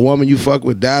that. A woman you fuck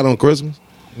with died on Christmas.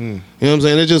 You know what I'm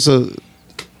saying? It's just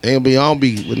I don't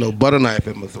be with no butter knife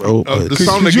in my throat. The but-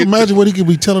 song Could that you imagine what he could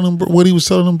be telling them? What he was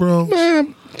telling them, bro?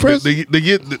 man, Prince,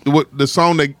 the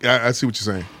song that I see what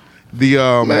you're saying. The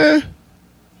man.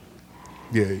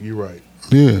 yeah, you're right.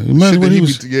 Yeah, imagine what he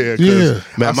was. Yeah.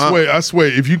 Man, I swear,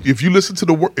 if you listen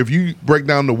to if you break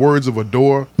down the words of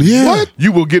Adore, Yeah.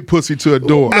 you will get pussy to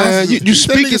Adore. Man, you That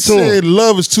speak nigga it to him. said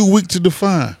love is too weak to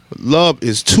define. Love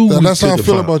is too weak That's to how I feel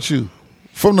define. about you.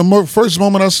 From the first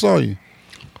moment I saw you,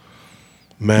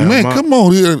 Man, come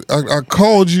on here. I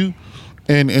called you,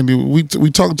 and we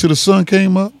talking till the sun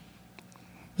came up.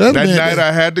 That night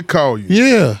I had to call you.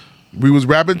 Yeah, We was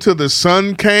rapping till the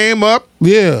sun came up,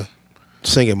 yeah,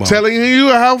 Sing it, Mom. telling you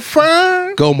how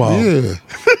fine. Go, Mom. yeah.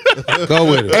 Go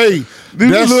with it. Hey,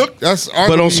 that's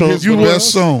But on some- his you best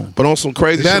song. But on some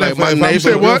crazy shit like my if I was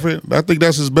your neighbor. girlfriend, I think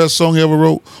that's his best song he ever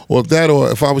wrote. Or that,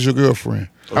 or if I was your girlfriend.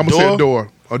 I'm gonna say Adore.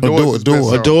 Adore. is his best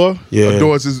song. Adore? Yeah.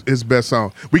 Adore is his best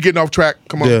song. We getting off track.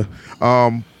 Come on. Yeah.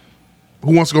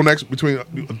 Who wants to go next between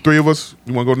three of us?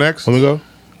 You want to go next? Let me go.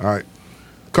 All right.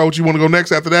 Coach, you want to go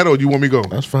next after that, or do you want me to go?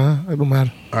 That's fine. It don't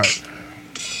matter. All right.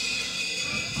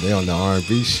 They on the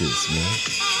R&B shits, man.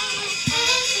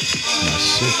 My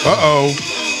shit. Uh-oh.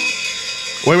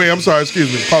 Wait, I'm sorry. Excuse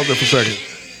me. Pause there for a second.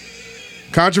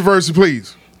 Controversy,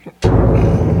 please.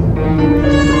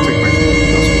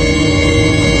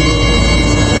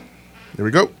 There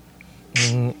we go.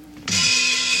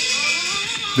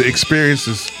 The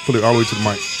experiences. Put it all the way to the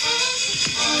mic.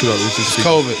 It's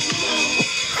COVID.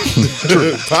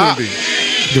 True. True.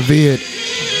 The vid.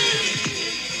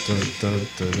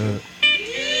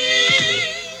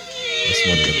 That's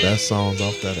one of the best songs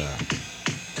off that album.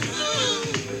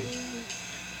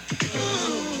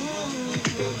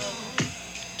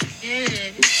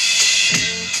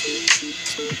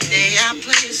 They I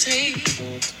play it safe,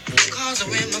 cause are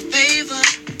in my favor.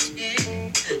 Yeah.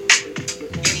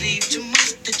 You leave too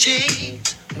much to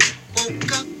change.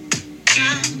 Woke up,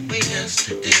 time way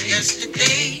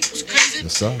yesterday was crazy.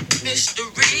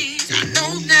 Mysteries I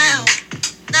know now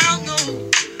know.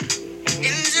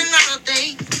 Ins and out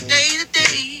day to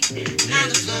day. How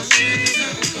does love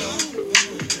go?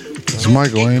 It's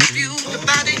Michael, ain't it?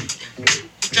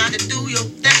 Try to do your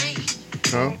thing.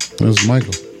 Huh? That's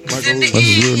Michael. That's his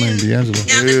real name, D'Angelo.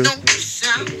 Yeah.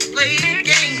 Play the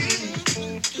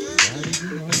game.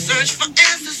 Search for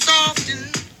answers often.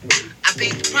 I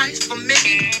paid the price for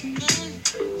making.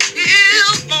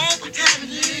 Here's more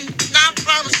happening. I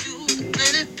promise you,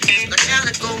 plenty peace. I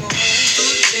gotta go home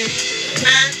today.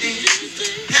 Bad days,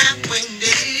 halfway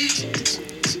day.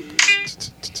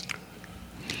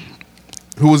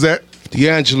 Who was that?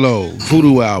 D'Angelo,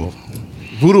 Voodoo album.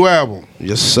 Voodoo album.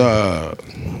 Yes, sir.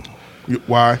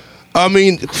 Why? I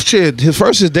mean, shit.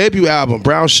 His debut album,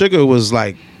 Brown Sugar, was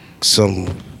like some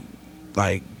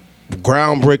like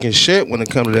groundbreaking shit when it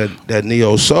comes to that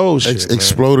neo soul shit.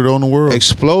 Exploded on the world.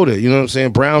 Exploded. You know what I'm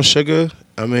saying? Brown Sugar.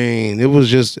 I mean, it was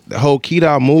just the whole Keyed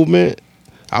Out movement.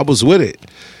 I was with it,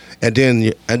 and then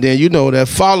you know that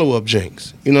follow up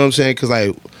Jinx. You know what I'm saying? Because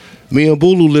like me and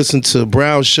Bulu listened to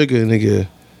Brown Sugar, nigga,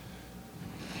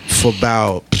 for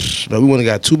about we only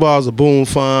got 2 bars of Boom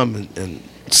Farm and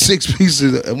 6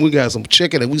 pieces, and we got some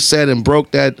chicken, and we sat and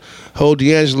broke that whole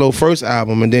D'Angelo first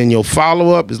album, and then your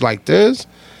follow up is like this.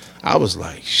 I was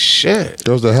like, shit.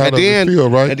 That was the How Does It Feel,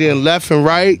 right? And then Left and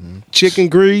Right, Chicken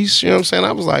Grease, you know what I'm saying?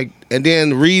 I was like, and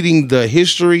then reading the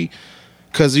history,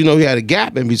 because, you know, he had a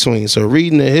gap in between. So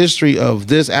reading the history of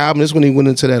this album, this is when he went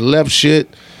into that left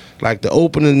shit, like the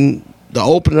opening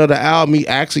of the album, he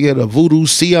actually had a voodoo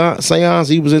seance.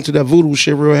 He was into that voodoo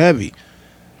shit real heavy.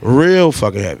 Real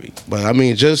fucking heavy. But, I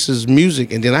mean, just his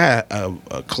music. And then I had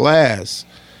a class,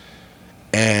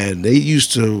 and they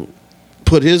used to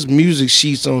put his music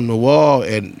sheets on the wall,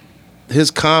 and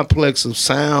his complex of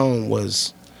sound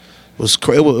was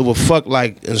crazy. It would fuck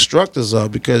like instructors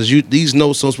up, because these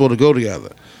notes don't supposed to go together,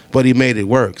 but he made it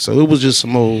work. So it was just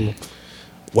some old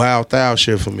wild thou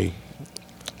shit for me.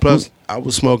 Plus, I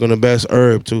was smoking the best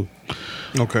herb too.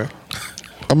 Okay.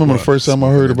 I remember the first time I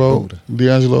heard about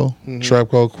D'Angelo, Trap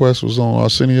Called Quest was on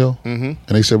Arsenio, and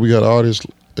they said we got an artist,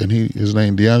 and his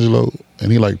name D'Angelo,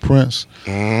 and he like Prince.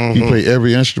 He played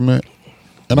every instrument.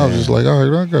 And I was just like, all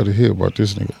right, I got to hear about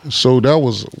this nigga. So that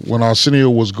was when Arsenio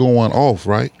was going off,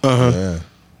 right? Yeah.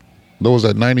 That was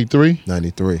at 93?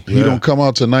 93. He don't come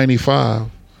out to 95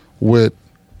 with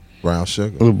Brown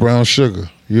Sugar. With Brown Sugar.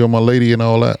 You're My Lady and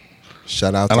all that.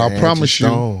 Shout out and to I promise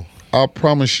Stone. I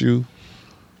promise you,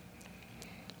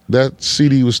 that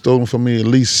CD was stolen from me at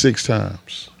least 6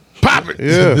 times. Pop it!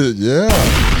 Yeah.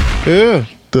 Yeah.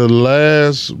 The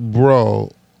last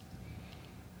broad,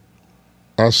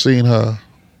 I seen her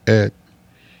at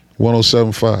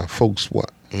 107.5 Folk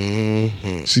Spot.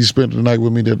 She spent the night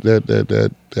with me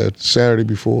that Saturday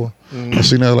before. I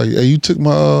seen her like, hey, you took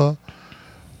my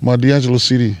D'Angelo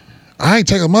CD. I ain't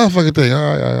take a motherfucking thing.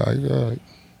 All right.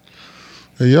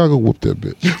 Hey, y'all go whoop that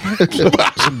bitch.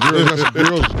 some girls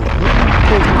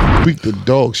beat the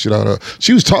dog shit out of her.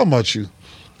 She was talking about you.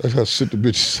 That's how sit the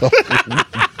bitch off.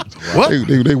 What?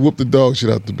 They whooped the dog shit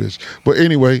out the bitch. But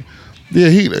anyway, yeah,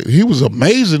 he was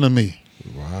amazing to me.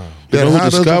 Wow. You know who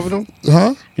discovered him?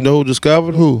 Huh? You know who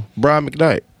discovered him? Who? Brian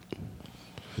McKnight.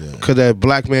 Yeah. Cause that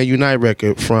Black Man Unite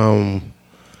record from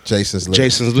Jason's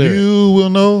Lyrics. You will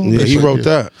know. Yeah, he wrote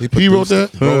that. He wrote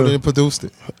that? Wrote it and produced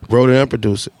it. Wrote it and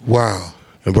produced it. Wow.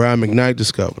 And Brian McKnight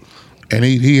discovered him. And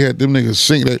he had them niggas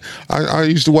sing that. I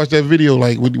used to watch that video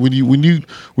like when you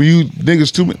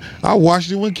niggas too many. I watched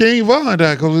it when King Von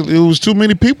died because it was too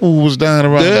many people who was dying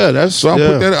around. Yeah, that's so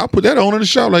I put that on in the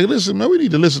shop. Like, listen, man, we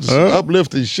need to listen to some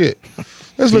uplifting shit.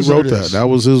 Let's listen wrote to this. That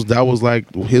was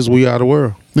like his We Are the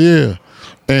World. Yeah,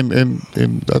 and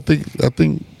I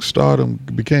think Stardom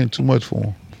became too much for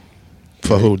him.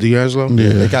 For who? D'Angelo?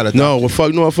 Yeah. They got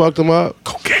what fucked him up?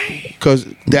 Cocaine. Cause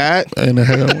that and the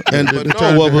heroin.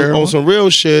 What was on some real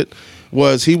shit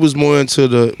was he was more into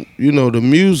the the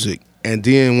music, and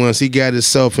then once he got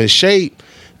himself in shape,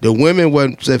 the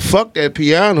women said fuck that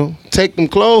piano, take them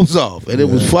clothes off, and it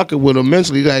was fucking with him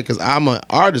mentally, like, cause I'm an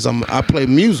artist, I play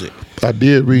music. I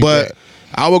did read that.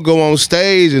 I would go on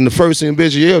stage, and the first thing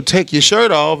bitch, take your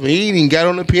shirt off, and he didn't got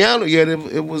on the piano yet.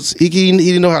 It was he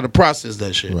didn't know how to process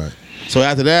that shit. Right. So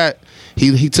after that,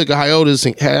 he took a hiatus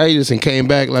and came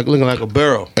back like looking like a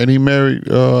barrel. And he married.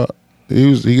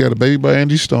 He got a baby by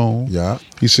Andy Stone. Yeah.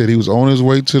 He said he was on his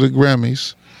way to the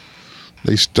Grammys,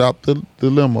 They stopped the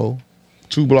limo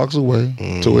 2 blocks away,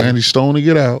 told Angie Stone to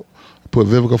get out, put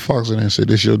Vivica Fox in there and said,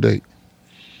 "This your date."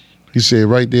 He said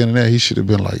right then and there, he should have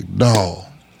been like, "No."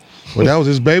 But that was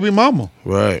his baby mama.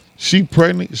 Right. She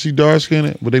pregnant, she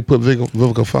dark-skinned, but they put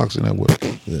Vivica Fox in there with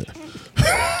her. Yeah.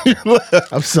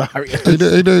 I'm sorry.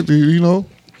 You know?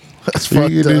 That's fucked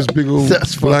up. This big old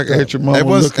black at your mama. It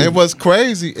was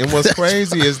crazy. And what's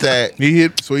crazy is that he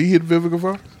hit Vivica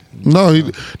Fox? No,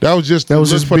 that was just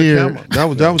his for beard. the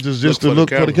camera. That was just to look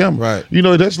for the camera. Right. You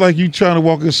know, that's like you trying to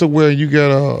walk in somewhere and you got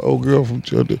a old girl from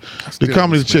the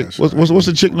comedy chick. What's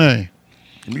the chick name?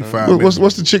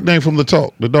 What's the chick name from The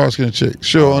Talk? The dark skinned chick,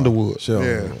 Cheryl Underwood.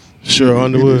 Cheryl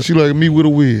Underwood. She like me with a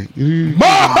wig.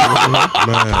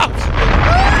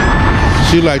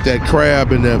 She like that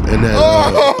crab in that.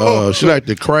 She like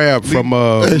the crab from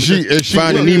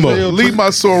Finding Nemo. Leave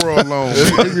my sorrow alone.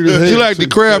 She like the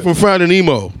crab from Finding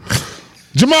Nemo.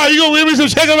 Jamal, you gonna give me some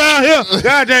chicken around here?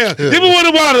 Goddamn, give me one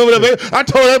of the water over there, baby. I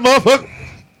told that motherfucker.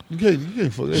 You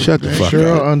can't fuck that. Shut the fuck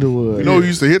Cheryl up. Underwood. You know who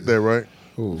used to hit that, right?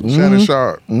 Shannon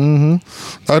Sharp. Mm-hmm.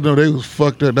 I know they was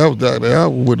fucked up. That was that. I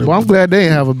wouldn't. Well, I'm glad they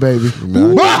didn't have a baby.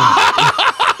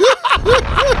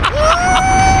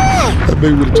 That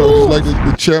baby would have talked like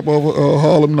the chap over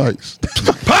Harlem Nights.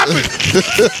 Pop it!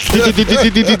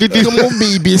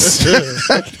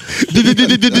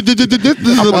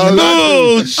 Come on,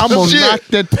 babies. I'm gonna knock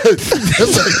that. The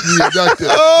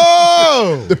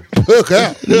fuck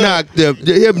out. Knock the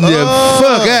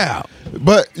fuck out.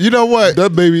 But you know what?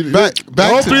 That baby, back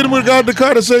all three of them would have got in the car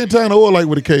at the same time. The oil light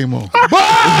would have came on. Wow.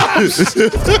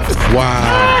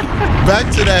 Back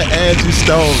to that Angie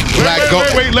Stone.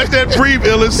 Wait, let that breathe,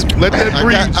 Illis. Let that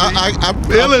breathe.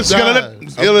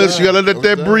 Illis, you gotta let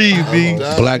that breathe, B.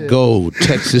 Black gold,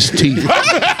 Texas tea.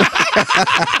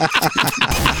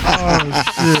 Oh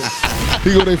shit!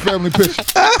 He got their family picture.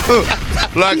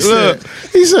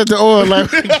 He said the oil light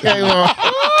came on.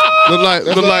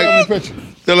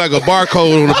 They're like a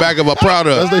barcode on the back of a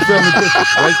product. That's their family picture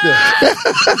right there.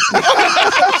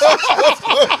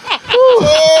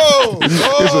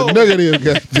 It's a negative,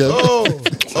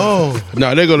 goddamn.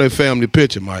 No, they go their family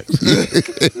picture, Mike.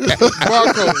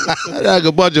 Barcode. Like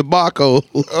a bunch of barcodes.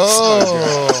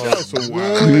 That's so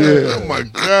wild. Yeah. Oh my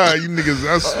God, you niggas!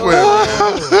 I swear,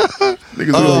 man.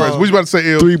 Niggas are worse. What you about to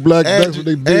say, Il? 3 black backs with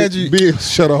their big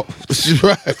shut off.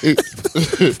 Right.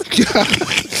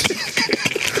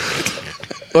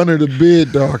 Under the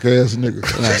bed, dark ass nigga.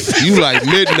 You like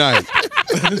midnight.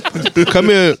 Come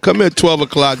here 12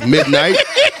 o'clock midnight.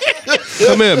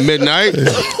 Come here midnight.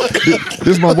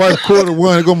 This my wife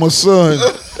 $1:45. I got my son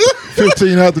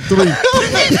 15 after 3.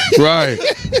 Right.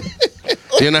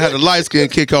 Then I had the light skin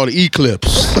kick on the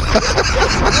Eclipse.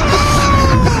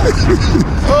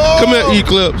 Come here,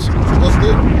 Eclipse.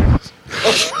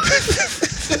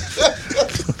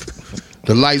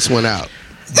 The lights went out.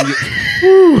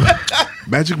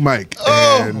 Magic Mike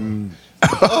and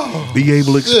Be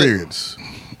Able Experience.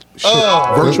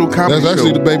 Virtual comedy That's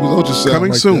actually show. the baby's ultrasound.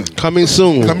 Coming right soon. there. Coming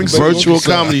soon. Coming soon. Virtual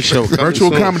comedy show.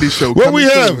 Virtual comedy show. What we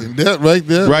Coming soon. having? That right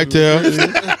there. Right there.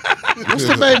 What's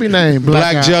the baby name?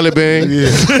 Black Jelly Bean.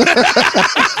 Yeah.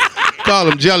 Call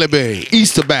him Jelly Bean.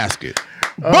 Easter basket.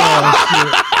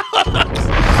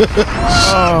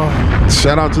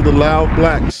 Shout out to the Loud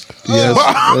Blacks. Yes.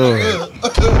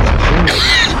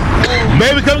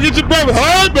 Baby, come get your baby. All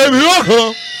right, baby, here I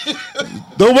come.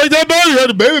 Don't make that baby.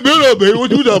 The baby build up, baby.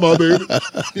 What you talking about, baby?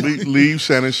 Leave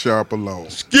Shannon Sharp alone.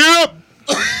 Skip.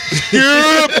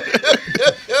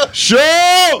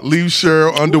 Cheryl. Leave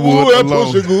Cheryl Underwood Ooh, that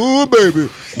alone. pussy good, baby.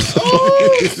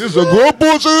 This is a good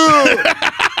pussy.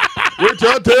 Wait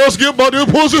till I tell Skip about this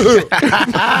pussy.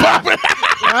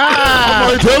 I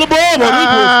might tell the boy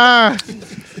about this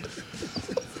pussy.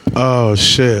 Oh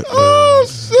shit. Oh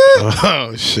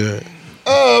shit.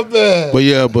 Oh man. But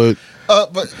yeah,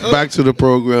 back to the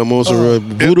program. Also,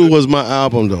 Voodoo was my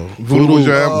album though. Voodoo was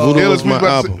your album. Voodoo was my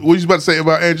album. What you about to say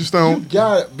about Angie Stone? You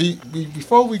gotta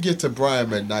before we get to Brian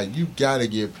McKnight, you gotta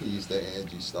give peace to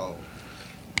Angie Stone.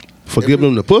 For giving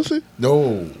him the pussy?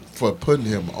 No, for putting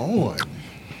him on.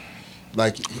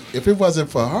 Like if it wasn't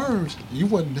for her, you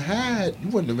wouldn't have had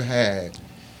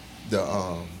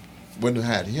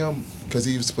him because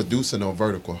he was producing on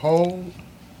Vertical Hold.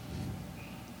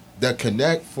 The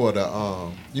Connect for the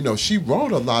she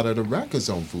wrote a lot of the records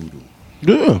on Voodoo.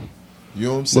 Yeah. You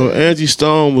know what I'm saying? Well, Angie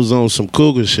Stone was on some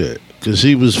cougar shit because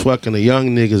she was fucking the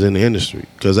young niggas in the industry.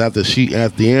 Because after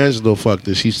Angelo fucked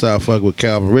her, she started fucking with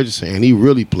Calvin Richardson, and he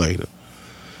really played her.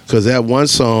 Because that one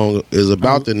song is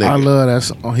about the nigga. I love that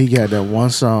song. He got that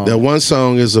one song. That one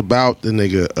song is about the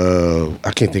nigga.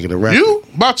 I can't think of the rapper. You?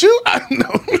 About you? I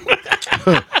know.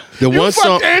 The one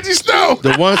song, Angie Snow.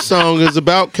 The one song is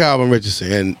about Calvin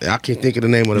Richardson, and I can't think of the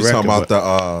name of the record. Talking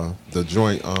about the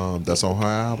joint that's on her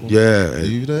album. Yeah,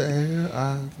 you the air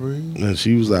I breathe. And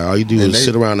she was like, all you do is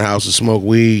sit around the house and smoke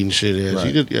weed and shit. Yeah,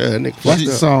 she did. Yeah, Nick. What's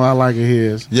the song I like of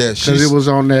his? Yeah, because it was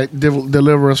on that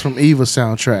Deliver Us from Eva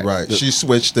soundtrack. Right, she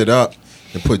switched it up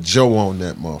and put Joe on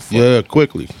that motherfucker. Yeah,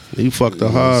 quickly. He fucked her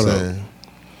hard up.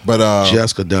 But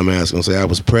Jessica dumbass gonna say I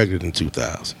was pregnant in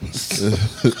 2000.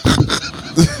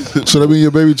 So that mean your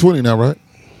baby 20 now, right?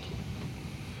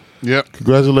 Yep.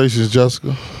 Congratulations,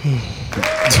 Jessica. Yeah.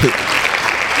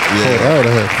 I would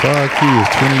have had 5 kids,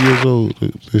 20 years old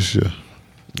this year.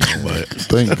 But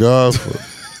thank God for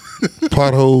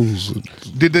potholes.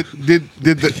 Did the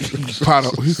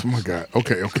potholes? Oh my God.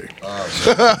 Okay.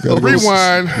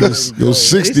 Rewind. Go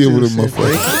 60 over the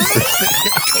motherfucker.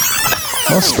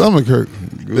 My stomach hurt.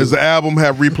 Does the album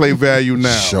have replay value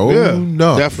now?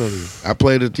 No, definitely. I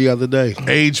played it the other day.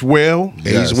 Aged well.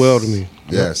 Aged well to me.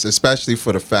 Yes, especially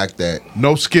for the fact that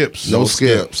no skips. No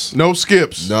skips.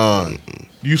 None.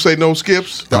 You say no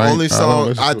skips? The only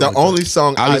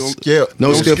song I skipped.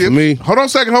 No skip for me. Hold on a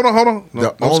second. Hold on.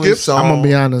 The only song. I'm gonna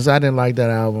be honest. I didn't like that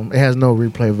album. It has no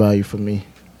replay value for me.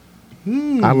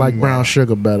 I like Brown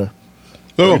Sugar better.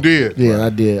 Oh, you did? Yeah, I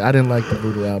did. I didn't like the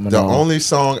Voodoo album at all. The only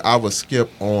song I would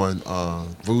skip on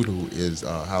Voodoo is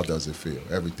How Does It Feel?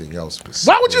 Everything else was.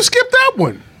 Why would you skip that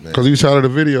one? Because you tired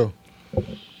of the video.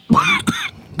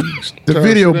 The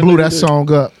video blew that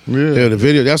song up. Yeah, the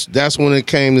video. That's when it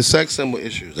came to sex symbol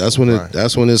issues. That's when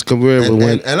that's when his career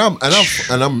went. And I'm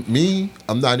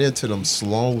not into them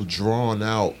slow, drawn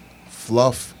out,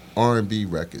 fluff R&B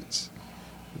records.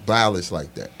 Ballads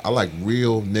like that. I like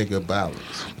real nigga ballads.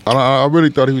 I really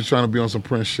thought he was trying to be on some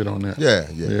Prince shit on that. Yeah.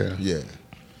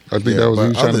 I think that was he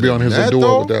was trying to be on his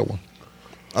Adore with that one.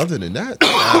 Other than that, the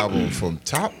album from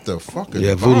top to fucking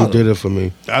Voodoo bottom. did it for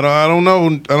me. I don't know.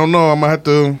 I'm gonna have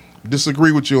to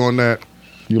disagree with you on that.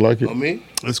 You like it? On me?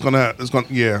 It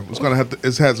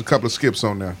has a couple of skips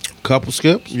on there. Couple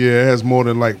skips? Yeah, it has more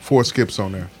than like 4 skips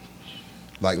on there.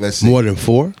 Like, let's see. More than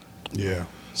 4? Yeah.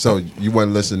 So you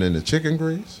wasn't listening to Chicken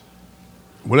Grease?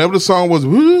 Whatever the song was,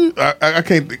 I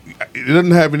can't. It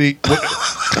doesn't have any.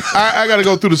 I got to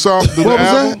go through the song. What was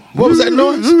that? What was that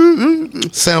noise?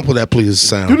 Sample that, please.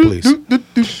 Sound, please.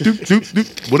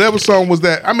 Whatever song was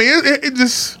that? I mean, it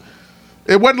just.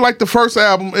 It wasn't like the first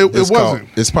album. It wasn't.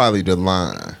 It's probably The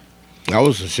Line. That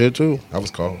was the shit too. That was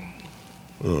cold.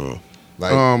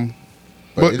 But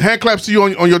hand claps to you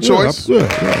on your choice. Yeah.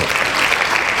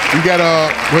 We got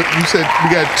what you said.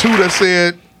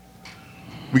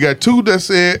 We got two that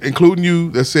said, including you,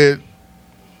 that said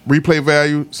replay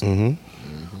values.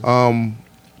 Mm-hmm.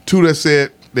 2 that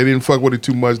said they didn't fuck with it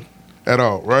too much at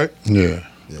all, right? Yeah.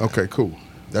 Okay, cool.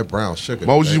 That Brown Sugar.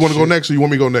 Moses, you want to go next or you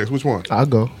want me to go next? Which one? I'll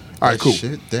go. All right, cool.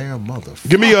 Shit, damn motherfucker.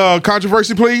 Give me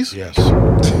controversy, please. Yes.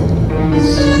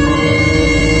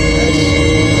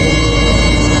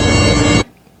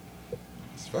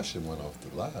 Especially went off the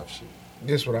live shit.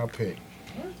 This what I picked.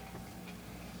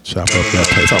 Chop up that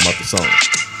paper. Talking about the song.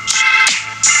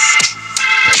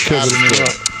 Live is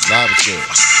good. Live is good.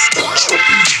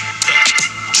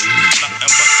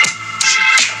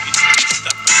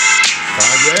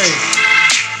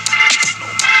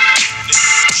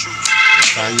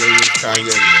 Kanye is Kanye,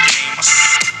 man.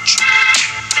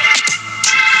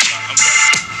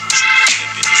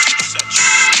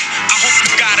 I hope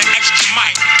you got an extra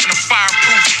mic and a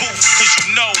fireproof booth, cause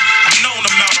you know I'm known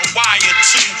to melt a wire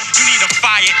too. You need a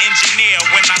fire engineer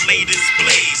when I lay this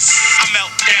blaze. I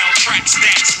melt down tracks,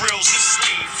 stacks, reels, and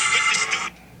sleeves.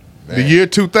 The year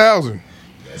 2000.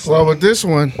 Well, with this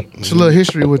one, it's a little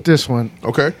history with this one.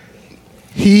 Okay.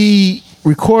 He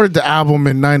recorded the album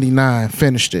in '99,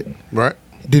 finished it. Right.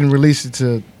 Didn't release it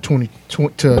to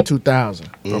 2000.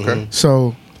 Okay.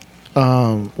 So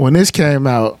when this came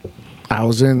out, I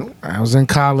was in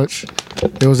college.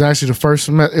 It was actually the first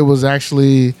semester. It was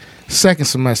actually second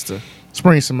semester,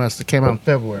 spring semester. Came out in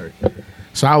February.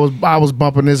 So I was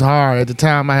bumping this hard. At the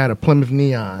time, I had a Plymouth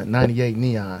Neon, '98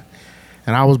 Neon,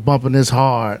 and I was bumping this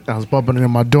hard. I was bumping it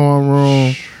in my dorm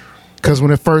room. Because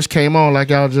when it first came on, like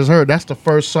y'all just heard, that's the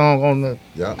first song on the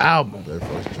album.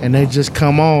 And they just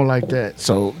come on like that.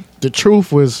 So the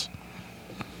truth was,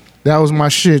 that was my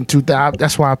shit in 2000.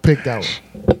 That's why I picked that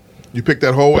one. You picked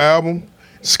that whole album?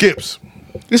 Skips?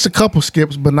 It's a couple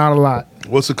skips, but not a lot.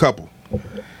 What's a couple?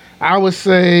 I would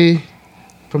say,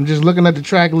 from just looking at the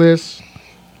track list,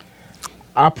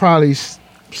 I probably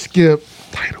skip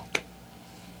Title.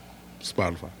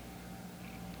 Spotify.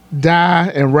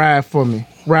 Die and Ride For Me.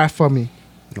 Ride For Me.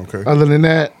 Okay. Other than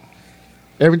that,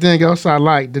 everything else I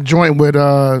like. The joint with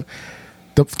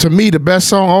To me, the best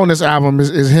song on this album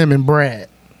is him and Brad.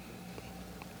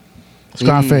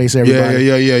 Scarface, everybody.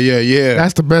 Yeah.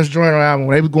 That's the best joint on the album.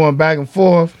 They was going back and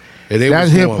forth. And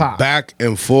that's hip hop. Back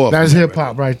and forth. That's hip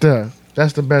hop right there.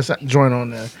 That's the best joint on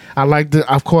there. I like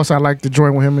the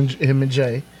joint with him and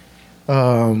Jay.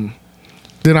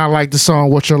 Then I like the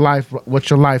song "What's Your Life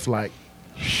Like."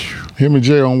 Him and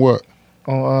Jay on what?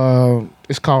 On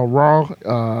it's called Raw.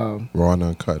 Raw and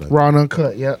Uncut. Raw and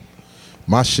Uncut. Yep.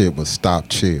 My shit was Stop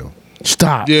Chill.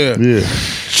 Stop. Yeah.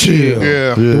 Chill.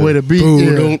 Yeah. The way the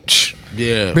beat.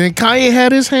 Yeah. Then Kanye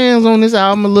had his hands on this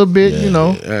album a little bit, you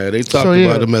know. Yeah, they talked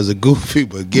about him as a goofy,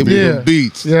 but give me them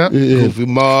beats. Yeah. Goofy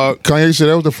Mark. Kanye said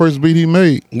that was the first beat he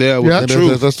made. Yeah, it was the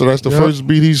truth. That's the first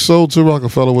beat he sold to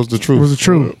Rockefeller was the truth. Was the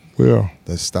truth. Yeah.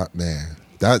 That's Stop, man.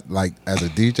 That like as a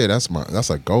DJ, that's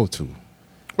a go-to.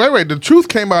 Wait, the truth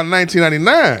came out in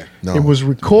 1999. No. It was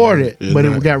recorded, but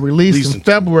it got released in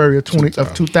February of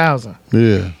 2000.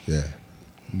 Yeah. Yeah.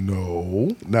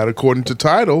 No, not according to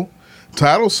Tidal.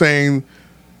 Tidal saying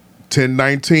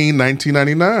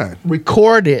 10/19/1999.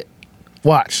 Recorded.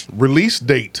 Watch. Release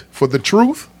date for the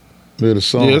truth. Yeah, the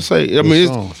song. Yeah,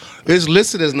 it's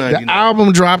listed as 99. The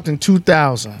album dropped in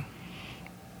 2000.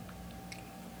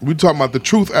 We talking about the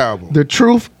Truth album. The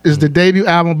Truth is the debut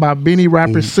album by Benny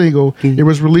Rapper's single. It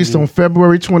was released on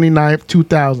February 29th,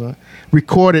 2000.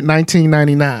 Recorded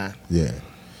 1999. Yeah.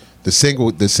 The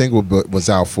single was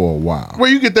out for a while.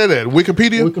 Where you get that at?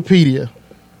 Wikipedia? Wikipedia.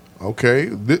 Okay.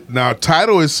 Now,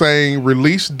 Tidal is saying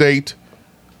release date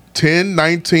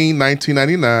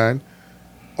 10/19/1999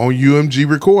 on UMG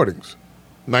Recordings.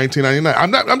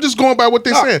 1999. I'm just going by what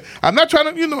they're saying. I'm not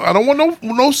trying to, I don't want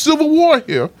no civil war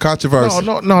here. Controversy.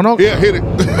 No. Yeah, hit it.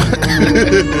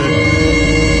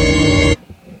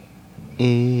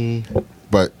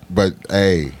 But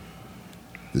hey,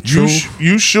 the truth.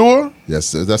 You sure?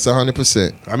 Yes, that's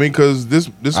 100%. I mean, because this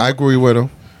I agree with him.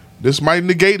 This might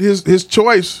negate his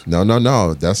choice. No.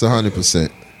 That's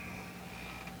 100%.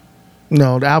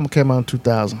 No, the album came out in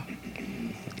 2000.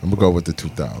 I'm gonna go with the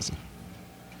 2000.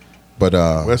 But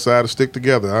West Side to stick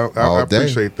together. I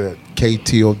appreciate that.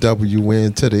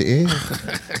 KTOWN to the end.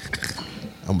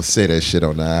 I'm gonna say that shit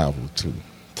on the album too.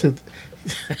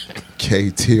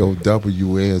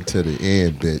 KTOWN to the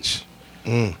end, bitch.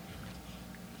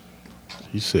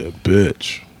 He said,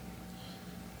 bitch.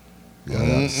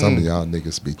 Yeah, some of y'all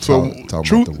niggas be talking about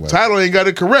the West. Tidal ain't got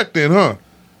it correct then, huh?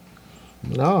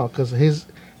 No, because his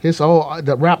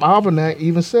the rap almanac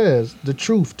even says The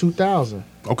Truth 2000.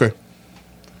 Okay.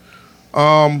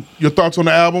 Your thoughts on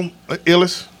the album,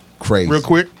 Illis? Crazy. Real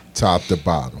quick. Top to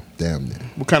bottom. Damn near.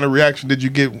 What kind of reaction did you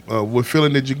get? What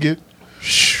feeling did you get?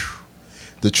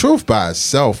 The Truth by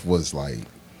itself was like,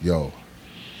 yo,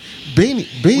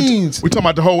 Beans. We talking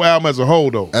about the whole album as a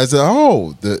whole, though. As a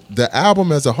whole, the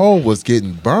album as a whole was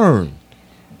getting burned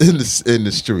in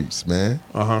the streets, man.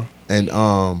 And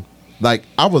like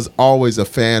I was always a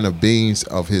fan of Beans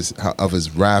of his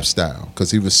rap style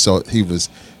because he was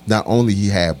not only he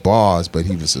had bars, but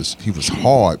he was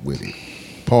hard with it.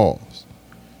 Pause.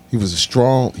 He was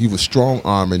strong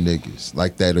arming niggas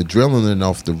like that adrenaline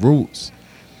off the roots.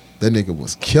 That nigga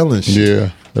was killing shit. Yeah,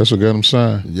 that's what got him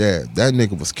signed. Yeah, that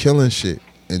nigga was killing shit.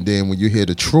 And then when you hear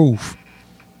the truth,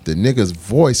 the nigga's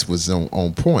voice was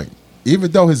on point.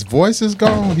 Even though his voice is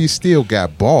gone, he still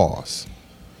got bars.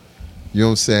 You know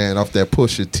what I'm saying? Off that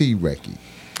Pusha T record.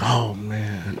 Oh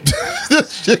man,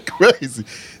 this shit crazy.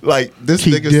 Like this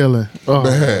Keep nigga, Dylan. Oh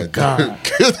man, God,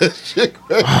 that shit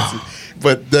crazy.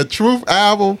 But the Truth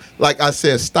album, like I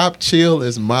said, Stop Chill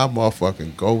is my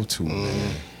motherfucking go-to,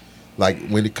 man. Like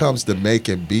when it comes to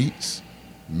making beats,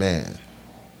 man.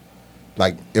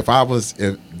 Like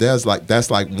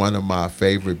that's like one of my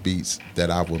favorite beats that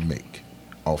I would make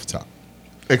off top.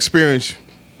 Experience.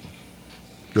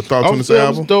 Your thoughts on this album? It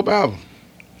was a dope album.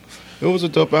 It was a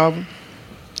dope album.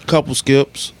 Couple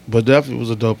skips, but definitely was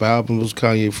a dope album. It was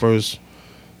Kanye first,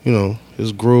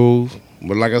 his groove.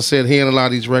 But like I said, hearing a lot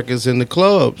of these records in the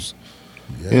clubs.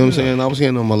 Yeah. You know what I'm saying? I was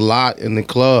hearing them a lot in the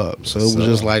club. So it was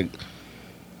just like,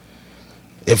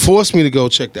 it forced me to go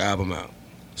check the album out.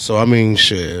 So I mean,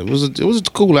 shit, it was a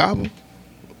cool album.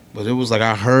 But it was like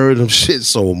I heard them shit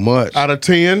so much. Out of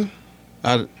 10?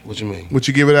 What you mean? What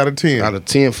you give it out of 10? Out of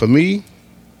 10 for me?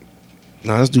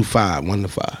 Nah, let's do 5. 1 to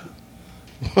 5.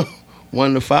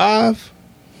 1 to 5?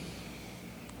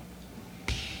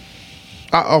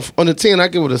 On the 10, I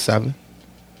give it a 7.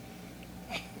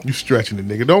 You stretching it,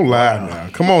 nigga. Don't lie now.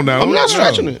 Come on now. I'm not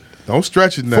stretching it. Don't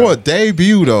stretch it now. For a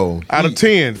debut, though. Out of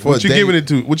 10. What you giving it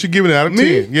to? What you giving it out of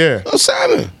 10? Yeah. A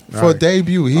 7. For a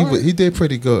debut, he did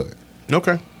pretty good.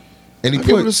 Okay. And he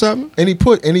give it a 7. And he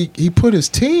put his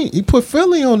team. He put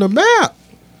Philly on the map.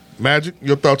 Magic,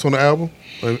 your thoughts on the album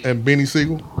and Beanie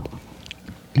Siegel?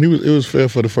 It was fair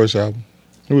for the first album.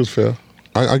 It was fair.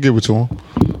 I give it to him.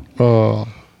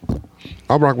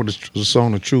 I rock with the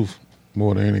song "The Truth"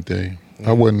 more than anything.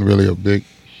 I wasn't really a big.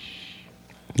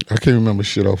 I can't remember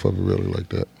shit off of it really like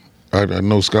that. I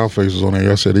know Scarface was on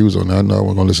there. I said he was on there. I know I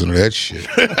wasn't gonna listen to that shit.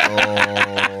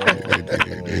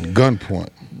 At gunpoint,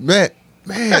 man,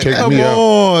 take come me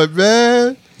on, out.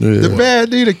 Man. Yeah. The man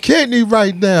need a kidney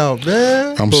right now,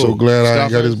 man. I'm so glad I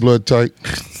ain't got his blood tight.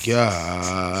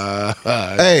 God.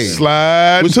 Hey,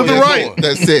 slide to the right.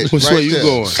 That's it. Which way you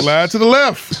going? Slide to the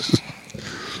left.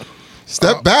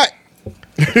 Step back.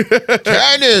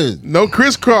 Cannon. No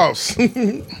crisscross.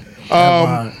 Did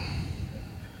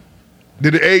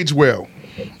it age well?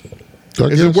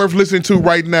 Is it worth listening to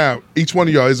right now? Each one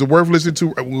of y'all, is it worth listening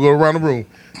to? We'll go around the room,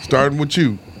 starting with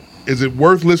you. Is it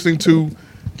worth listening to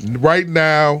right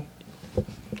now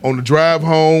on the drive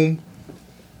home,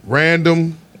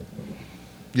 random?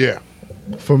 Yeah.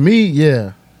 For me,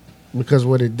 yeah. Because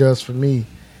what it does for me,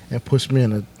 it puts me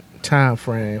in a time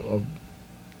frame of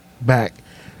back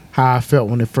how I felt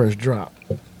when it first dropped.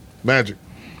 Magic.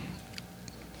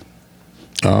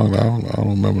 I don't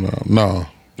remember now. No.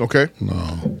 Okay.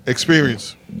 No.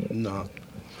 Experience. No.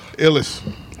 Illis.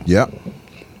 Yep.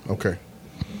 Okay.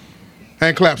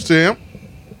 Hand claps to him.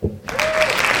 Here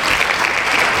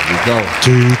we go.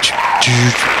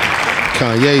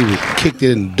 Kanye kicked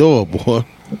it in the door, boy.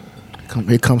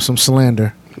 Here comes some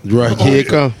slander. Right, here it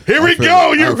come. Here we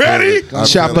go. You ready?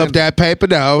 Chop up that paper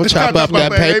down. Chop up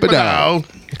that paper down.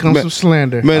 Here comes some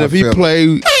slander. Man, if he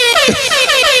played...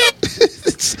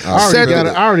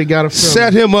 I already got a feeling.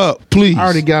 Set him up, please. I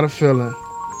already got a feeling.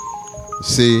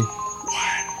 See?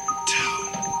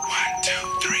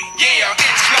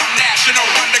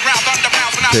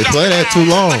 They play that too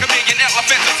long.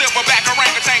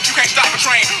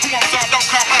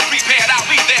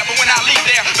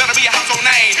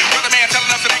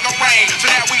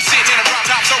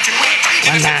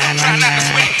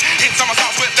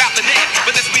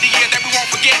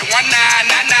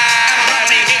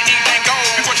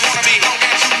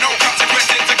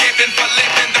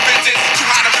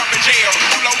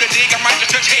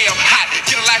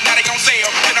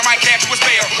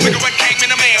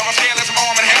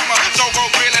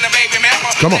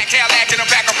 Come on. Take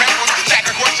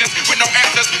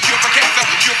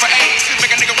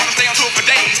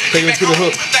it to the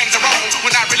hook.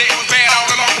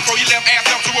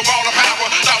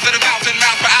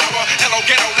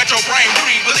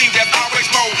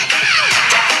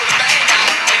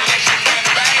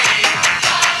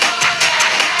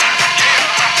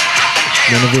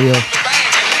 In the video.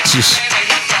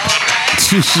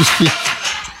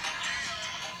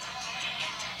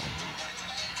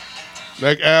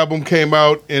 That album came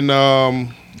out in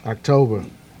October.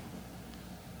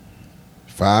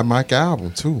 5 mic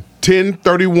album too.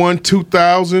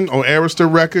 10/31/2000 on Arista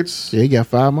Records. Yeah, he got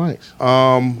 5 mics.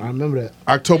 I remember that.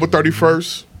 October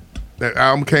 31st, that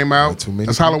album came out.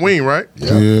 That's Halloween, right?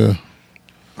 Yeah.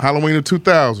 Halloween of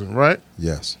 2000, right?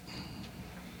 Yes.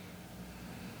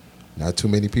 Not too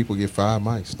many people get 5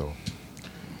 mics though.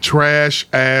 Trash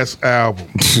ass album.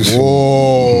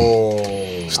 Whoa.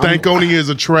 Stankonia is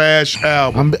a trash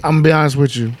album. I'm gonna be honest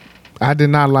with you. I did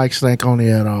not like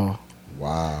Stankonia at all.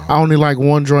 Wow. I only like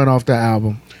one joint off that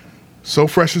album. So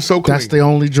Fresh and So Clean. That's the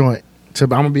only joint. I'm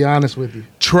gonna be honest with you.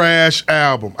 Trash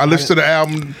album. I listened to the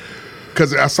album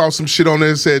because I saw some shit on there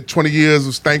that said 20 years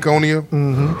of Stankonia.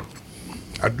 Mm-hmm.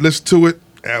 I listened to it.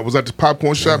 I was at the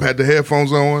popcorn shop, had the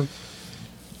headphones on.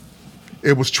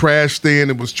 It was trash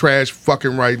then. It was trash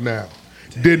fucking right now.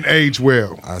 Didn't age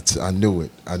well. I knew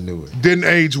it. Didn't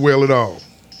age well at all.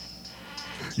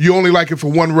 You only like it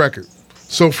for one record.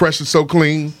 So Fresh and So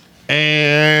Clean.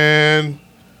 And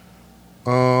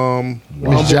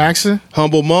Miss Jackson?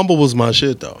 Humble Mumble was my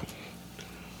shit though.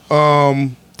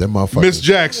 That motherfucker. Miss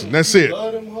Jackson. That's it.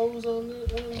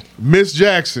 Miss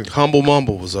Jackson. Humble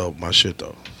Mumble was my shit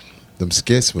though. Them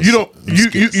skits was. You don't.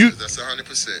 You. That's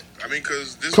 100%. I mean,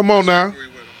 because this. Come on now.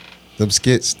 Them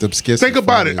skits. Think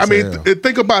about it. I mean,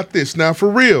 think about this now for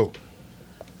real.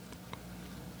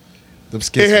 Them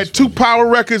skits. It had 2 power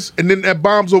records and then that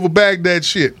Bombs Over Baghdad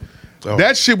shit. Oh.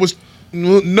 That shit was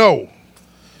no.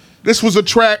 This was a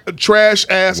trash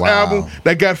ass album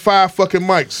that got 5 fucking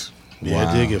mics. Yeah,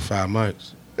 it did get 5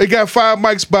 mics. It got 5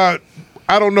 mics by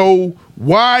I don't know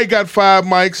why it got 5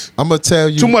 mics. I'm gonna tell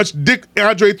you too much dick.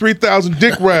 Andre 3000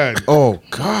 dick ride. Oh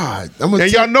God!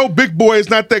 And y'all know Big Boy is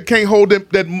not that can't hold them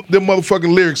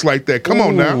motherfucking lyrics like that. Come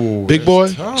on now, Big Boy.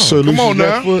 So come on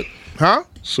now, foot. huh?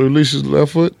 So Alicia's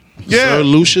left foot. Yeah, Sir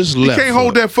Lucius he left. can't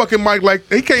hold that fucking mic like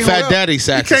he can't. Fat hold Daddy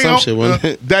sax or some shit, wasn't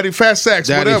it? Daddy Fat Sax,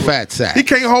 Daddy whatever. Fat Sax. He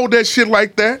can't hold that shit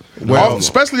like that. Well,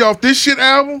 Especially off this shit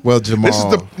album. Well, Jamal. This is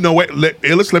the no wait.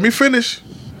 Illis, let me finish.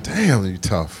 Damn, you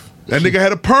tough. That nigga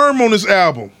had a perm on his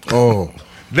album. Oh,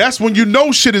 that's when you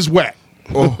know shit is whack.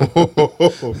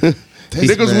 Niggas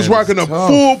was rocking a tough.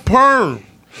 full perm.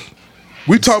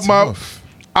 We talking about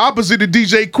opposite of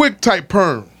DJ Quick type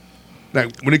perm.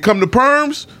 Like when it come to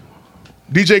perms,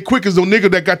 DJ Quick is the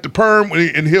nigga that got the perm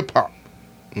in hip hop.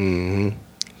 Mm-hmm.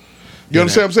 You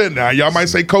understand what I'm saying? Now y'all might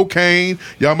say cocaine.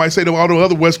 Y'all might say all the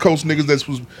other West Coast niggas that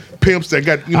was pimps that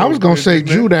got. You know, I was gonna say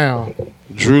Drew Down.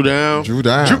 Drew Down. Drew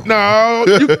Down.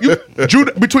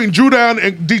 Between Drew Down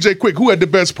and DJ Quick, who had the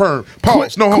best perm?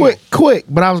 Pause. No homo. Quick.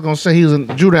 But I was gonna say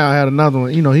Drew Down had another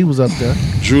one. You know, he was up there.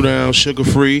 Drew Down, Sugar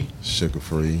Free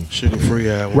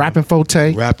album. Rapping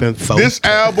Forte. This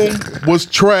album was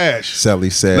trash. Sally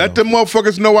said. Let the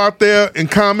motherfuckers know out there in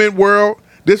comment world.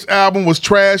 This album was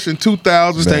trash in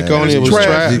 2000. Stankonia was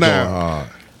trash now.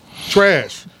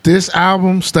 Trash. This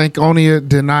album, Stankonia,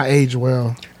 did not age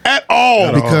well. At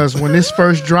all. Because when this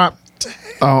first dropped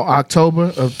October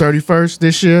of 31st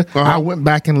this year, I went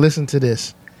back and listened to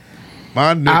this.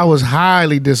 I was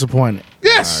highly disappointed.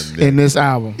 Yes. In this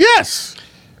album. Yes.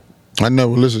 I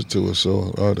never listened to it,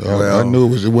 so I knew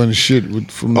it wasn't shit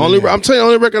from I'm telling you, the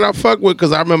only record I fuck with,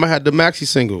 because I remember I had the maxi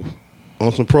single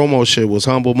on some promo shit, was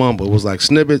Humble Mumble. It was like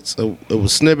snippets. It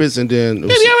was snippets, and then it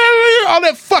was, all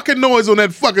that fucking noise on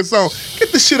that fucking song.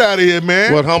 Get the shit out of here,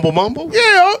 man. What, Humble Mumble?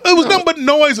 Yeah, it was nothing but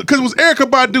noise because it was Erykah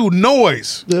Badu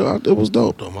noise. Yeah, it was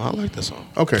dope though, man. I like that song.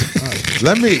 Okay,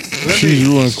 Let me.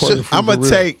 I'm gonna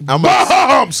take.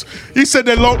 Bombs. He said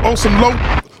that on some low.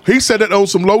 He said that on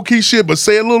some low key shit, but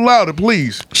say it a little louder,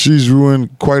 please. She's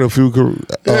ruined quite a few,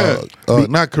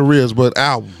 not careers, but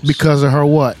albums. Because of her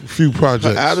what? A few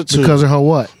projects. Her attitude. Because of her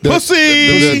what?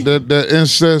 Pussy. That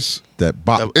incest. That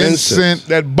box. Incense.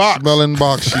 That box. Smelling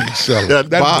box she selling. that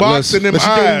box in them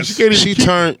eyes.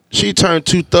 She turned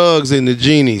two thugs into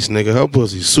genies, nigga. Her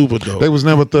pussy super dope. They was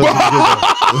never thugs.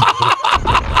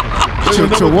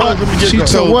 To what?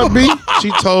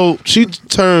 She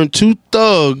turned two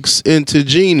thugs into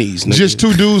genies, nigga. Just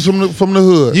two dudes from the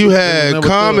hood. You had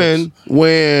Common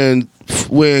wearing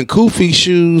Koofy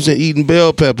shoes and eating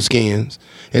bell pepper skins,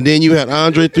 and then you had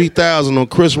Andre 3000 on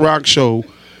Chris Rock show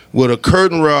with a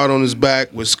curtain rod on his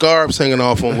back with scarves hanging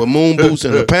off him with moon boots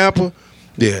and a pamper.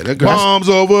 Yeah, that girl. Bombs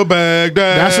over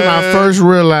Baghdad. That's when I first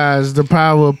realized the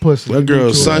power of pussy. That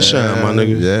girl's sunshine, my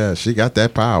nigga. Yeah, she got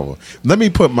that power. Let me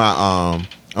put my I'm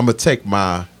gonna take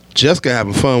my Jessica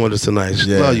having fun with us tonight.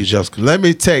 Yeah. Love you, Jessica. Let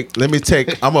me take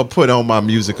I'm gonna put on my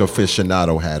music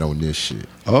aficionado hat on this shit.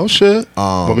 Oh shit.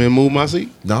 Want me to move my seat?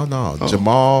 No.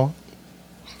 Jamal.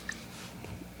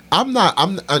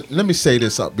 Let me say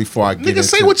this up before I get into Nigga,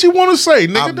 say what you want to say,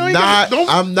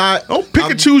 nigga. Don't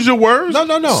pick and choose your words.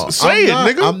 No. Say it,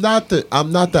 nigga.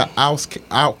 I'm not the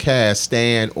outcast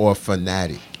stan or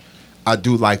fanatic. I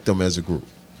do like them as a group.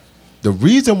 The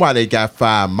reason why they got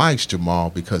 5 mics,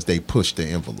 Jamal, because they pushed the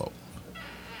envelope.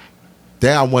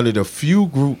 They are one of the few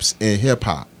groups in hip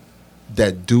hop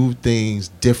that do things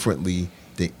differently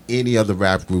than any other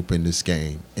rap group in this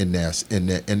game in their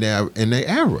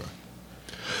era.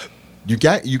 You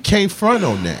can't front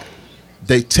on that.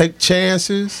 They take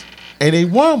chances, and they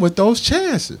won with those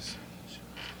chances,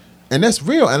 and that's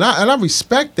real. And I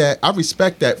respect that. I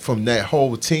respect that from that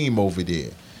whole team over there,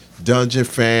 Dungeon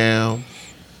Fam,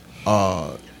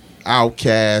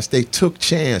 Outkast. They took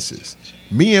chances.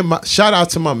 Shout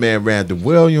out to my man Randall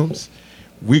Williams.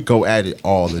 We go at it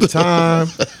all the time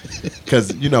because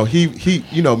he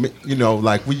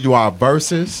like we do our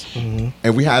verses,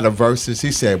 and we had a verses.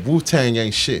 He said Wu-Tang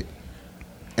ain't shit.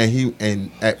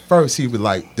 And at first he was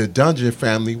like, the Dungeon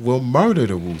family will murder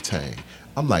the Wu-Tang.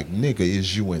 I'm like, nigga,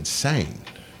 is you insane?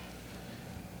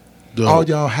 Dope. All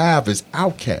y'all have is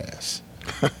Outkast.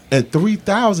 And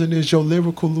 3000 is your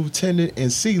lyrical lieutenant and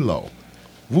CeeLo.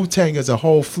 Wu-Tang is a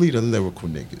whole fleet of lyrical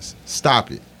niggas. Stop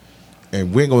it.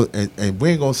 And we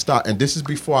ain't gonna stop. And this is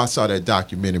before I saw that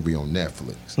documentary on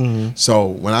Netflix. Mm-hmm. So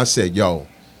when I said, yo,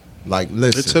 like,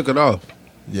 listen. It took it off.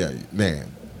 Yeah, man.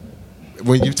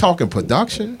 When you talking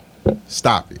production,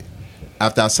 stop it.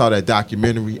 After I saw that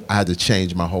documentary, I had to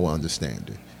change my whole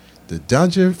understanding. The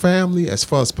Dungeon family, as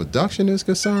far as production is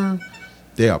concerned,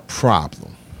 they're a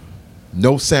problem.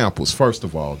 No samples, first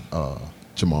of all,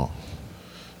 Jamal.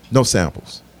 No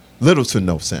samples. Little to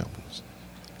no samples.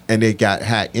 And they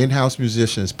had in-house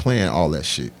musicians playing all that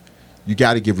shit. You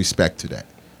got to give respect to that.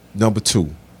 Number 2,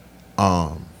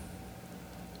 5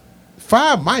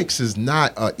 mics is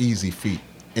not an easy feat.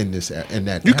 in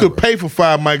that. You could pay for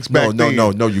 5 mics back then.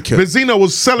 No, you can't. Benzino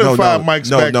was selling 5 mics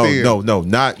back then. No,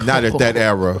 not at that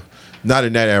era. Not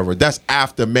in that era. That's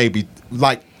after maybe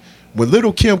like when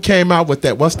Little Kim came out with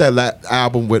that. What's that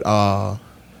album with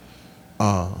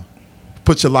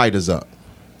Put Your Lighters Up?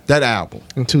 That album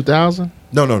in 2000.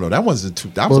 No. That wasn't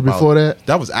 2000. That was before that.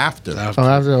 That was after. Oh,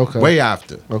 after. Okay. Way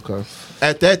after. Okay.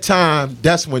 At that time,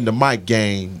 that's when the mic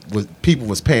game was. People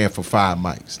was paying for 5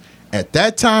 mics. At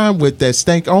that time, with that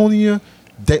Stankonia,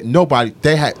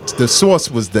 they had the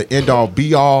Source was the end all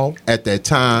be all at that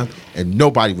time, and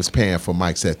nobody was paying for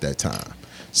mics at that time.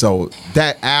 So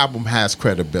that album has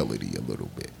credibility a little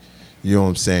bit. You know what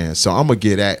I'm saying? So I'm gonna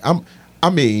get at. I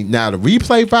mean, now the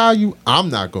replay value, I'm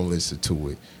not gonna listen to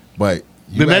it, but.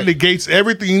 Then that negates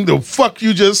everything the fuck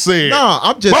you just said. No,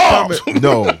 I'm just coming.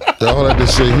 No, all I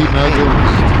just say he not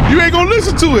gonna. You ain't gonna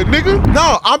listen to it, nigga.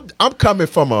 No, I'm coming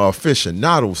from a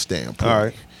aficionado standpoint. All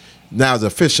right. Now, as an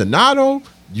aficionado,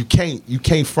 you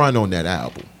can't front on that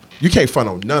album. You can't front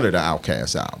on none of the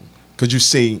Outkast album because you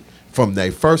seen from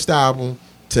their first album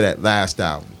to that last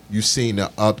album, you seen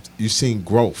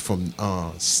growth from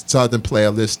Southern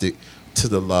Playalistic to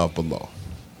The Love Below.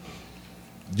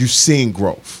 You seen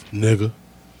growth, nigga.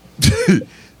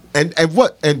 and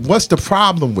what's the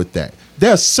problem with that?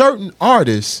 There are certain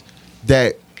artists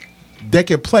that they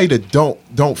can play the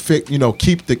don't fit,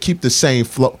 keep the same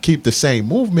flow, keep the same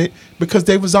movement because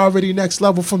they was already next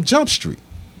level from Jump Street.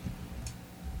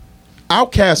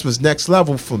 Outkast was next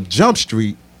level from Jump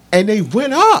Street, and they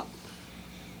went up.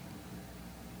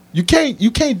 You can't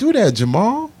do that,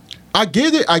 Jamal. I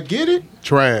get it.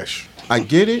 Trash. I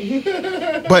get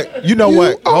it, but you know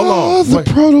what? Hold on. The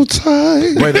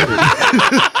prototype. Wait a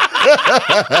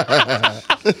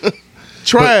minute.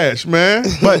 Trash, man.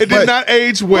 But it did not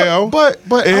age well. But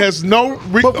it has no.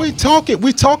 But I'm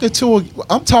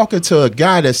talking to a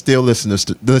guy that still listens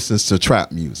to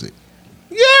trap music.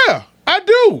 Yeah, I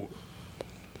do.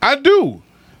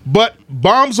 But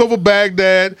Bombs Over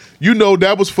Baghdad,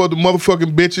 that was for the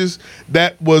motherfucking bitches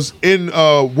that was in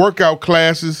workout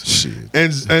classes. Shit.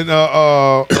 and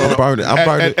I'm burning.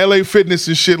 At LA Fitness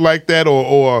and shit like that,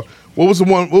 or what was the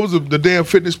one? What was the damn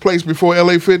fitness place before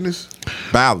LA Fitness?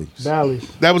 Bally's.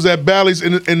 That was at Bally's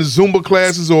in the Zumba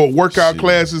classes or workout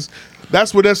classes.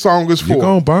 That's what that song is for. You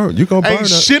gonna burn? Ain't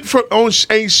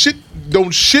shit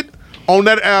don't shit on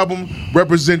that album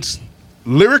represents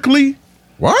lyrically.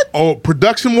 What? Or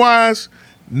production-wise,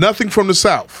 nothing from the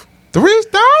South.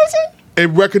 3,000? It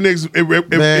recognizes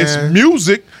it's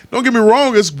music. Don't get me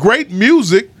wrong, it's great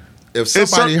music. If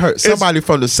somebody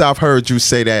from the South heard you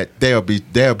say that, they'll be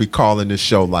calling this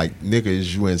show like, nigga,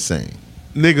 is you insane?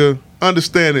 Nigga,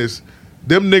 understand this.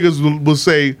 Them niggas will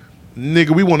say,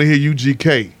 nigga, we want to hear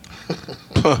UGK.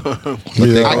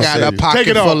 I got a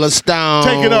pocket full of stones.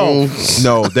 Take it off.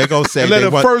 No, they're gonna say let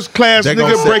a first class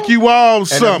nigga break you off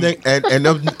something. And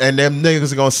them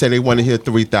niggas are gonna say they want to hear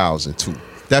 3,000 too.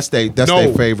 That's their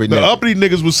favorite. The uppity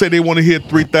niggas will say they want to hear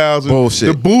 3,000.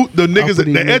 Bullshit. The niggas,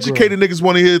 uppity the educated niggas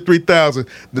want to hear 3,000.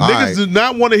 The niggas do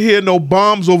not want to hear no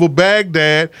Bombs Over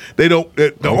Baghdad. They don't.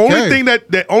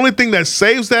 The only thing that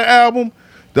saves that album,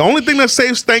 the only thing that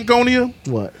saves Stankonia,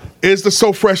 what is the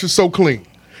So Fresh and So Clean.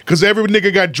 Because every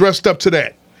nigga got dressed up to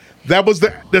that. That was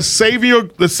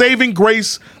the saving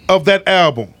grace of that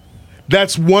album.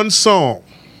 That's one song.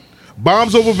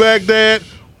 Bombs Over Baghdad,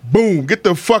 boom, get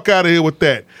the fuck out of here with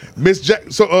that. Miss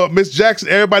Jackson,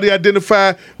 everybody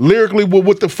identified lyrically with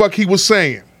what the fuck he was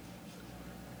saying.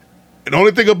 And the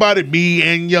only thing about it, me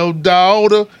and your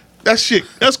daughter, that shit,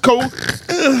 that's cool.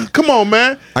 Come on,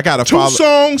 man. I got 2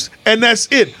 songs and that's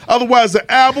it. Otherwise,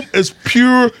 the album is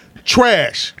pure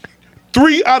trash.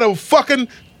 3 out of fucking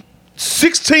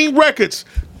 16 records,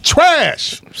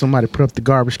 trash. Somebody put up the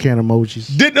garbage can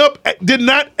emojis. Did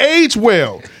not age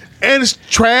well, and it's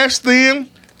trash then,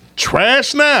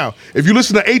 trash now. If you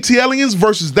listen to ATLiens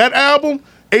versus that album,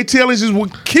 ATLiens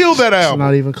would kill that album. It's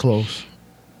not even close.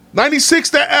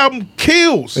 96, that album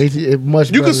kills. Much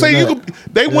you can say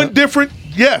they Yeah. went different.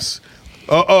 Yes,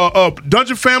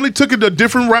 Dungeon Family took it a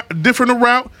different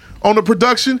route on the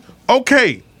production.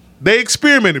 Okay. They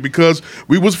experimented because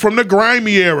we was from the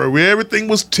grimy era where everything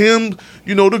was Tim,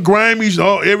 the grimy,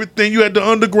 everything. You had the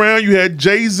underground. You had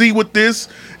Jay-Z with this,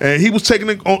 and he was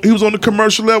he was on the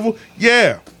commercial level.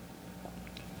 Yeah.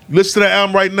 Listen to that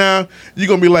album right now. You're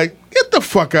gonna be like, get the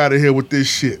fuck out of here with this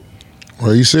shit.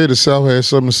 Well, you said the South had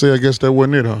something to say. I guess that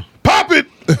wasn't it, huh? Pop it.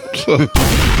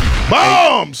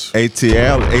 Bombs.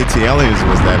 ATLiens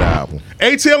was that album.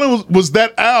 ATLiens was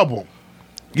that album.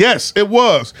 Yes, it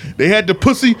was. They had the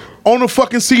pussy on the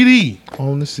fucking CD.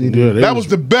 On the CD. Yeah, that was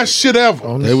the best shit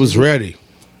ever. They was ready.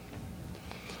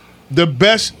 the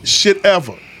best shit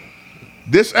ever.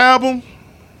 This album,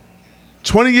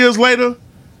 20 years later,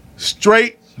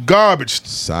 straight garbage.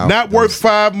 Not worth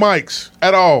 5 mics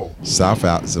at all.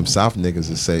 Some South niggas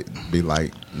would say, be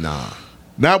like, nah.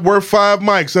 Not worth 5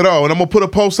 mics at all. And I'm going to put a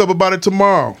post up about it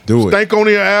tomorrow. Do it.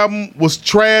 Stankonia album was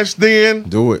trash then.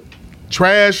 Do it.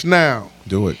 Trash now.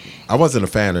 Do it. I wasn't a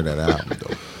fan of that album,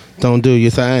 though. Don't do your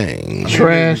thing.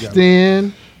 Trash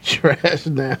then, trash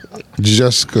now.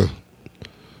 Jessica,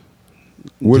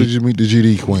 where did you meet the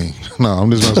GD queen? No, I'm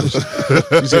just not.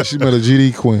 She said she met a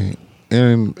GD queen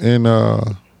in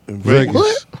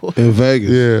Vegas. What? In Vegas.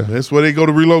 Yeah. That's where they go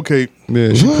to relocate.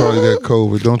 Yeah, she probably got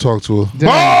COVID. Don't talk to her.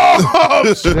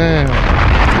 Damn.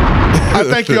 I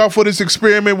thank y'all for this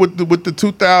experiment with the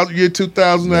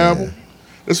 2000 album.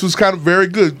 This was kind of very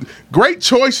good. Great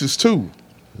choices too.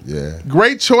 Yeah.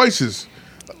 Great choices.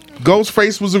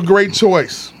 Ghostface was a great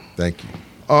choice. Thank you.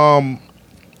 I'm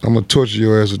gonna torture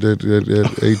your ass with that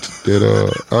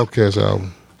Outkast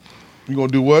album. You gonna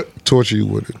do what? Torture you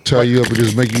with it. Tie you up and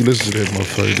just make you listen to that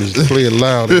motherfucker. Just play it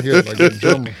loud and hear it like a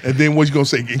drummer. And then what you gonna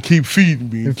say? And keep feeding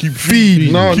me. And keep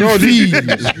feeding. No, feed me.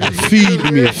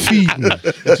 Feed me.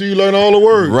 Until you learn all the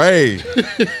words. Right.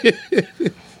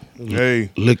 Hey,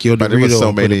 lick your Dorito. But it was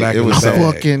so many. It was so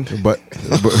fucking. But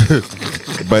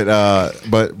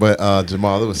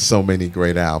Jamal, there was so many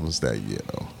great albums that year.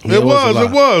 Though. It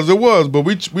was. But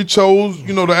we chose,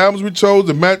 the albums we chose.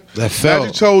 And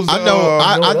Magic chose. I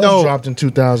know. Dropped in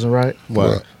 2000, right?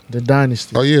 What? The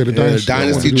Dynasty. Oh yeah, the Dynasty.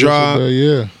 Dynasty drop.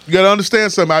 Yeah. You gotta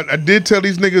understand something. I did tell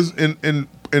these niggas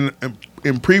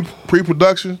in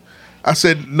pre-production. I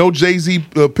said no Jay-Z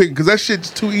pick because that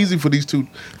shit's too easy for the two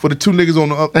niggas on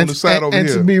the side over here.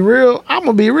 And to be real, I'm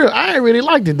gonna be real. I ain't really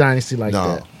like the Dynasty like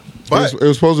that. But it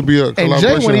was supposed to be a collaboration and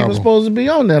Jay wasn't even supposed to be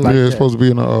on there like that. Yeah, it's supposed to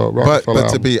be in a Rockefeller But to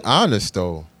album. be honest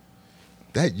though,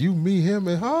 that you, me, him,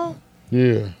 and her,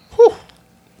 yeah,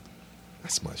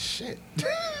 that's my shit.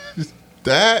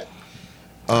 That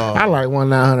I like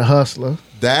 1-900 Hustler.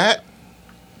 That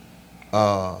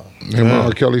him and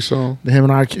R. Kelly song.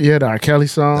 The R. Kelly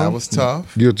song. That was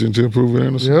tough. Guilty until proven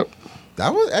innocent. Yep.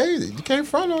 That was you can't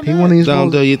front on He that. one of these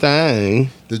Don't do your thing.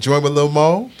 The joint with Lil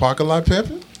Mo, Parking Lot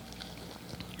Pimpin'.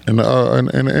 And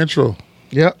the intro.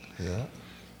 Yep. Yeah.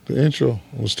 The intro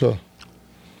was tough.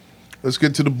 Let's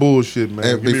get to the bullshit, man.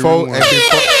 And before Get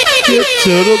to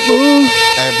the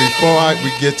bullshit. And before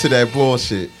we get to that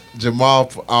bullshit,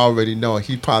 Jamal already know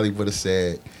he probably would have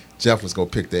said Jeff was gonna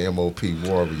pick the MOP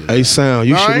Warrior. Hey, Sound,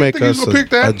 you should make us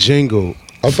a jingle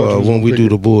for when we do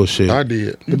the bullshit. I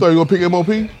did. You thought you were gonna pick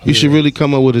MOP? You should really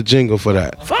come up with a jingle for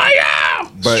that. Fire!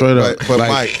 Straight up. But like,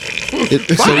 Mike. So, you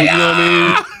know what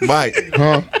I mean? Mike.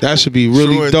 Huh? That should be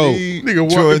really dope.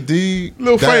 Nigga, True indeed.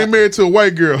 Lil Fame married to a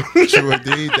white girl. True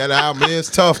indeed. That album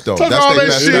is tough though. Talk That's all their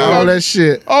that best shit. album. All that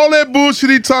shit. All that bullshit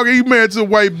he talking, he married to a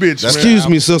white bitch. Excuse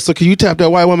me, sister. Can you tap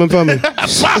that white woman for me?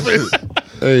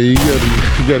 Hey, you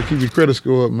gotta keep your credit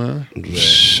score up, man.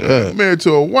 Married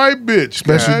to a white bitch.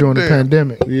 Especially during the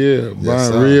pandemic. Yeah,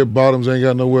 buying red bottoms ain't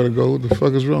got nowhere to go. What the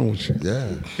fuck is wrong with you?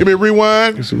 Yeah. Give me a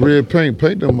rewind. It's a red paint.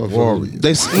 Paint them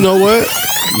motherfuckers. You know what?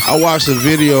 I watched a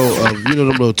video of, them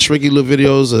little tricky little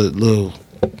videos of little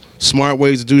smart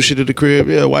ways to do shit at the crib.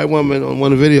 Yeah, a white woman on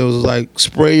one of the videos was like,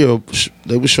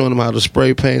 they were showing them how to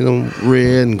spray paint them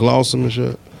red and gloss them and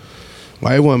shit.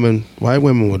 White women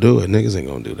will do it. Niggas ain't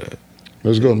gonna do that.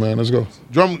 Let's go, man. Let's go.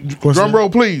 Drum roll,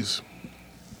 please.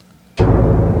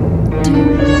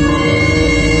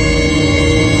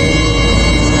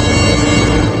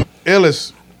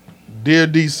 Illis, Dear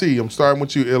DC. I'm starting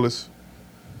with you, Illis.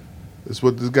 That's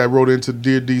what this guy wrote into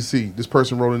Dear DC. This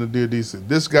person wrote into Dear DC.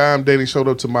 This guy I'm dating showed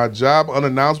up to my job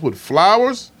unannounced with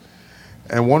flowers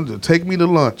and wanted to take me to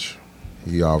lunch.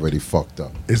 He already fucked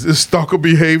up. Is this stalker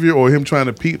behavior or him trying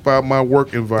to peep out my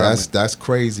work environment? That's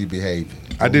crazy behavior.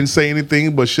 I didn't say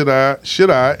anything, but should I,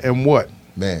 and what?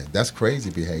 Man, that's crazy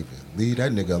behavior. Leave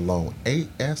that nigga alone.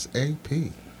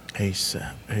 ASAP.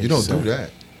 ASAP. You don't do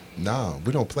that. Nah,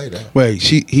 we don't play that. Wait,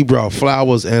 he brought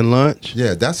flowers and lunch?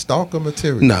 Yeah, that's stalker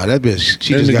material. Nah, that bitch,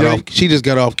 she just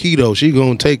got off keto. She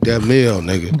gonna take that meal,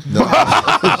 nigga. No.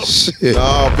 Shit.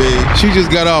 No, big. She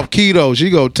just got off keto. She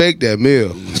gonna take that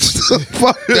meal.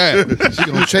 Fuck that. She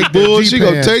gonna take Bull, she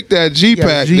gonna take that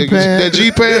G-Pack, nigga. That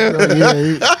G-Pan?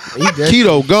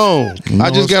 Keto gone.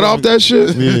 I just got off that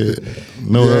shit. Yeah.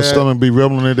 No, her stomach be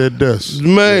rumbling at that desk.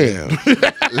 Man.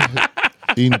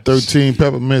 Eating 13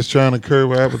 peppermints, trying to curb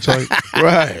her appetite.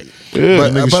 Right. Yeah.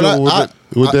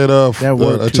 With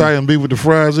that Italian beef with the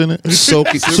fries in it.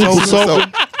 Super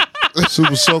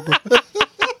soaker.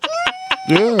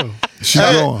 Yeah. She's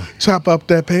going. Chop up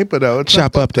that paper, though.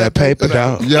 Chop up that paper,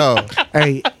 though. Yo.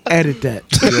 Hey, Edit that.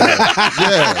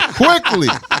 Yeah, quickly.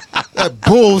 That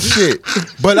bullshit.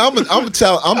 But I'm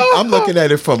looking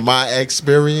at it from my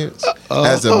experience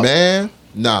as a man.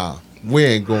 Nah, we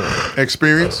ain't going.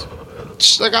 Experience?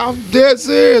 Like, I'm dead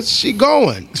serious. She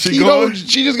going. She going?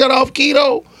 She just got off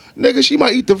keto. Nigga, she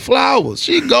might eat the flowers.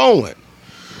 She going.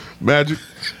 Magic.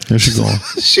 There she going.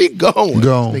 She going.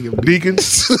 Gone.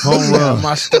 Deacons. Home run.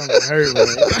 My stomach hurt, man.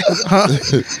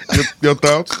 Your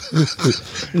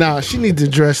thoughts? Nah, she need to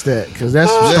address that because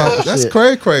that's some stalker That's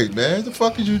shit. cray, man. What the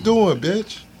fuck is you doing,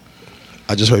 bitch?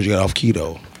 I just heard you got off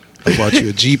keto. I bought you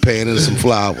a G-Pan and some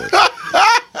flowers. Yeah,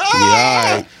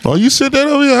 all right. Oh, you said that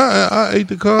over here? I ate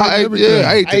the card. I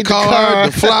ate the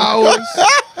card, the flowers.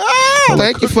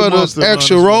 Thank you for the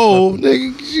extra roll.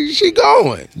 Nigga, she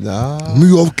going. Nah. Me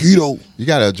off keto. You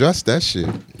gotta address that shit.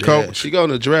 Yeah, she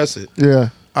gonna address it.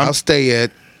 Yeah. I'll stay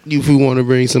at you if we want to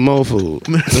bring some more food.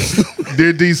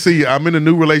 Dear DC, I'm in a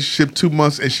new relationship 2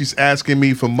 months and she's asking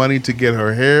me for money to get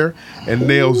her hair and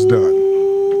nails done.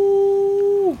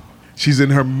 She's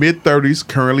in her mid-30s,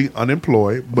 currently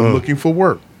unemployed, but looking for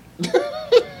work.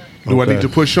 Do I need to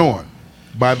push on?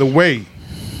 By the way,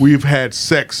 we've had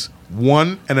sex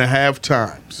 1.5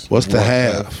 times. What's the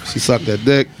half? She sucked that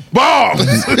dick. Bombs!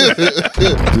 Just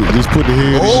put the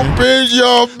head. Open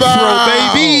your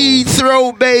mouth.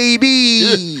 Throw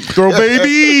baby. Throw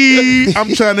baby.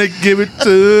 I'm trying to give it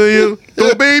to you.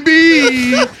 Throw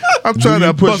baby. I'm trying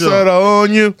to bust it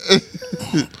on you.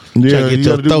 Yeah, you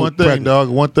gotta do one thing, dog.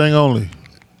 One thing only.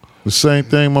 The same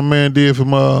thing my man did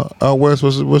from out west.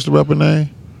 What's the rapper name?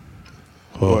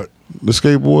 What? The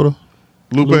skateboarder.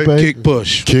 Lupe. Kick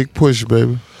push. Kick push,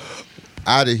 baby.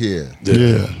 Out of here.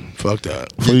 Yeah. Fuck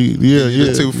that. Yeah.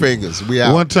 The 2 fingers. We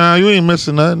out. One time you ain't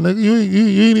missing nothing, nigga. You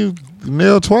ain't even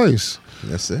nailed twice.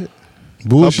 That's it.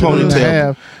 Bullshit.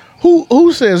 Ponytail.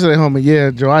 Who says that, homie?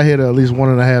 Yeah, Joe, I hit her at least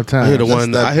 1.5 times. I hit a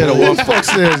one. I hit a one. Who the fuck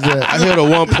says that? I hit a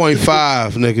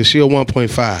 1.5, nigga. She a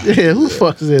 1.5. Yeah, who the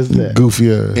fuck says that?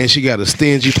 Goofy ass. And she got a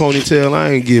stingy ponytail.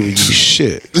 I ain't giving you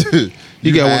shit.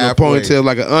 You got one of the ponytail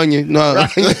like an onion. No,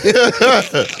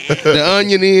 the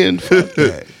onion end. Fuck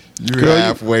that. You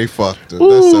halfway fucked her.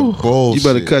 That's some bullshit. You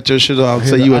better cut your shit off.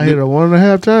 I hit her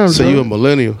 1.5 times. So you a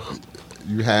millennial.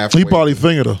 You halfway. He probably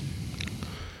fingered her.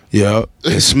 Yeah,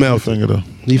 it smelled. Fingered her.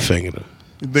 He fingered her.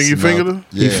 You think you fingered her?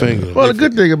 He fingered her. Well, the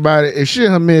good thing about it, if she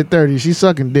in her mid-30s, she's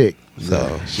sucking dick.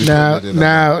 So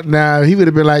Now, he would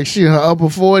have been like, she in her upper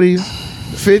 40s,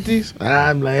 50s.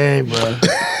 I'm like, hey, bro.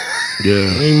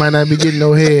 Yeah. You might not be getting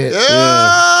no head.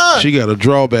 Yeah. She got a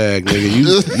drawbag, nigga.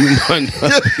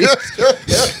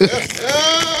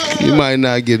 You might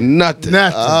not get nothing.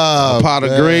 Nothing. A pot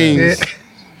of greens. Yeah.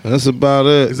 That's about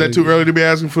it. Is that too early to be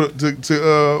asking for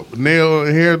to nail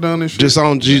and hair done and shit? Just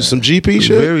on some GP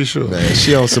shit? Very sure. Man,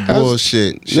 she on some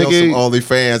bullshit. She on some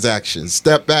OnlyFans action.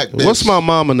 Step back, bitch. What's my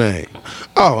mama name?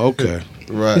 Oh, okay.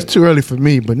 Right. It's too early for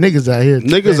me, but niggas out here.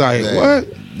 Niggas out here. What?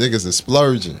 Niggas is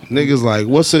splurging. Niggas like,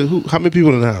 what's it? How many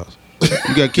people in the house?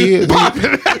 You got kids?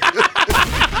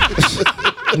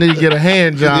 Nigga get a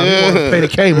hand job. You want to pay the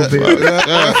cable bill.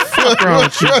 Fuck wrong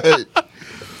with you.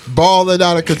 Balling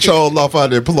out of control off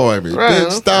unemployment. Right.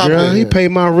 Bitch, stop Girl, it. he paid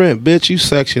my rent, bitch. You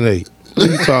Section 8. What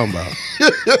are you talking about?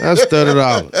 That's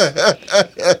 $30.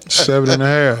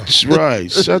 7.5. Right.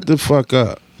 Shut the fuck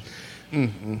up.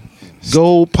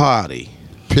 Go potty.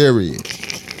 Period.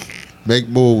 Make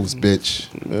moves, bitch.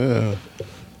 Yeah.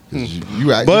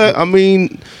 But I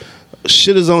mean,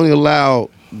 shit is only allowed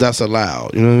that's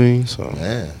allowed. You know what I mean? So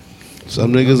yeah.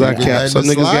 Some niggas got caps. Some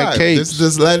niggas got capes.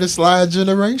 This let it slide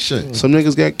generation. Some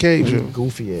niggas got capes.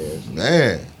 Goofy ass.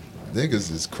 Man,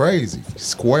 niggas is crazy.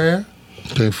 Square.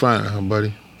 Can't find her,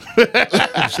 buddy.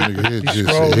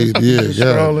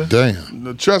 Scrolling. Damn.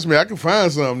 No, trust me, I can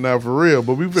find something now for real.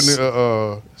 But we've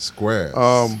been square.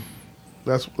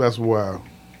 That's wild.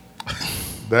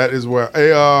 That is wild.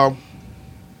 Hey,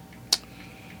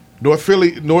 North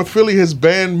Philly has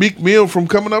banned Meek Mill from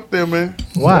coming up there, man.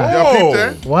 Why? Y'all peep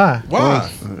that? Why?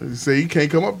 He said he can't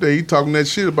come up there. He talking that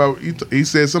shit about. He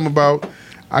said something about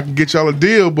I can get y'all a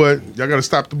deal, but y'all got to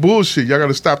stop the bullshit. Y'all got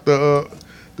to stop the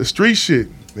street shit.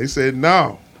 They said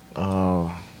no.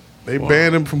 Oh. They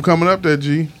banned him from coming up there.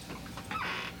 G.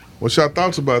 What's y'all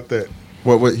thoughts about that?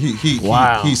 What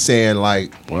he's saying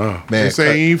like, wow, man. They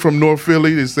say he from North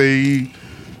Philly. They say he.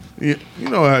 You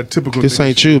know how typical. This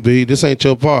ain't you, B. This ain't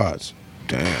your parts.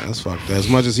 Damn, that's fucked. As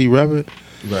much as he rapping.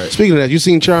 Right. Speaking of that, you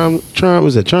seen Charm?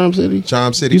 Was it Charm City?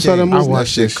 Charm City. You saw that movie? I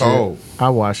watched that shit cold. I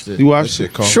watched it. You watched that it?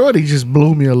 shit cold. Shorty just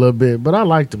blew me a little bit, but I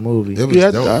liked the movie. It was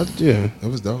dope. Yeah. It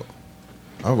was dope.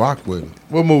 I rocked with it.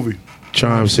 What movie?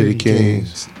 Charm City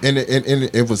Kings. And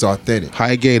it was authentic. How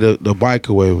he gave the bike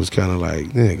away was kind of like,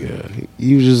 nigga,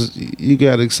 you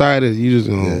got excited. You just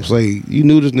gonna say, you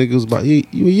knew this nigga was about, you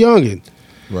were youngin'.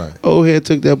 Right. Old head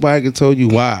took that bike and told you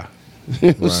why. You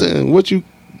know what I'm saying? What you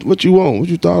want? What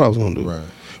you thought I was gonna do? Right.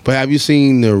 But have you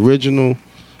seen the original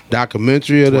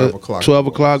documentary of the 12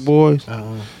 O'Clock Boys?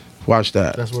 Watch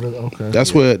that. That's what it. Okay.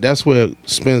 That's where it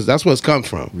spins. That's where it's come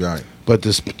from. Right. But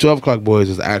this 12 O'Clock Boys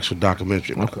is the actual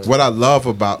documentary. Okay. What I love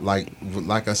about like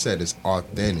I said, it's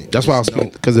authentic. That's why I was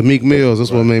because of Meek Mills.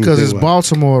 That's what made me. Because it's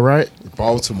Baltimore, right?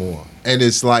 Baltimore, and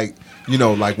it's like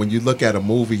like when you look at a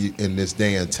movie in this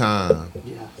day and time,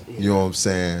 you know what I'm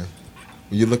saying.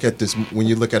 When you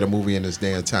look at a movie in this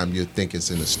day and time, you think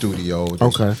it's in a studio.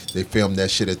 They filmed that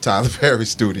shit at Tyler Perry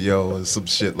studio and some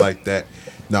shit like that.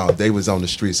 No, they was on the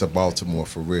streets of Baltimore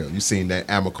for real. You seen that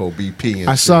Amoco BP and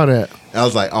I saw that. I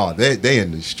was like, oh, they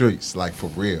in the streets, like for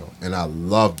real. And I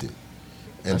loved it.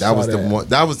 And that was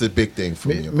the big thing for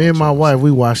me. Me and my wife,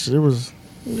 we watched it. It was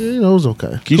it was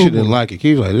okay. Keisha didn't like it.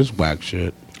 Keisha like, this whack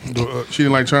shit. She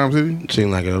didn't like Charm City? She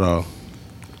didn't like it at all.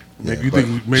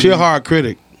 Yeah, she a hard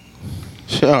critic.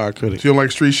 She a hard critic. She don't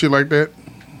like street shit like that?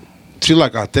 She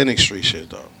like authentic street shit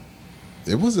though.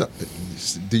 It was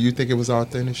do you think it was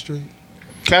authentic street?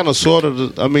 Kind of, sort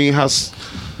of. I mean,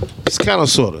 it's kind of,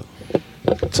 sort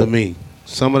of, to me.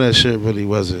 Some of that shit really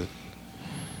wasn't.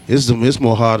 It's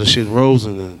more harder shit in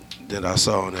Rosen than I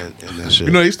saw in that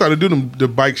shit. They started doing the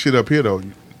bike shit up here though.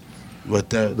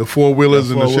 But the 4-wheelers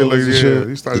and the shit like that.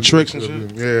 He started the tricks and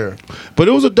shit. Yeah. But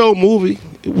it was a dope movie.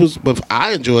 It was, but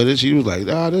I enjoyed it. She was like,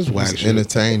 this whack shit.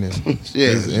 Entertaining. Yeah,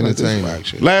 it's entertaining. Like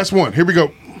shit. Last one. Here we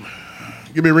go.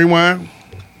 Give me a rewind.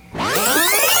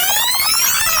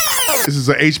 This is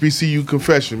a HBCU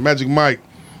confession. Magic Mike.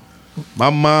 My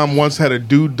mom once had a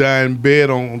dude die in bed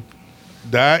on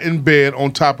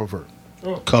top of her.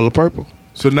 Color Purple.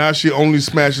 So now she only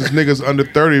smashes niggas under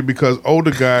 30 because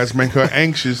older guys make her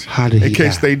anxious in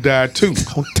case they die too.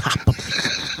 On top of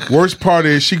it. Worst part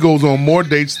is she goes on more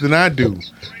dates than I do.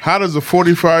 How does a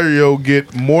 45-year-old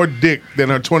get more dick than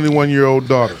her 21-year-old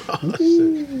daughter?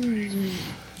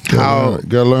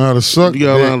 Gotta learn how to suck. You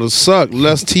gotta learn how to suck.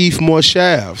 Less teeth, more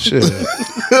shaft. Shit.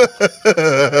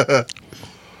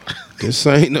 This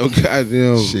ain't no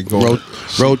goddamn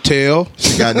rotel.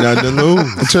 She got nothing to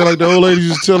lose. I tell like the old ladies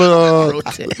used to tell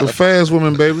the fast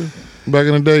women, baby, back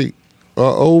in the day,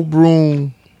 old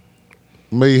broom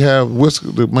may have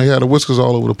the whiskers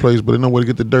all over the place, but they know where to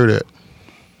get the dirt at.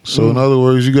 So in other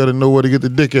words, you got to know where to get the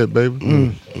dick at,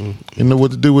 baby. You know what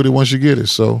to do with it once you get it.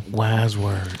 So wise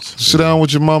words. Sit down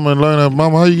with your mama and learn that.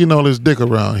 Mama, how you getting all this dick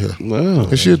around here? Wow.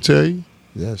 And she'll tell you.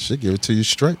 Yeah, she'll give it to you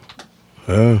straight.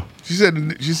 She said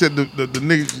the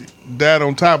nigga died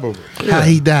on top of her. How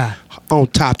he died? On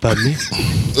top of me.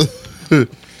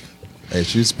 Hey,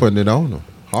 she's putting it on him.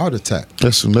 Heart attack.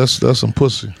 That's some pussy. That's some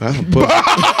pussy.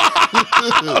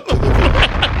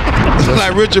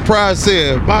 Like Richard Pryor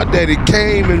said, my daddy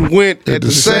came and went at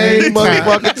the same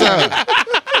motherfucking time.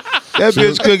 That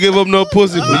bitch couldn't give up no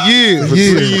pussy for years. For 3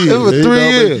 years. For 3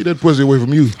 years. Get that pussy away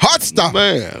from you. Heart stop.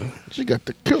 Man, she got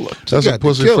the killer. That's a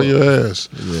pussy for your ass.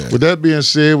 Yeah. With that being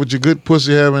said, with your good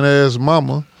pussy having ass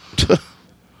mama,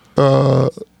 tell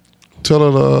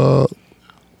her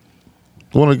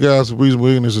one of the guys with reasonable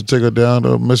ignorance to take her down to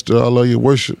Mr. I Love Your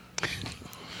Worship.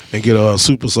 And get a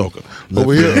super soaker.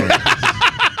 Over here.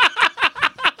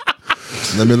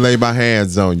 Let me lay my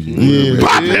hands on you.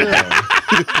 Yeah.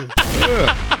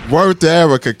 Word to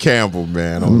Erica Campbell,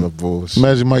 man, on the bullshit.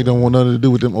 Magic Mike don't want nothing to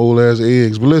do with them old ass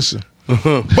eggs. But listen.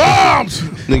 Bombs!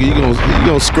 Nigga, you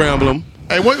gonna scramble them.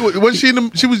 Hey, was she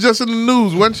she was just in the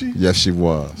news, wasn't she? Yes, she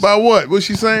was. By what? What's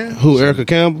she saying? Who, Erica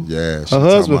Campbell? Yeah. Her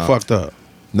husband fucked up.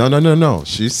 No.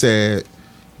 She said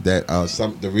that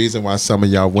the reason why some of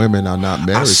y'all women are not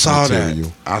married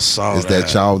material I saw is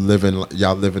that y'all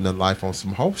living a life on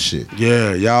some whole shit.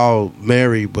 Yeah, y'all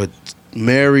married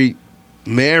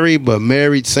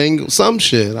single, some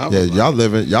shit. Y'all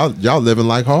living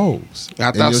like hoes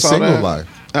in your single life.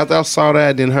 After I saw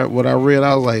that, then heard what I read,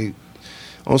 I was like,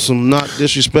 on some not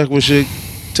disrespectful shit.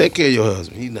 Take care of your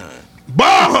husband. He not.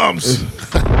 Bombs.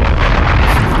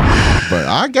 But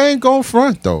I ain't going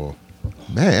front though.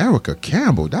 Man, Erica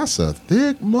Campbell, that's a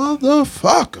thick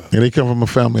motherfucker. And they come from a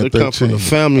family of 13. Come from a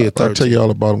family of 13. I'll tell you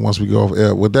all about it once we go off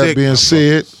air. With that being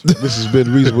said, this has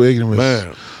been Reasonable Ignorance.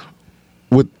 Man.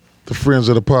 With the friends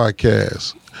of the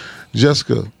podcast.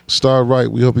 Jessica, start right.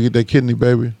 We hope you get that kidney,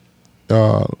 baby.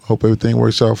 Hope everything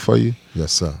works out for you.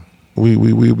 Yes, sir.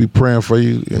 We'll be praying for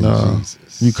you. And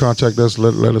you contact us,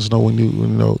 let us know when you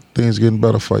know things getting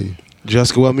better for you.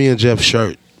 Jessica, wear me and Jeff's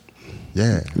shirt.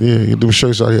 Yeah. Yeah, you do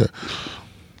shirts out here.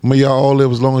 May y'all all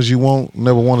live as long as you want.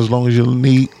 Never want as long as you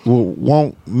need.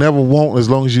 Never want as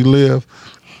long as you live.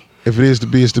 If it is to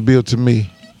be, it's to be to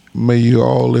me. May you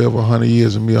all live 100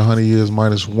 years and me 100 years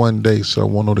minus 1 day. So I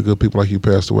want all the good people like you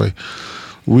passed away.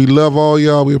 We love all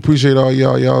y'all. We appreciate all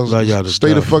y'all. Y'all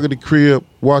stay the fuck at the crib.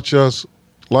 Watch us.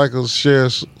 Like us. Share.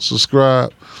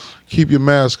 Subscribe. Keep your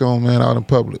mask on, man, out in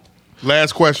public.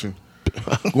 Last question.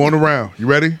 Going around. You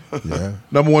ready? Yeah.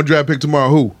 Number 1 draft pick tomorrow.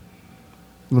 Who?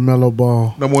 LaMelo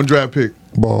Ball. Number 1 draft pick.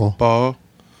 Ball.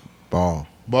 Wow.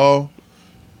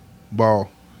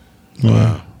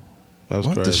 That's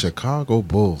what the Chicago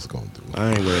Bulls gonna do?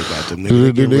 I ain't worried about them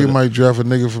niggas. They might draft a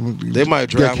nigga from. They might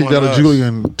draft got one kicked out of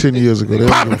Julian 10 years ago.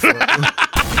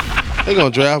 They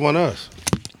gonna draft one of us.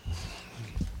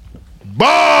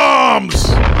 Bombs.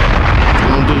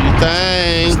 Gonna do your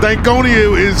thing.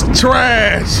 Stankonia is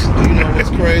trash. You know what's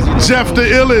crazy? Jeff the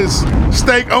illest.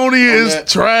 Stankonia is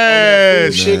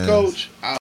trash. Shit, coach.